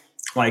don't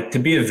like to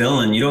be a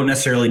villain. You don't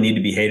necessarily need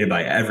to be hated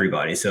by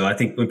everybody. So I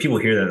think when people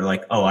hear that, they're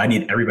like, "Oh, I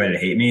need everybody to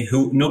hate me."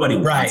 Nobody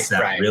wants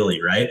that,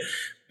 really, right?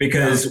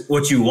 Because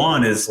what you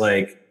want is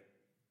like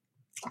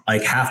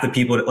half the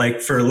people, like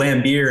for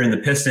Laimbeer and the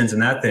Pistons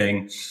and that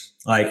thing,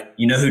 like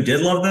who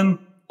did love them?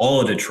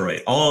 All of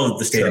Detroit, all of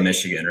the state of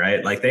Michigan,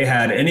 right? Like they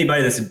had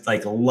anybody that's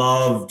like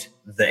loved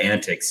the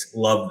antics,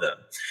 loved them.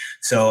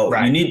 So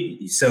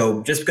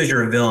so just because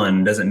you're a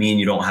villain doesn't mean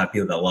you don't have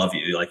people that love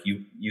you. Like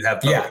you have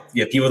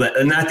people that,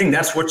 and I think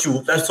that's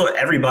what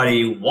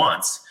everybody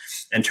wants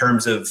in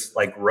terms of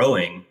like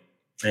growing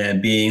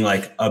and being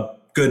like a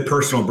good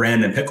personal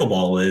brand in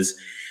pickleball is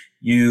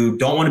you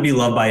don't want to be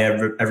loved by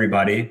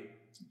everybody.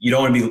 You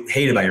don't want to be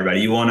hated by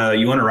everybody. You want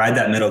to ride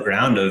that middle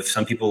ground of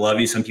some people love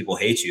you, some people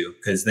hate you,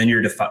 because then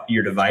you're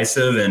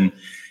divisive and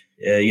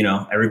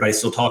everybody's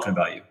still talking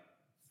about you.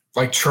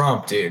 Like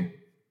Trump, dude.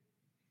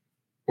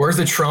 Where's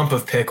the Trump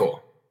of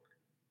pickle?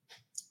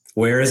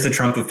 Where is the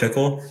Trump of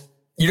pickle?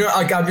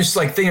 Like I'm just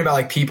like thinking about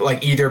like people,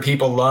 like either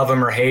people love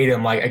him or hate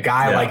him, like a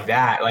guy like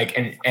that, like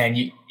and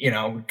you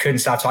couldn't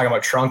stop talking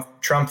about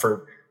Trump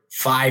for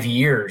 5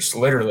 years,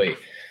 literally.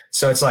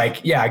 So it's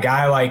like, a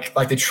guy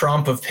like the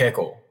Trump of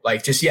pickle,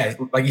 like just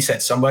like you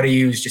said, somebody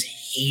who's just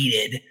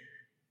hated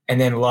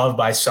and then loved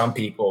by some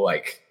people.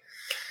 Like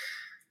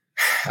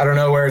I don't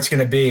know where it's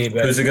gonna be,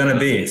 but who's it gonna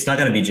be? It's not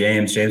gonna be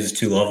James. James is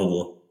too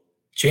lovable.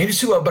 James is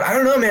too lovable, but I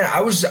don't know, man.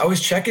 I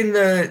was checking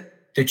the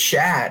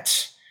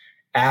chat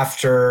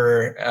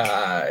after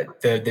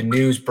the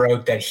news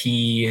broke that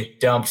he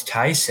dumped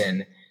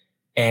Tyson,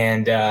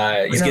 and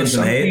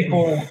some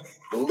people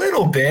a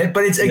little bit,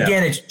 but it's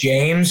it's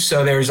James.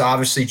 So there's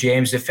obviously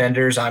James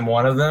defenders. I'm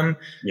one of them.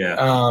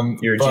 Yeah,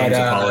 you're a James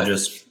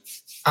apologist.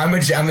 I'm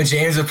a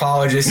James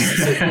apologist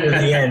to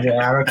the end.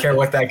 I don't care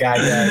what that guy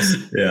does.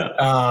 Yeah.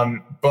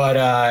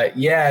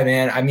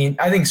 Man. I mean,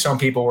 I think some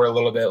people were a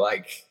little bit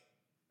like,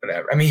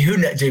 whatever. I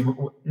mean,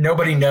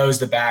 nobody knows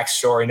the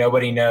backstory.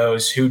 Nobody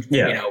knows who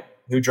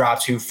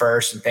drops who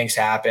first, and things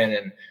happen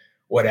and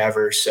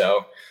whatever.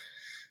 So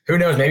who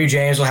knows? Maybe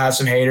James will have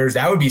some haters.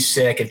 That would be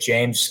sick if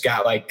James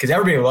got because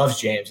everybody loves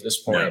James at this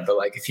point. But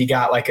like if he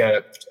got like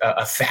a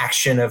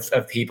faction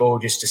of people who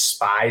just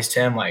despised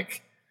him,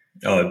 like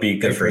it'd be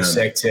good for him.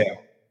 Sick too.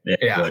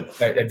 Yeah,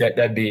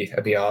 that'd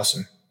be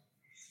awesome.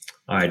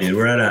 All right, dude.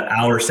 We're at an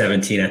hour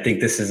 17. I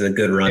think this is a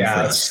good run for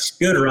us.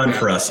 Good run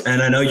for us.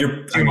 And I know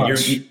you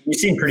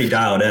seem pretty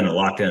dialed in and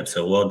locked in.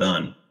 So well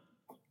done.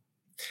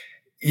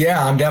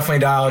 Yeah, I'm definitely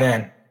dialed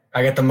in.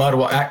 I got the mud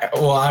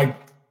water.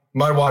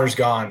 Mud water's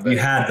gone. But you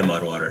had the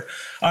mud water.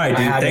 All right,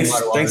 dude.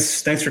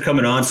 Thanks for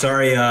coming on.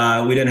 Sorry,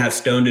 we didn't have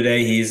Stone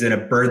today. He's in a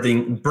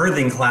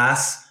birthing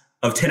class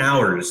of 10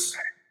 hours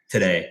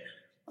today,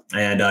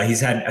 and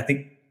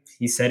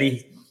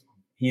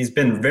he's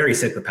been very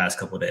sick the past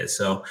couple of days.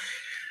 So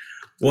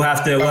we'll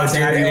have to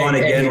have you on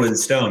again with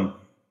Stone.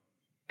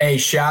 Hey,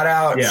 shout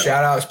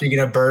out! Speaking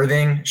of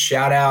birthing,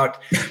 shout out,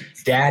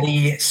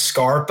 Daddy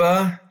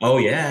Scarpa. Oh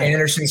yeah,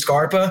 Anderson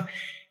Scarpa.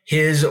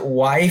 His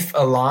wife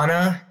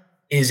Alana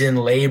is in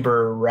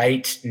labor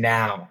right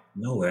now.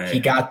 No way. He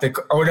got I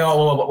don't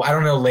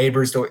know.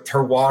 Labor's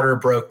her water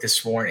broke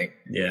this morning.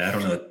 Yeah, I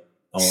don't know what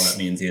all that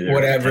means either.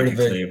 Whatever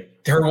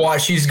her water,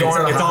 she's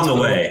going. It's on the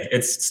way.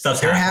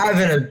 Stuff's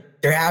happening.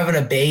 They're having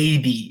a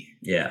baby.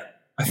 Yeah.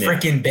 A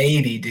freaking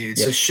baby, dude.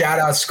 Yeah. So shout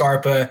out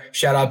Scarpa.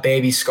 Shout out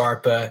baby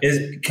Scarpa. Is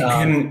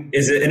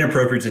it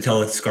inappropriate to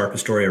tell a Scarpa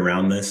story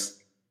around this?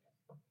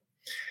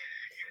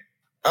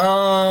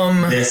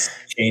 This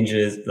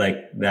changes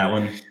like that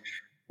one.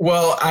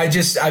 Well, I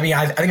think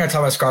I talked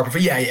about Scarpa,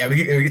 but yeah,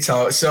 we can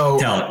tell. So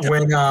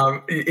when,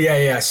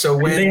 So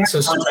when,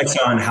 context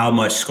on how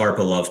much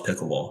Scarpa loves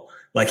pickleball.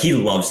 Like he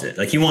loves it.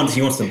 Like he wants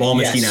the ball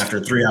machine after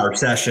a 3-hour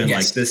session.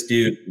 Yes. Like this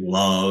dude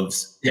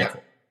loves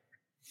pickle.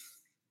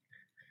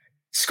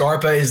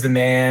 Scarpa is the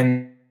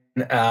man.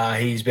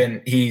 He's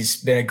been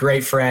a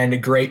great friend, a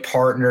great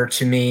partner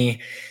to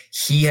me.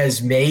 He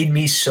has made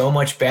me so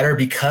much better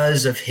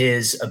because of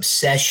his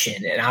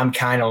obsession. And I'm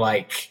kind of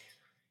like,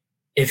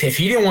 if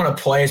he didn't want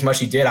to play as much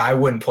as he did, I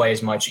wouldn't play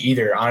as much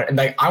either. And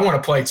like I want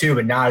to play too,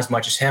 but not as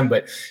much as him.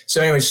 But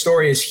so anyway, the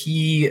story is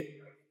he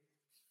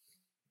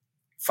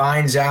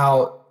finds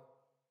out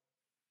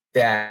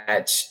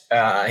that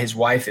his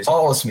wife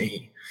calls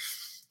me,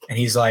 and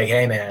he's like,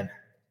 "Hey man,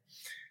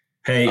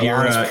 Hey,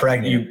 Alana's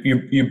pregnant.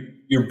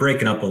 You're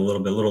breaking up a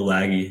little bit, a little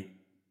laggy.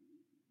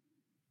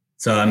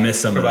 So I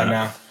missed some of that.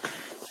 Now?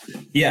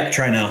 Yeah,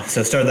 try now.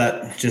 So start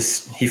that.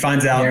 He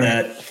finds out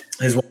that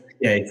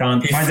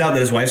finds out that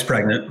his wife's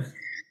pregnant.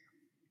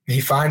 He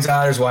finds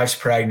out his wife's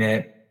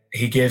pregnant.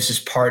 He gives his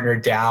partner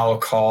Dow a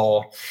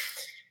call,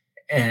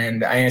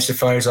 and I answered the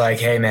phone. He's like,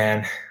 "Hey,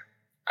 man,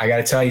 I got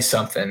to tell you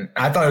something."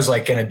 I thought it was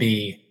like going to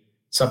be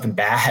something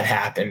bad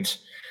happened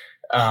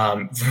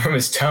from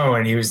his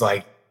tone. He was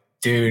like,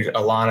 "Dude,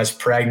 Alana's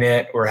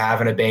pregnant. We're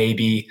having a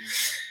baby."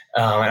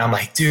 And I'm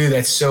like, "Dude,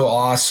 that's so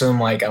awesome.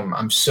 Like,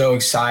 I'm so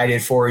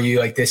excited for you.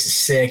 Like, this is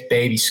sick,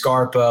 baby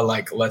Scarpa.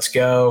 Like, let's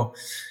go."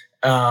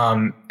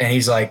 And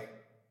he's like,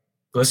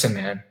 "Listen,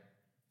 man."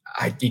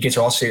 He gets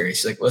all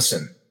serious. He's like,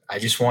 "Listen, I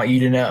just want you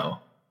to know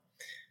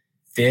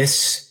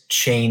this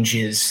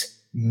changes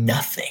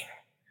nothing."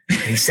 And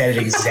he said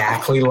it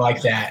exactly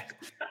like that.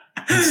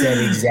 He said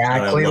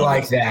exactly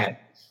like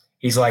that.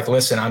 He's like,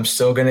 "Listen, I'm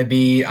going to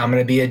be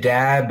a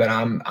dad, but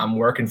I'm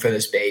working for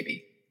this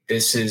baby.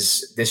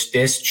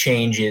 This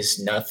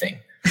changes nothing."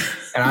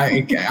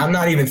 And I'm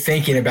not even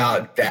thinking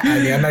about that.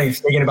 I mean, I'm not even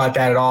thinking about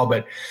that at all,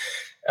 but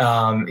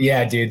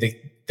yeah, dude,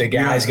 the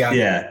guy's got,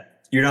 yeah.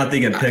 You're not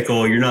thinking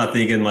pickle. You're not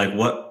thinking like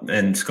what,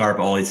 and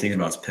Scarpa, all he's thinking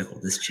about is pickle.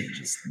 This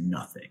changes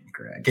nothing,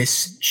 Greg.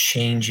 This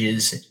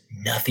changes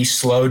nothing. He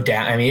slowed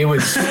down. I mean, it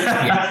was,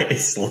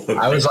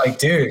 I was like,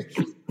 dude,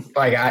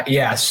 like,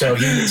 so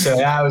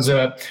that was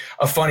a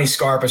funny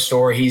Scarpa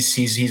story.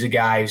 He's a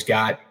guy who's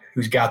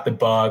got the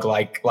bug,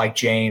 like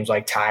James,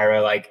 like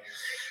Tyra, like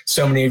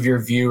so many of your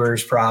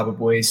viewers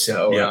probably.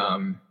 So,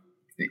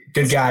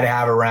 good guy to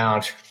have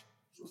around.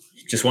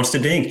 He just wants to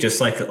dink, just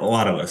like a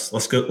lot of us.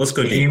 Let's go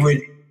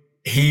dink.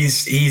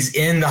 He's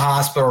in the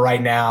hospital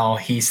right now.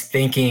 He's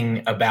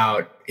thinking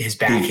about his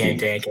backhand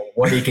dink and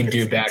what he can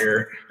do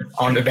better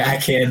on the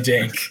backhand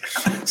dink.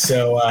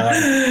 So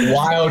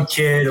wild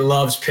kid,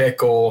 loves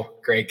pickle,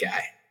 great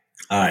guy.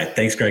 All right,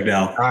 thanks, Greg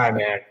Dow. All right,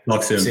 man.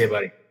 Talk soon. See you,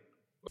 buddy.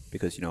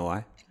 Because you know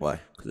why?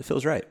 Why? Because it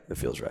feels right. It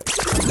feels right.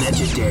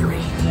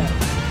 Legendary.